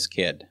picking on this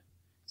kid,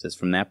 says,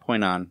 from that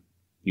point on,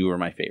 you were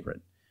my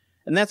favorite.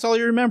 And that's all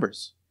he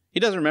remembers.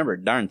 He doesn't remember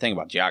a darn thing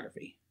about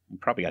geography. You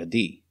probably got a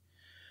D.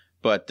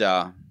 But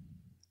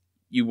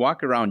you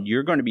walk around,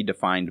 you're going to be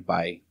defined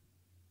by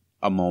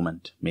a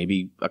moment,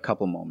 maybe a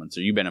couple moments,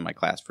 or you've been in my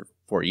class for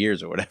 4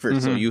 years or whatever,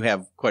 so you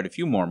have quite a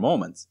few more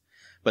moments.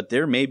 But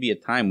there may be a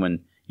time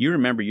when you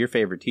remember your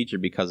favorite teacher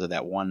because of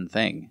that one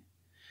thing.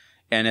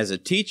 And as a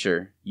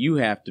teacher, you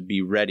have to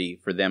be ready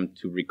for them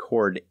to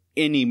record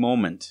any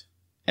moment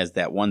as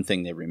that one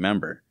thing they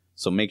remember.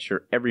 So make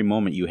sure every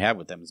moment you have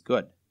with them is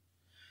good.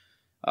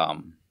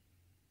 And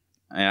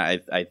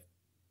I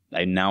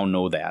now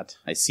know that.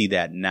 I see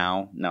that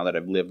now that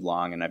I've lived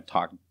long and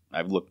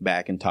I've looked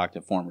back and talked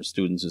to former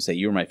students who say,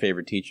 you were my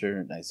favorite teacher.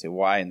 And I say,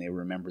 why? And they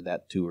remember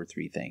that 2 or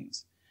 3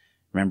 things.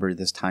 Remember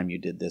this time you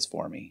did this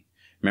for me.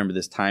 Remember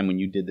this time when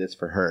you did this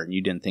for her and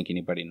you didn't think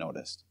anybody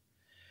noticed.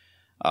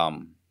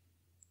 And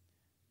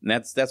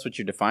that's what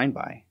you're defined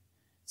by.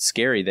 It's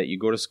scary that you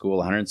go to school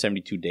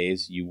 172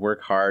 days, you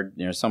work hard,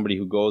 there's somebody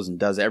who goes and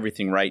does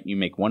everything right, and you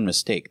make one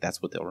mistake, that's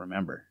what they'll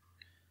remember.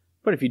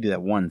 But if you do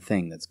that one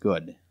thing, that's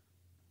good.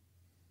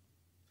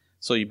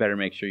 So you better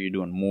make sure you're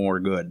doing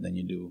more good than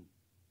you do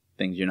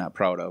things you're not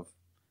proud of.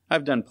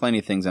 I've done plenty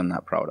of things I'm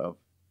not proud of.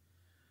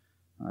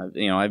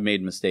 I've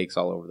made mistakes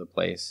all over the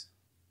place.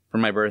 For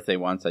my birthday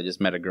once, I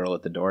just met a girl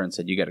at the door and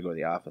said, you got to go to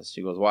the office.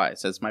 She goes, why? I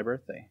said, it's my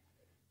birthday.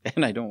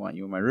 And I don't want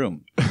you in my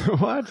room.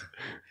 What?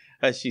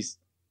 She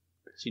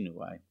knew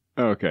why.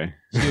 Okay.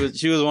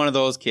 She was one of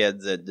those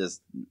kids that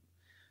just,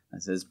 I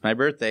said, it's my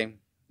birthday.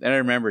 And I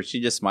remember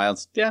she just smiled.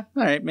 Said, yeah,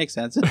 all right, makes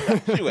sense.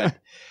 She went,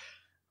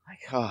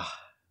 like, oh.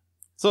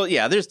 So,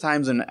 yeah, there's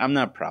times when I'm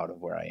not proud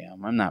of where I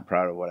am. I'm not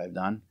proud of what I've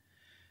done.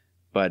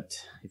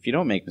 But if you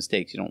don't make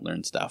mistakes, you don't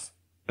learn stuff.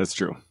 That's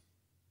true.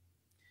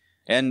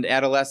 And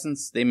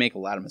adolescents, they make a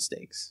lot of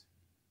mistakes.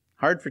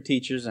 Hard for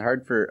teachers and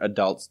hard for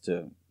adults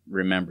to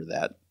remember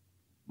that.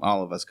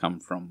 All of us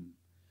come from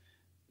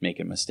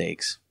making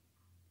mistakes.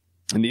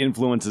 And the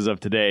influences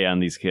of today on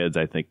these kids,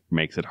 I think,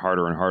 makes it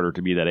harder and harder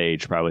to be that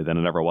age probably than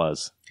it ever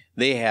was.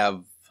 Kids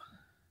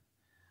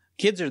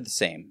are the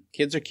same.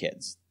 Kids are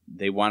kids.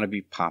 They want to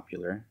be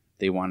popular.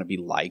 They want to be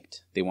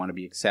liked. They want to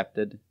be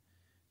accepted.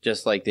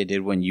 Just like they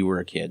did when you were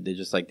a kid.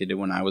 Just like they did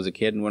when I was a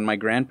kid and when my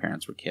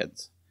grandparents were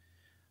kids.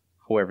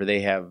 However,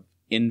 they have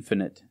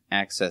infinite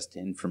access to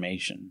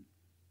information.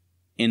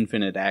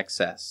 Infinite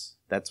access.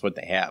 That's what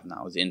they have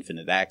now, is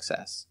infinite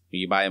access.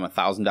 You buy them a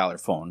 $1,000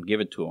 phone,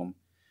 give it to them,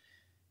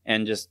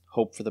 and just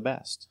hope for the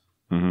best.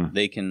 Mm-hmm.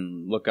 They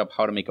can look up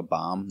how to make a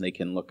bomb. They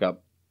can look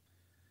up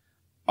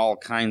all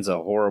kinds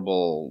of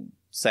horrible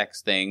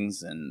sex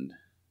things, and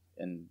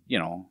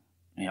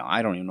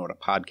I don't even know what a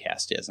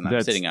podcast is, and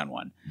I'm sitting on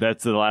one.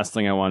 That's the last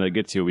thing I wanted to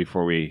get to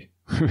before we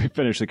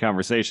finish the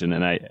conversation,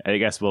 and I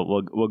guess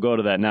we'll go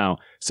to that now.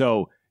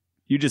 So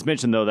you just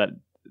mentioned, though, that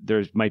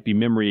there might be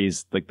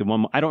memories, like the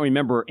one, I don't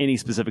remember any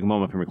specific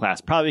moment from your class,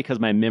 probably because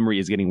my memory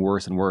is getting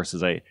worse and worse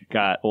as I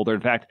got older.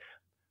 In fact,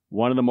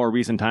 one of the more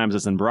recent times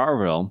is in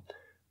Browerville,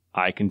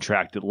 I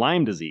contracted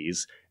Lyme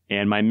disease,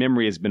 and my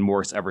memory has been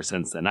worse ever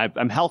since then.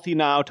 I'm healthy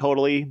now,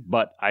 totally,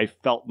 but I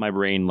felt my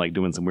brain like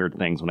doing some weird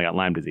things when I got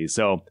Lyme disease.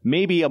 So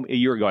maybe a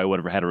year ago I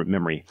would have had a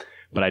memory,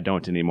 but I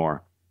don't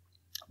anymore.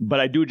 But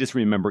I do just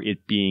remember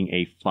it being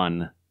a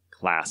fun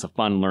class, a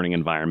fun learning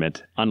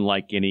environment,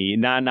 unlike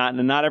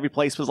not every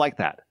place was like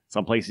that.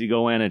 Some places you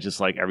go in, it's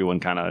just like everyone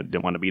kind of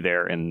didn't want to be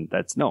there, and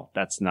that's not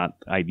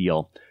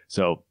ideal.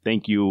 So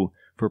thank you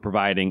for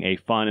providing a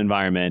fun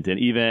environment. And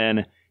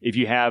even if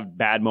you have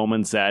bad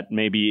moments that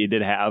maybe you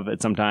did have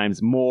at sometimes,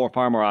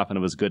 far more often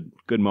it was good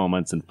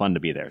moments and fun to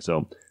be there.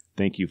 So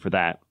thank you for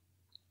that.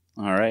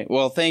 All right.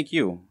 Well, thank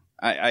you.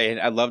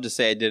 I'd love to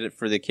say I did it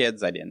for the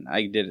kids. I didn't.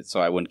 I did it so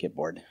I wouldn't get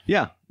bored.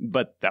 Yeah,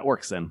 but that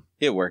works then.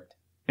 It worked.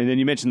 And then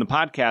you mentioned the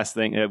podcast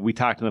thing. We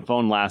talked on the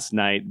phone last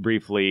night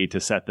briefly to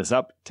set this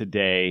up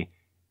today,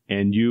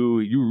 and you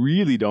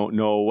really don't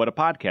know what a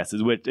podcast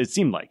is, which it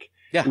seemed like,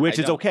 which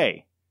is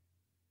okay.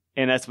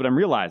 And that's what I'm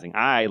realizing.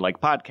 I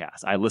like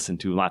podcasts. I listen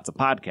to lots of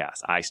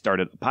podcasts. I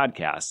started a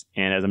podcast,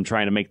 and as I'm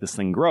trying to make this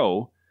thing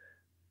grow,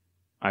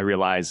 I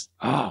realize,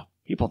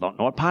 people don't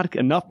know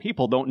enough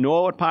people don't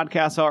know what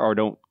podcasts are or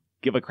don't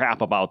give a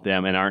crap about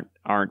them and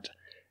aren't.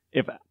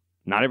 If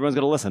not everyone's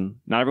going to listen,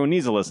 not everyone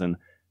needs to listen.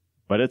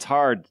 But it's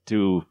hard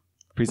to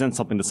present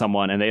something to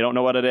someone and they don't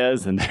know what it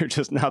is and they're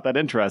just not that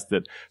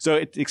interested. So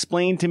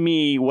explain to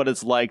me what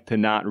it's like to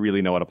not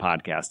really know what a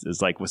podcast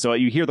is like. So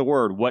you hear the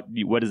word, what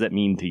does that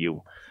mean to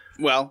you?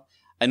 Well,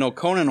 I know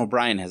Conan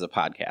O'Brien has a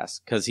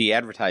podcast because he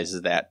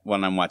advertises that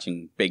when I'm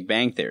watching Big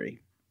Bang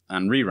Theory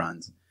on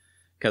reruns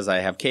because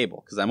I have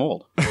cable because I'm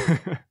old.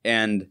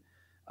 And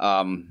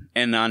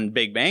on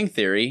Big Bang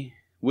Theory,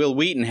 Will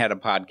Wheaton had a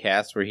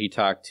podcast where he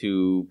talked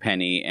to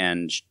Penny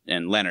and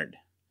Leonard.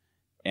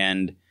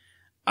 And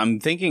I'm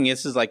thinking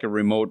this is like a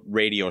remote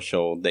radio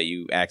show that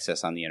you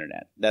access on the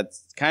internet.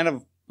 That's kind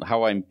of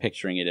how I'm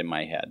picturing it in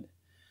my head.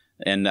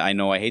 And I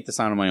know I hate the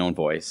sound of my own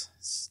voice,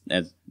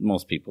 as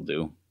most people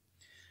do.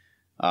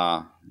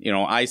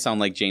 I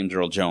sound like James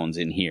Earl Jones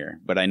in here,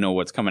 but I know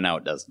what's coming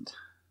out doesn't.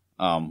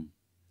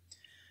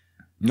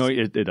 No,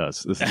 it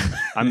does.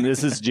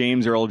 This is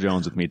James Earl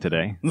Jones with me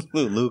today.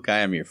 Luke, I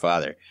am your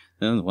father.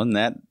 Wasn't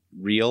that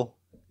real?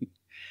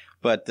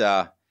 But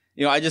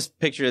I just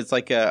picture it's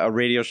like a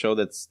radio show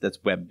that's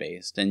web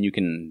based, and you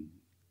can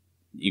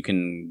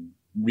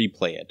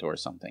replay it or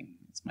something.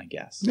 That's my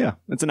guess. Yeah,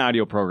 it's an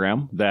audio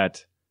program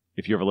that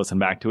if you ever listen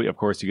back to it, of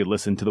course, you could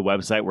listen to the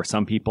website where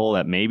some people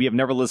that maybe have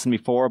never listened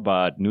before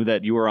but knew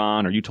that you were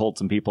on, or you told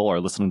some people are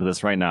listening to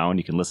this right now, and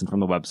you can listen from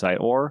the website.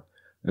 Or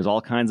there's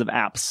all kinds of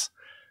apps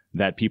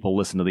that people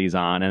listen to these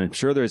on, and I'm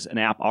sure there's an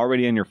app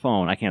already on your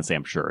phone. I can't say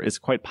I'm sure. It's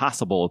quite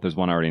possible if there's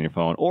one already on your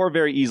phone, or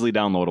very easily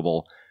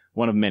downloadable.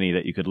 One of many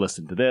that you could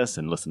listen to this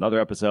and listen to other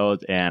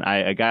episodes. And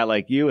a guy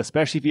like you,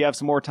 especially if you have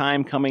some more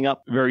time coming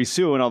up very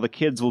soon, all the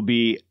kids will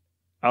be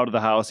out of the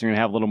house and you're going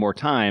to have a little more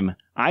time.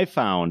 I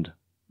found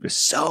there's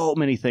so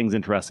many things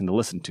interesting to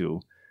listen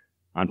to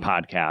on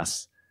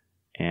podcasts.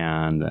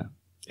 And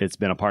it's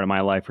been a part of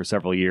my life for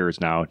several years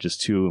now,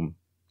 just to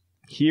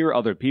hear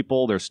other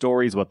people, their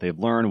stories, what they've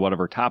learned,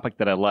 whatever topic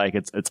that I like.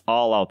 It's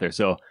all out there.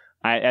 So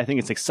I think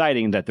it's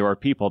exciting that there are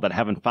people that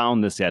haven't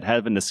found this yet,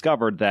 haven't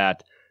discovered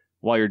that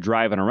while you're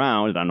driving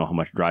around. I don't know how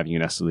much driving you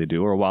necessarily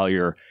do, or while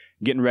you're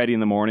getting ready in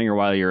the morning, or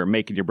while you're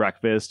making your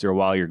breakfast, or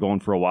while you're going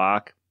for a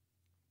walk.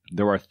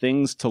 There are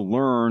things to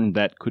learn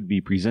that could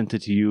be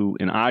presented to you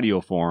in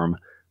audio form,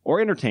 or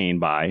entertained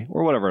by,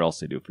 or whatever else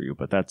they do for you.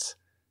 But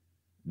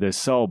there's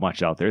so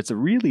much out there. It's a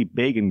really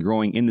big and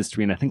growing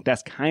industry, and I think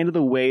that's kind of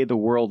the way the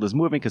world is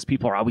moving, because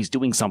people are always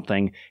doing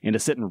something, and to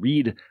sit and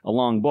read a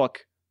long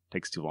book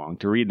takes too long.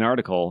 To read an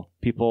article,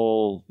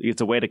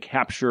 it's a way to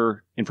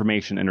capture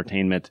information,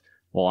 entertainment,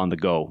 while on the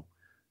go.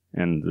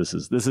 And this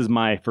is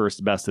my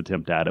first best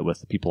attempt at it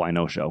with the People I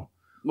Know show.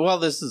 Well,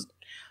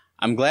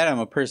 I'm glad I'm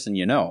a person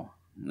you know.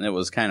 It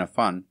was kind of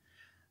fun.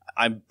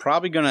 I'm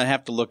probably going to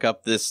have to look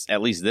up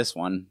at least this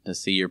one, to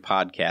see your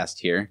podcast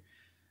here.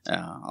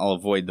 I'll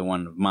avoid the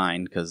one of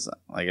mine because,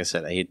 like I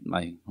said, I hate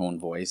my own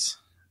voice.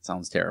 It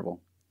sounds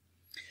terrible.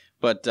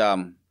 But,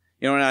 and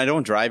I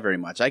don't drive very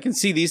much. I can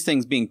see these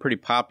things being pretty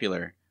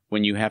popular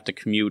when you have to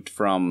commute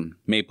from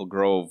Maple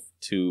Grove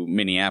to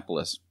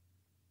Minneapolis.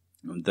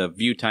 The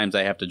few times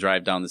I have to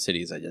drive down the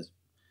cities,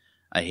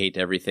 I hate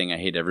everything. I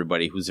hate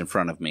everybody who's in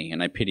front of me,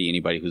 and I pity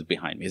anybody who's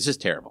behind me. It's just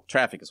terrible.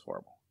 Traffic is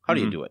horrible. How do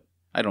you do it?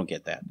 I don't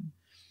get that.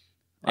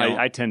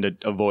 I tend to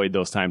avoid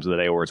those times of the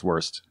day where it's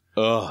worst.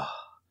 Ugh.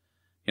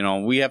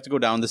 We have to go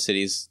down the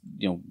cities,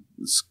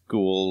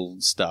 school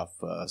stuff,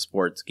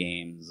 sports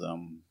games,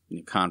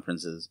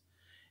 conferences,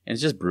 and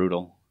it's just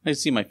brutal. I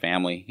see my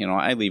family.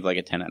 I leave like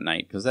at 10 at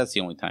night because that's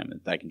the only time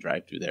that I can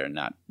drive through there and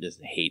not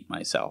just hate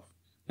myself.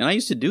 And I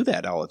used to do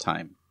that all the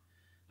time.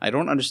 I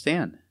don't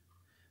understand.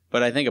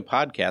 But I think a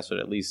podcast would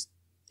at least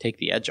take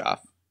the edge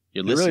off.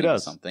 You're listening to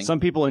something. Some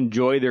people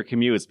enjoy their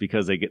commutes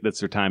because that's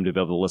their time to be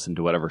able to listen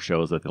to whatever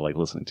shows that they like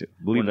listening to.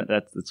 Believe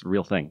that's a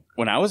real thing.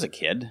 When I was a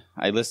kid,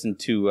 I listened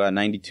to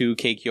 92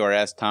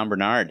 KQRS Tom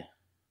Bernard,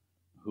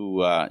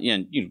 who,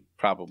 you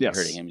probably heard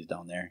of him. He's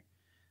down there.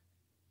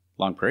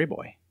 Long Prairie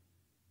Boy.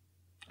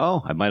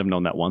 Oh, I might have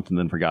known that once and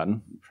then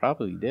forgotten.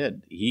 Probably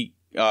did. He...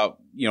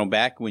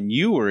 back when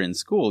you were in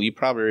school, you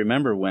probably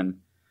remember when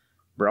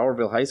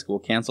Browerville High School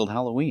canceled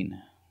Halloween.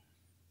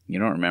 You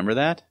don't remember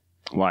that?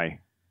 Why?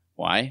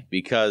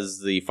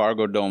 Because the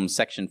Fargo Dome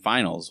section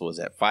finals was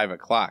at 5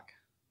 o'clock.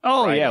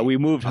 Oh, Friday. Yeah. We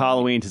moved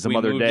Halloween to some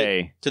other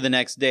day. To the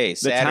next day,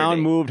 Saturday. The town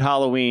moved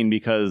Halloween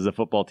because the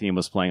football team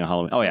was playing a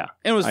Halloween. Oh, yeah.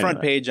 And it was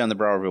front page on the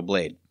Browerville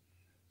Blade.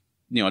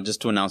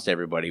 Just to announce to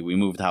everybody, we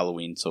moved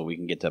Halloween so we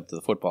can get up to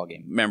the football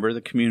game. Remember,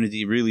 the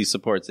community really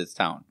supports its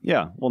town.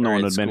 Yeah. Well, no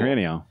one had been here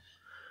anyhow.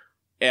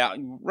 Yeah,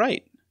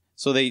 right.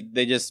 So they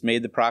just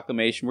made the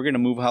proclamation, we're going to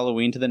move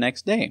Halloween to the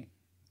next day.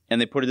 And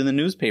they put it in the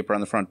newspaper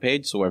on the front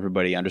page so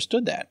everybody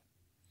understood that.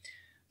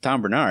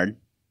 Tom Bernard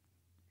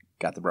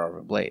got the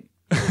Browerville Blade.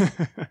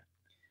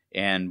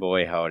 And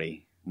boy,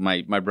 howdy.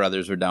 My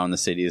brothers were down in the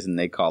cities, and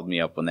they called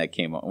me up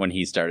when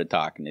he started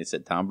talking. They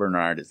said, Tom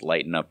Bernard is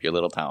lighting up your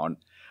little town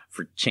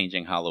for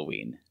changing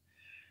Halloween.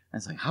 I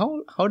was like,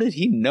 how did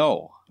he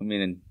know?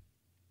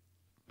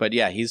 But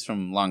yeah, he's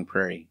from Long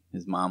Prairie.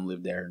 His mom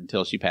lived there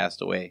until she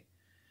passed away.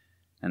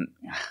 And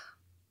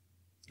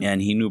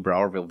he knew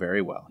Browerville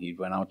very well. He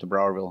went out to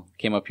Browerville,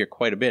 came up here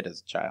quite a bit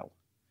as a child.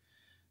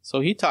 So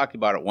he talked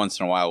about it once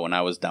in a while when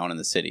I was down in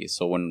the cities.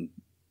 So when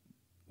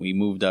we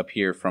moved up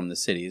here from the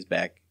cities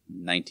back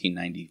in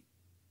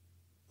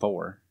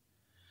 1994,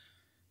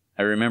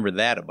 I remember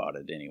that about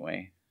it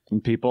anyway.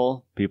 And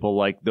people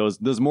like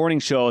those morning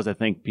shows. I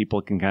think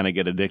people can kind of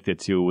get addicted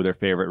to with their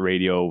favorite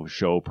radio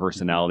show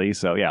personality.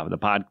 So yeah, the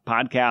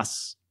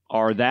podcasts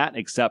are that,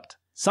 except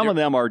some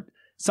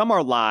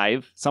are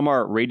live, some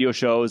are radio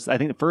shows. I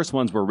think the first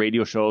ones were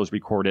radio shows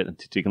recorded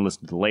so you can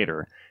listen to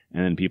later.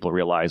 And then people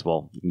realize,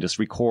 well, you can just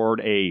record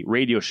a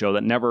radio show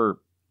that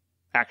never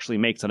actually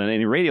makes it on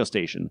any radio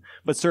station,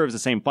 but serves the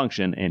same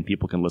function, and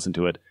people can listen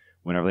to it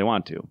whenever they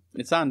want to.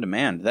 It's on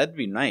demand. That'd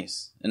be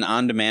nice. An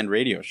on-demand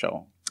radio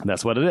show.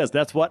 That's what it is.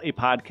 That's what a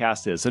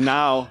podcast is. So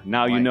now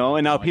you know,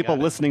 and now people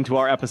listening to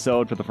our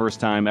episode for the first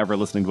time ever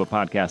listening to a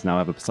podcast now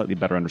have a slightly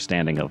better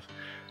understanding of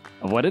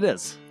of what it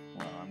is.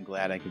 Well, I'm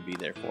glad I could be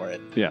there for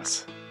it.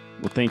 Yes.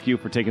 Well, thank you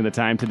for taking the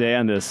time today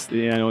on this.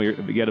 I know you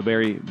got a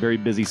very, very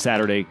busy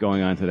Saturday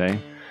going on today.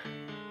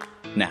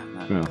 Nah,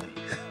 not really.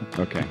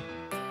 Okay.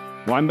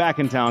 Well, I'm back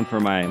in town for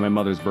my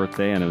mother's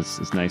birthday, and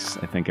it's nice,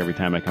 I think, every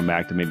time I come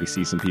back to maybe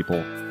see some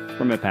people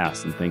from my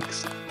past. And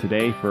thanks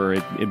today for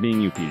it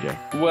being you,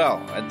 PJ. Well,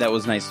 that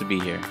was nice to be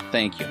here.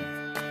 Thank you.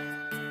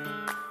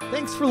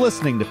 Thanks for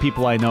listening to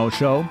People I Know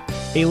Show.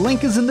 A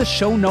link is in the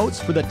show notes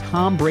for the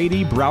Tom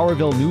Brady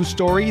Browerville news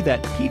story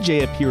that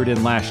PJ appeared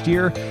in last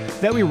year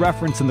that we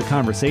reference in the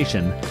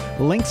conversation.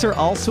 Links are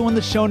also in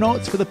the show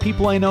notes for the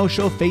People I Know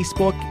Show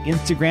Facebook,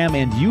 Instagram,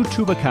 and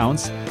YouTube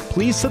accounts.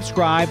 Please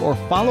subscribe or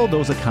follow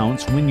those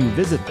accounts when you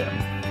visit them.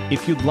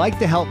 If you'd like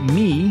to help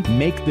me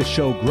make the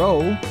show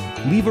grow,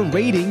 leave a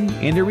rating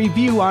and a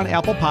review on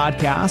Apple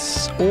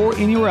Podcasts or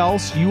anywhere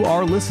else you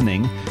are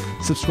listening.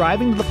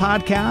 Subscribing to the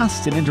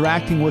podcast and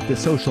interacting with the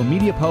social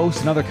media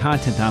posts and other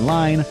content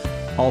online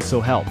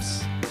also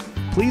helps.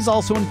 Please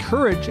also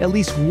encourage at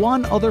least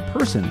one other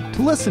person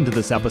to listen to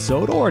this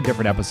episode or a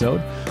different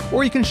episode,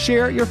 or you can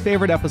share your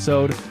favorite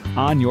episode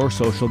on your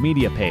social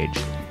media page.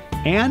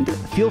 And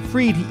feel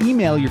free to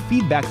email your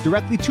feedback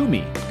directly to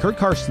me, Kurt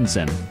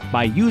Karstensen,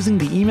 by using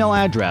the email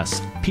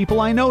address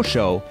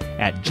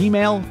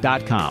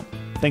peopleiknowshow@gmail.com.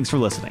 Thanks for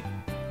listening.